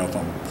firing of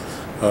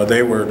them.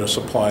 They were to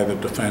supply the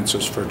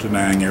defenses for Da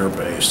Nang Air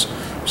Base.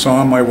 So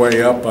on my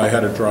way up, I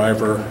had a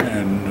driver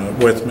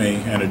with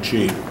me and a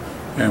Jeep.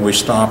 And we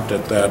stopped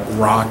at that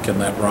rock,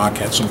 and that rock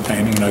had some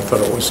painting, and I thought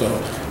it was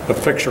a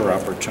picture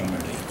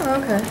opportunity. Oh,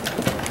 okay.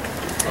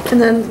 And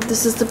then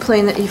this is the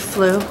plane that you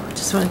flew.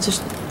 Just wanted to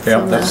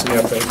Yeah, that's the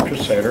F-8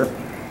 Crusader.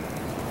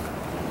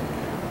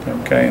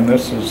 Okay, and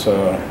this is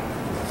a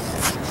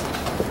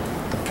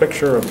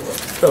picture of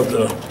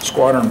the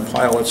squadron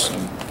pilots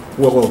in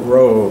Willow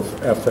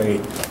Grove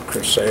F-8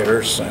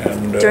 Crusaders.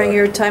 And during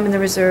your time in the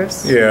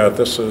reserves? Yeah,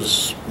 this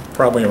is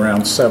probably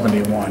around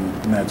 71,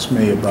 and that's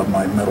me above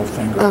my middle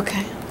finger.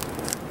 Okay.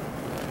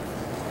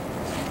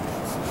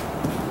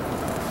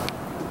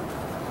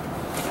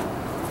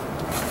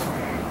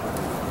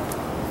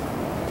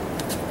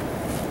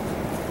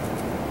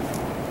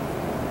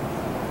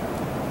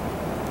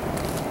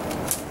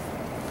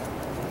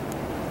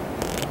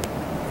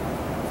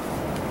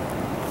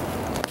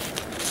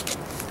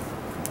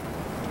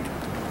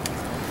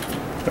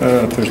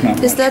 There's not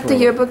Is much that the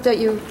really. yearbook that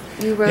you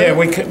wrote? Yeah,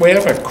 we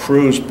have a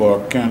cruise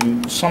book,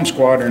 and some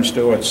squadrons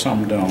do it,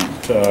 some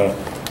don't.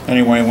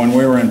 Anyway, when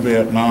we were in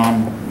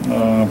Vietnam,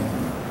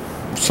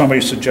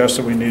 somebody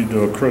suggested we needed to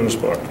do a cruise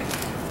book,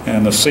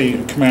 and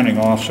the commanding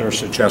officer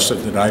suggested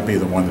that I be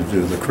the one to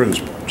do the cruise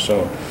book.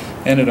 So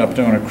ended up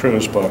doing a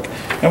cruise book.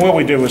 And what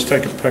we did was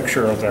take a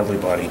picture of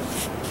everybody,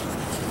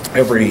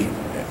 every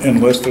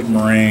enlisted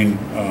Marine,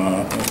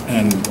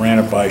 and ran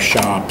it by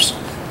shops.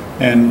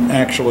 And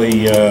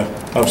actually,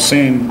 I've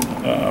seen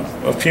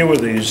a few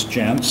of these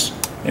gents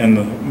in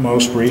the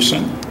most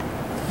recent,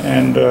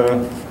 and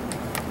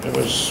it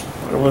was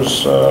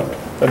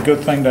a good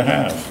thing to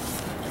have.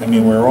 I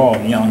mean, we were all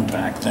young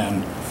back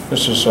then.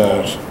 This was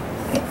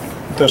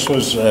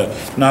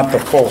not the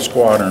full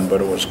squadron,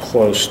 but it was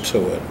close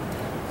to it.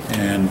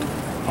 And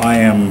I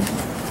am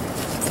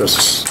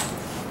this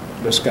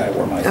guy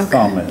where my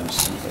thumb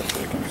is,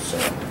 if you can see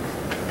it.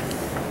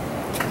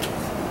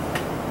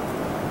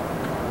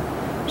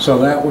 So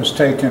that was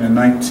taken in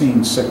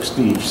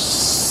 1960,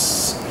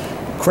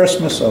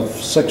 Christmas of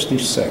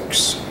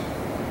 '66.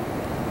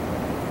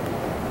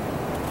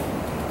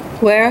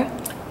 Where?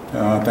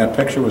 That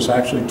picture was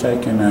actually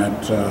taken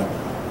at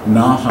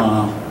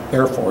Naha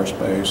Air Force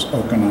Base,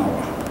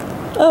 Okinawa.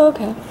 Oh,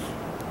 okay.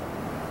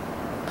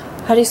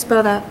 How do you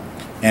spell that?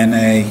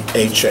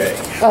 N-A-H-A.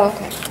 Oh,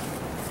 okay.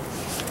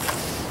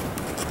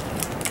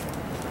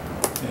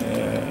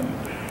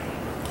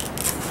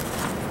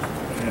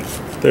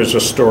 There's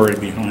a story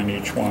behind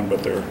each one,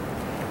 but there would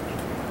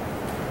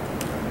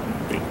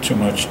be too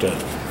much to,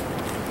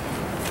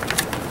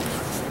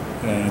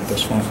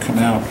 this won't come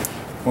out.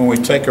 When we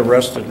take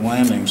arrested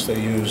landings, they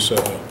use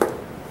a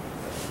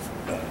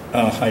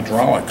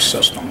hydraulic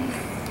system.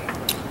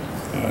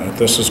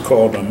 This is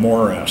called a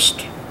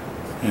Morest,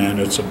 and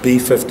it's a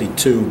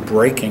B-52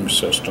 braking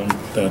system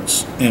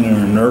that's in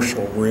an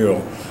inertial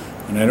reel.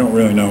 And I don't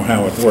really know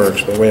how it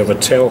works, but we have a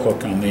tail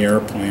hook on the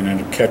airplane, and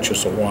it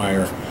catches a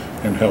wire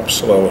and helps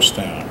slow us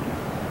down.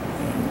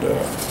 And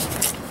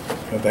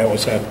that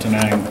was at Da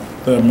Nang.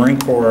 The Marine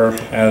Corps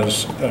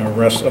has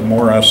a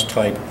Morris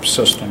type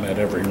system at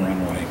every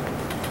runway.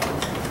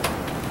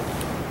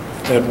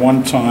 At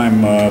one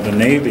time, the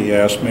Navy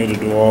asked me to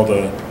do all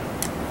the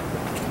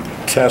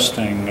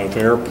testing of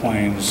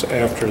airplanes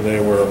after they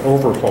were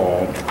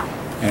overhauled,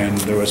 and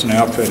there was an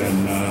outfit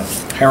in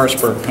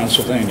Harrisburg,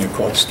 Pennsylvania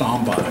called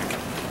Stombach.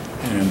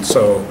 And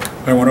so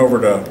I went over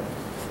to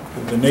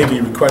the Navy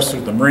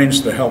requested the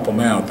Marines to help them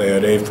out. They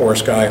had A4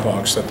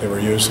 Skyhawks that they were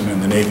using in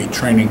the Navy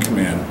Training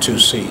Command,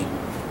 two-seaters,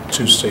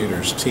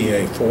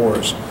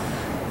 TA4s.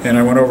 And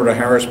I went over to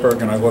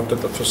Harrisburg and I looked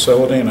at the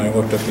facility and I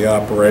looked at the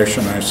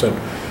operation. And I said,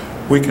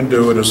 we can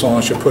do it as long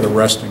as you put a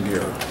resting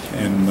gear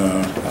on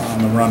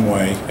the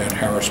runway at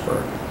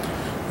Harrisburg.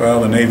 Well,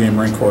 the Navy and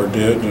Marine Corps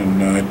did,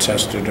 and I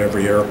tested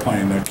every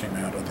airplane that came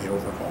out of the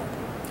overhaul.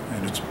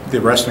 And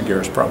the resting gear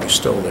is probably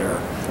still there.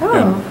 Oh.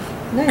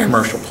 And nice.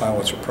 commercial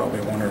pilots are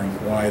probably wondering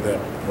why that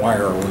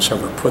wire was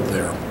ever put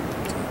there.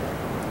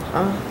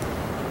 All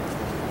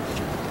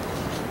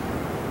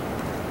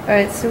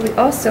right, so we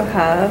also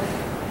have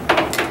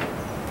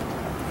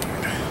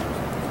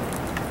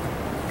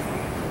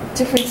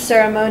different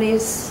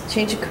ceremonies,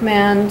 change of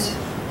command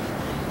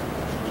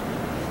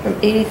from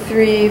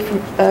 83,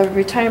 from a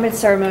retirement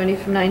ceremony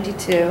from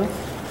 92.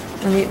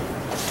 Let me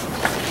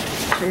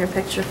show you a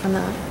picture from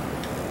that.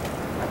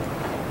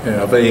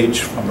 Yeah, I've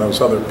aged from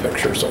those other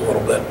pictures a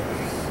little bit.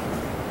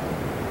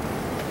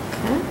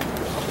 Okay.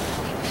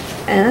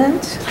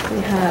 And we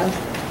have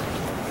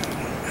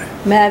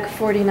MAG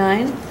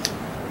 49.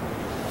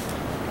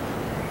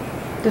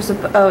 There's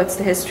it's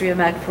the history of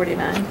MAG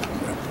 49.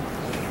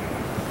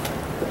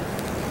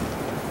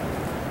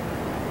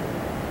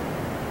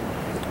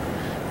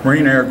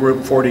 Marine Air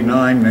Group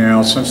 49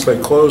 now, since they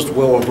closed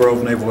Willow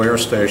Grove Naval Air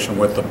Station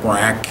with the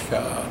BRAC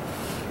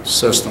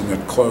system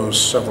that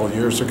closed several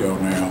years ago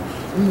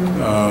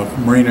now,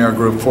 Marine Air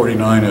Group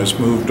 49 has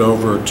moved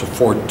over to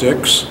Fort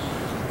Dix.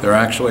 They're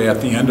actually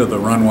at the end of the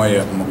runway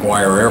at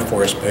McGuire Air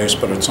Force Base,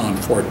 but it's on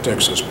Fort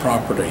Dix's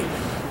property.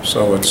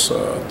 So it's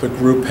the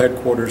group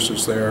headquarters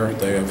is there.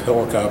 They have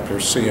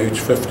helicopters,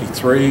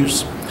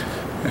 CH-53s,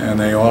 and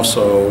they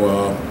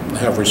also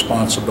have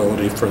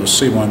responsibility for the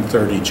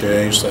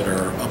C-130Js that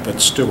are up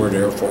at Stewart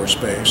Air Force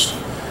Base,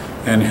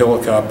 and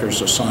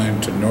helicopters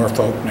assigned to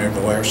Norfolk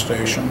Naval Air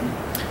Station,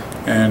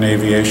 and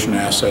aviation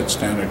assets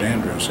down at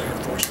Andrews Air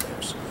Force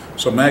Base.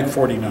 So MAG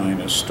 49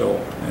 is still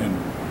in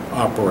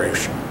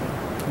operation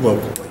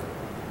locally.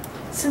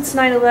 Since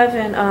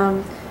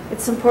 9/11,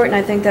 it's important,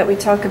 I think, that we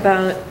talk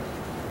about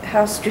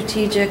how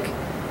strategic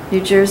New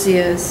Jersey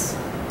is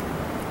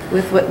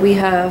with what we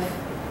have,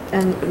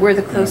 and we're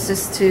the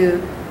closest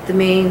to the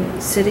main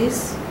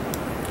cities.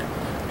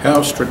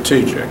 How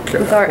strategic?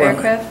 With our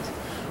aircraft?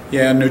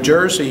 Yeah, New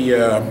Jersey, you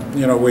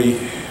know,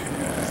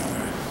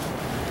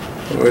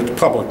 it's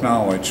public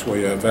knowledge,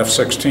 we have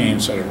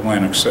F-16s at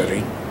Atlantic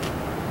City.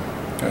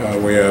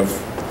 We have,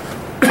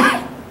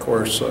 of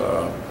course,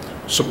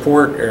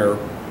 support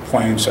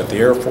airplanes that the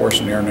Air Force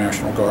and Air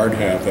National Guard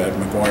have at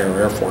McGuire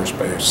Air Force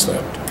Base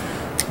that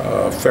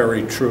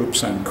ferry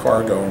troops and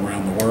cargo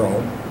around the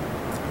world.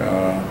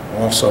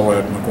 Also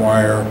at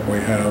McGuire, we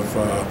have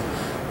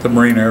the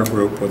Marine Air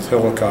Group with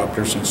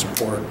helicopters and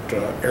support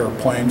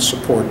airplanes,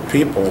 support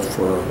people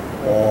for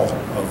all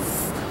of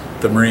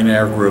the Marine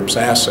Air Group's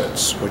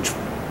assets, which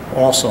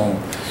also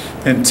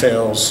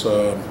entails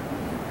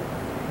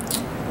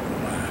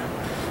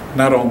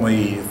not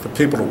only the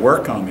people to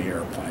work on the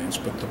airplanes,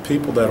 but the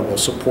people that will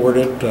support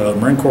it. The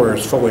Marine Corps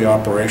is fully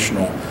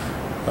operational.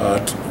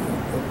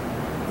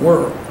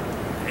 We're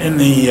in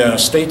the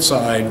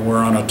stateside, we're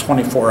on a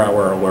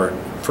 24-hour alert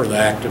for the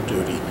active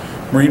duty.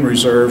 Marine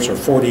reserves are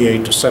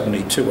 48 to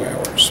 72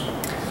 hours.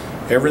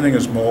 Everything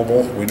is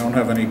mobile. We don't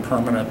have any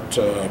permanent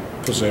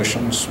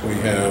positions. We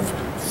have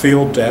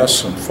field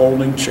desks and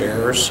folding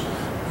chairs,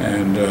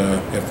 and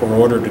if we're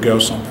ordered to go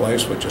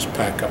someplace, we just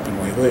pack up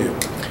and we leave.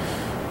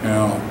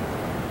 Now,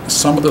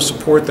 some of the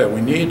support that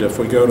we need if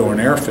we go to an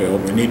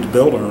airfield, we need to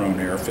build our own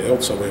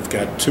airfield, so we've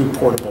got 2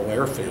 portable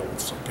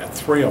airfields. We've got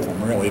 3 of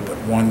them really, but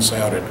one's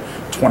out at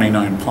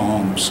 29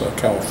 Palms,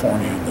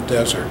 California in the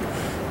desert.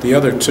 The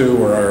other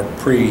 2 are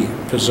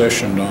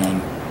pre-positioned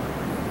on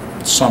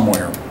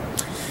somewhere.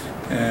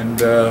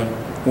 And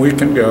we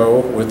can go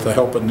with the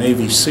help of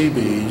Navy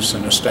Seabees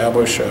and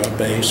establish a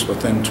base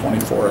within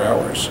 24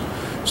 hours.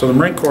 So the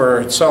Marine Corps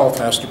itself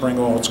has to bring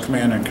all its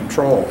command and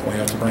control. We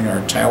have to bring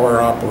our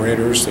tower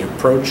operators, the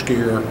approach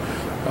gear,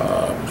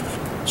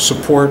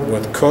 support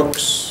with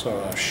cooks,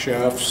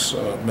 chefs,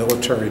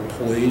 military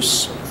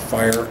police,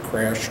 fire,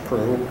 crash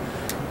crew.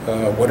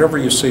 Whatever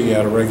you see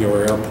at a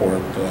regular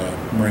airport, the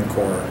Marine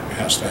Corps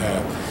has to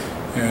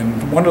have.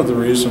 And one of the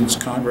reasons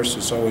Congress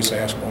has always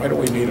asked, why do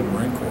we need a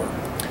Marine Corps?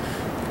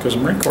 Because the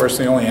Marine Corps is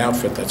the only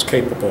outfit that's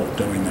capable of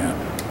doing that.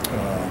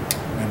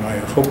 And I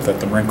hope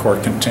that the Marine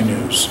Corps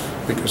continues,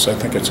 because I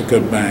think it's a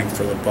good bang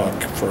for the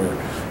buck for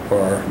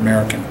our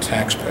American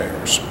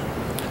taxpayers.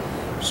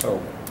 So,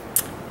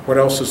 what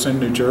else is in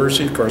New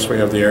Jersey? Of course, we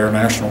have the Air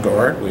National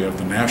Guard, we have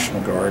the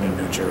National Guard in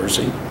New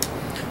Jersey,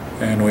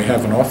 and we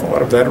have an awful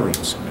lot of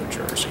veterans in New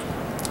Jersey,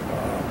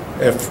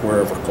 if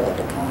we're ever called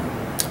upon.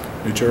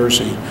 New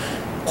Jersey,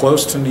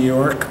 close to New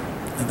York,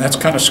 and that's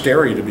kind of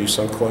scary to be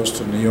so close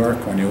to New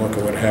York. When you look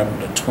at what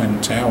happened to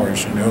Twin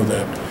Towers, you know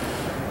that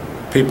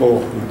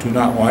people who do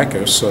not like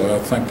us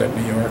think that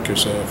New York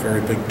is a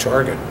very big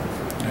target,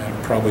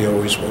 and probably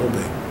always will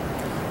be.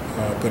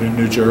 But in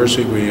New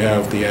Jersey, we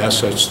have the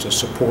assets to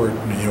support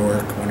New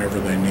York whenever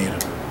they need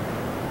it.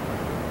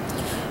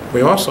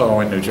 We also,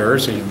 in New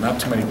Jersey, not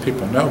too many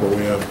people know, but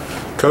we have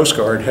Coast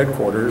Guard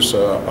headquarters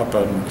up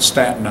on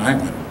Staten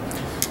Island.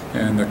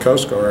 And the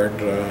Coast Guard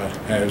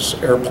has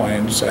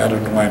airplanes at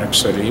Atlantic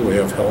City. We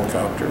have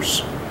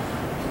helicopters.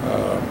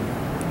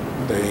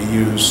 They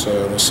use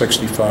the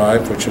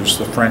 65, which is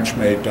the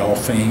French-made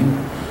Dauphine.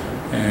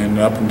 And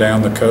up and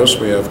down the coast,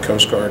 we have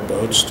Coast Guard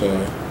boats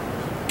to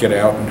get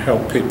out and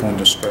help people in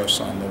distress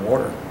on the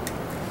water.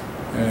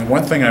 And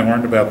one thing I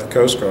learned about the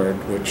Coast Guard,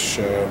 which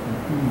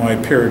my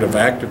period of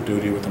active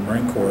duty with the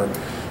Marine Corps,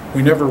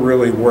 we never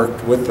really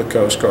worked with the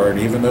Coast Guard,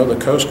 even though the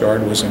Coast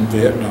Guard was in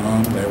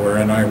Vietnam, they were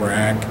in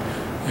Iraq,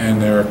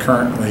 and they're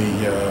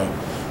currently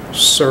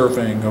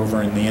serving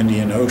over in the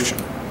Indian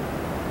Ocean.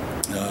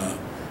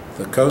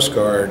 The Coast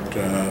Guard,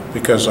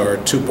 because our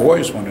 2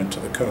 boys went into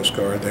the Coast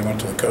Guard, they went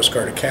to the Coast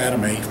Guard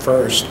Academy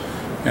first,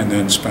 and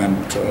then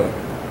spent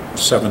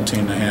 17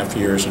 and a half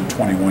years and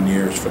 21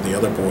 years for the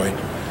other boy.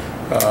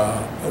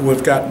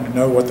 We've gotten to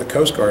know what the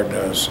Coast Guard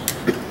does.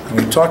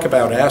 When we talk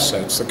about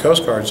assets, the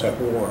Coast Guard's at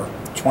war,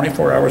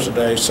 24 hours a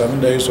day, 7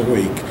 days a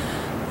week.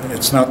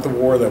 It's not the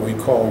war that we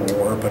call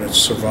war, but it's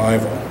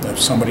survival. If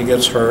somebody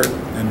gets hurt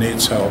and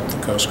needs help,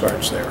 the Coast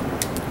Guard's there.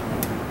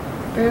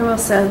 Very well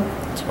said.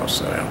 That's well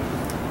said out.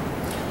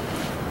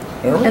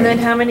 All right. And then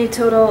how many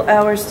total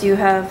hours do you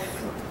have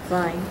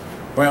flying?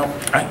 Well,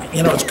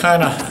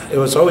 it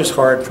was always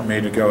hard for me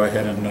to go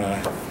ahead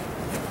and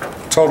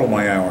total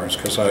my hours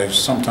because I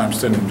sometimes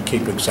didn't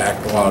keep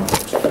exact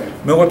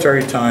logbooks.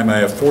 Military time, I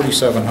have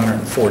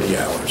 4,740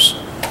 hours.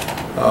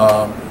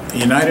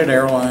 United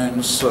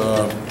Airlines,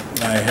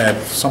 I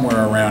had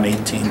somewhere around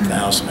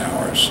 18,000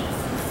 hours.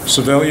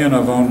 Civilian,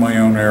 I've owned my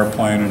own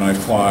airplane and I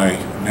fly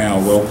now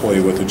locally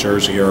with the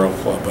Jersey Aero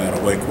Club out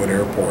of Lakewood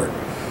Airport.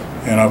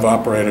 And I've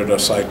operated a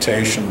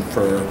Citation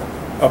for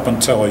up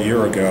until a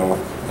year ago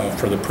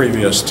for the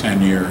previous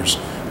 10 years,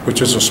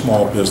 which is a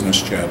small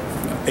business jet,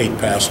 8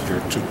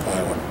 passenger, 2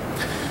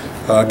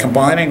 pilot.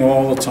 Combining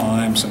all the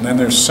times, and then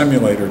there's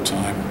simulator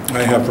time,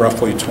 I have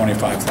roughly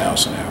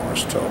 25,000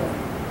 hours total.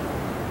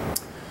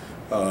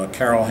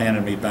 Carol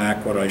handed me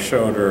back what I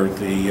showed her,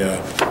 the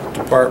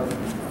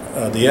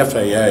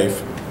FAA,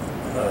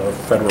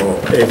 Federal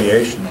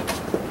Aviation,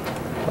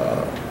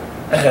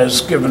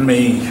 has given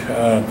me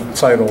the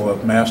title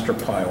of Master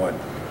Pilot,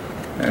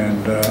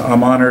 and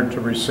I'm honored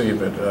to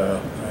receive it.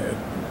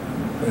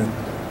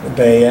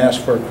 They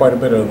asked for quite a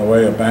bit in the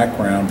way of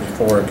background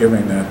before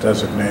giving that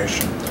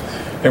designation.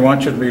 They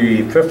want you to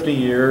be 50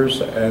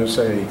 years as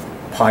a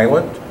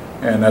pilot,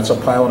 and that's a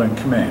pilot in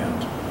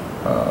command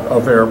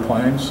of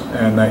airplanes,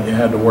 and that you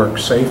had to work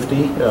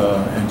safety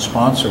and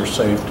sponsor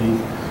safety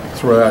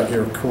throughout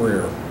your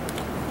career.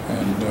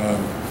 And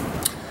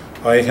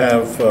I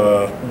have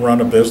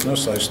run a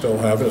business, I still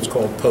have it, it's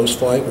called Post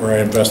Flight, where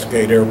I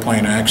investigate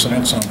airplane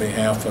accidents on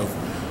behalf of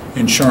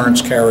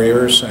insurance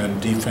carriers and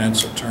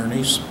defense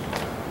attorneys,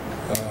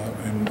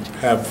 and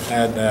have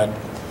had that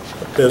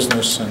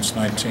business since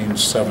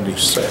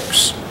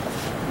 1976.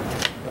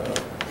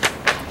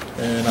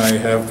 And I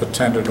have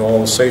attended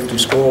all the safety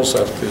schools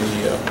that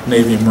the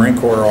Navy Marine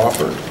Corps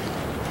offered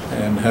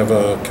and have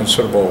a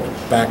considerable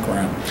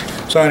background.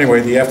 So anyway,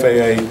 the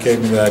FAA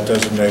gave me that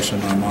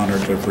designation. I'm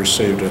honored to have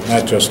received it. And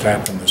that just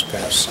happened this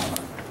past summer.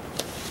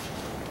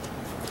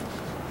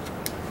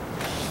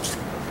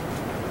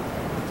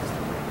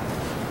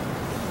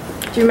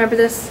 Do you remember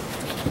this?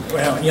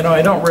 Well, you know,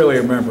 I don't really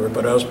remember,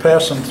 but I was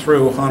passing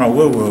through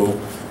Honolulu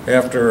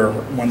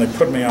when they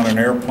put me on an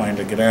airplane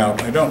to get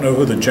out. I don't know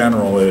who the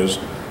general is,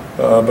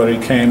 but he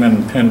came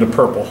and pinned a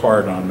Purple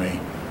Heart on me.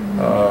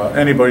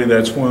 Anybody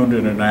that's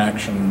wounded in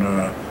action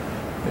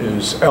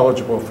is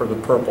eligible for the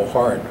Purple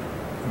Heart.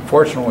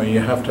 Unfortunately, you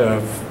have to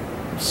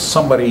have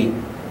somebody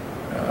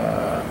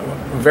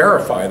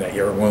verify that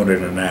you're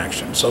wounded in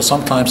action. So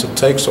sometimes it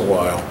takes a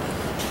while.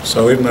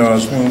 So even though I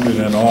was wounded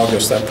in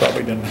August, that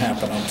probably didn't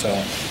happen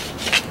until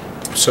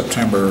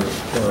September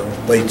or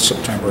late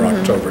September,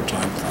 October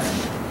timeframe.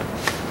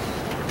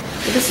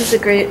 This is a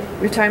great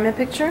retirement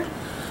picture?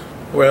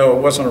 Well,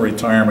 it wasn't a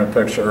retirement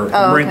picture.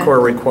 Oh, Marine okay. Corps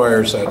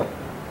requires that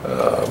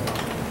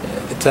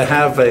to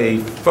have a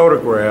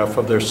photograph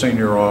of their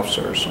senior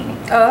officers. And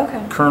Oh,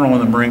 okay. Colonel in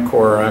the Marine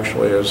Corps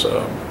actually is,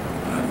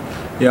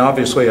 you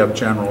obviously have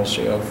generals.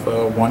 You have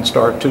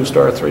 1-star,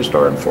 2-star,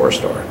 3-star, and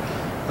 4-star.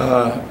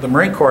 The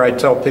Marine Corps, I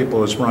tell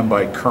people, is run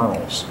by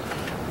colonels.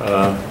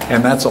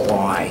 And that's a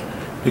lie,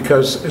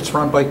 because it's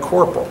run by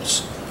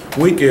corporals.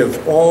 We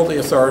give all the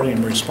authority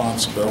and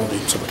responsibility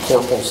to the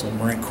corporals in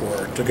the Marine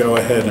Corps to go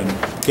ahead and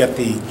get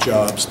the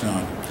jobs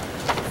done.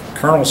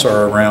 Colonels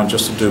are around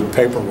just to do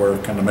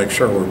paperwork and to make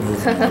sure we're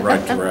moving in the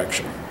right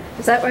direction.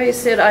 Is that why you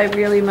said I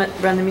really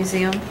run the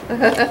museum?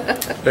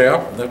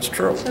 Yeah, that's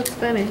true. That's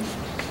funny.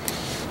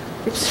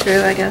 It's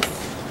true, I guess.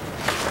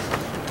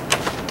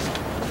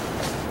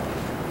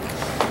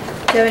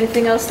 Do you have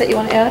anything else that you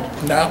want to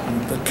add? No,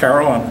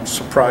 Carol, I'm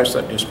surprised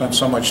that you spent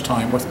so much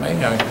time with me.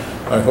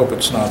 I hope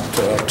it's not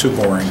too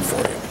boring for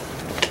you.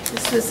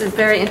 This was a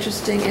very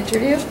interesting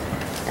interview.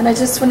 And I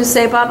just want to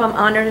say, Bob, I'm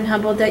honored and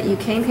humbled that you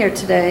came here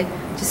today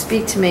to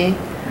speak to me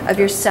of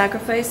your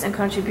sacrifice and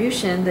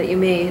contribution that you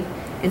made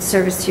in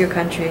service to your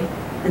country.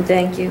 And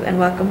thank you, and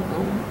welcome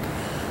home.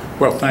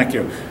 Well, thank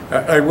you.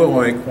 I will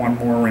make one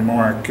more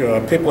remark.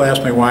 People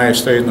ask me why I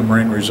stayed in the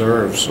Marine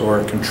Reserves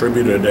or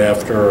contributed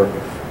after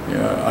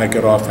I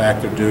got off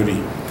active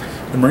duty.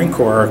 The Marine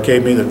Corps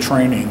gave me the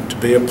training to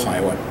be a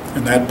pilot,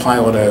 and that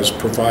pilot has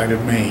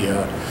provided me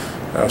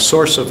a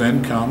source of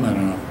income and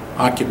an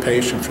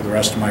occupation for the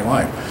rest of my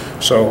life.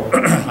 So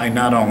I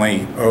not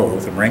only owe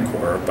the Marine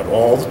Corps, but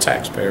all the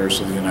taxpayers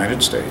of the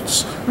United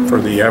States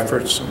for the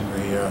efforts and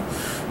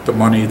the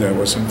money that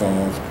was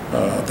involved.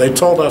 They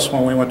told us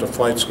when we went to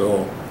flight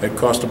school it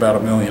cost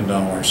about $1 million.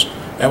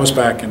 That was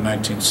back in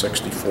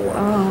 1964.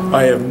 Oh.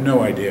 I have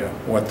no idea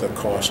what the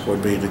cost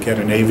would be to get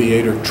an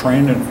aviator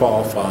trained and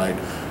qualified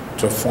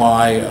to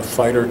fly a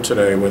fighter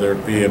today, whether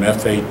it be an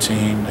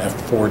F-18,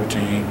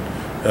 F-14,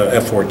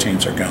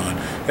 F-14s are gone,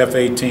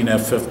 F-18,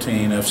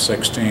 F-15,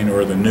 F-16,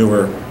 or the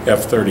newer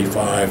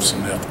F-35s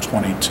and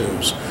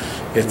F-22s.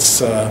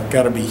 It's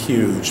got to be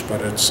huge,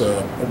 but it's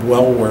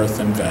well worth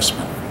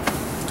investment.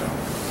 So,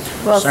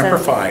 Well Semper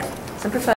said. Fi. Semper Fi.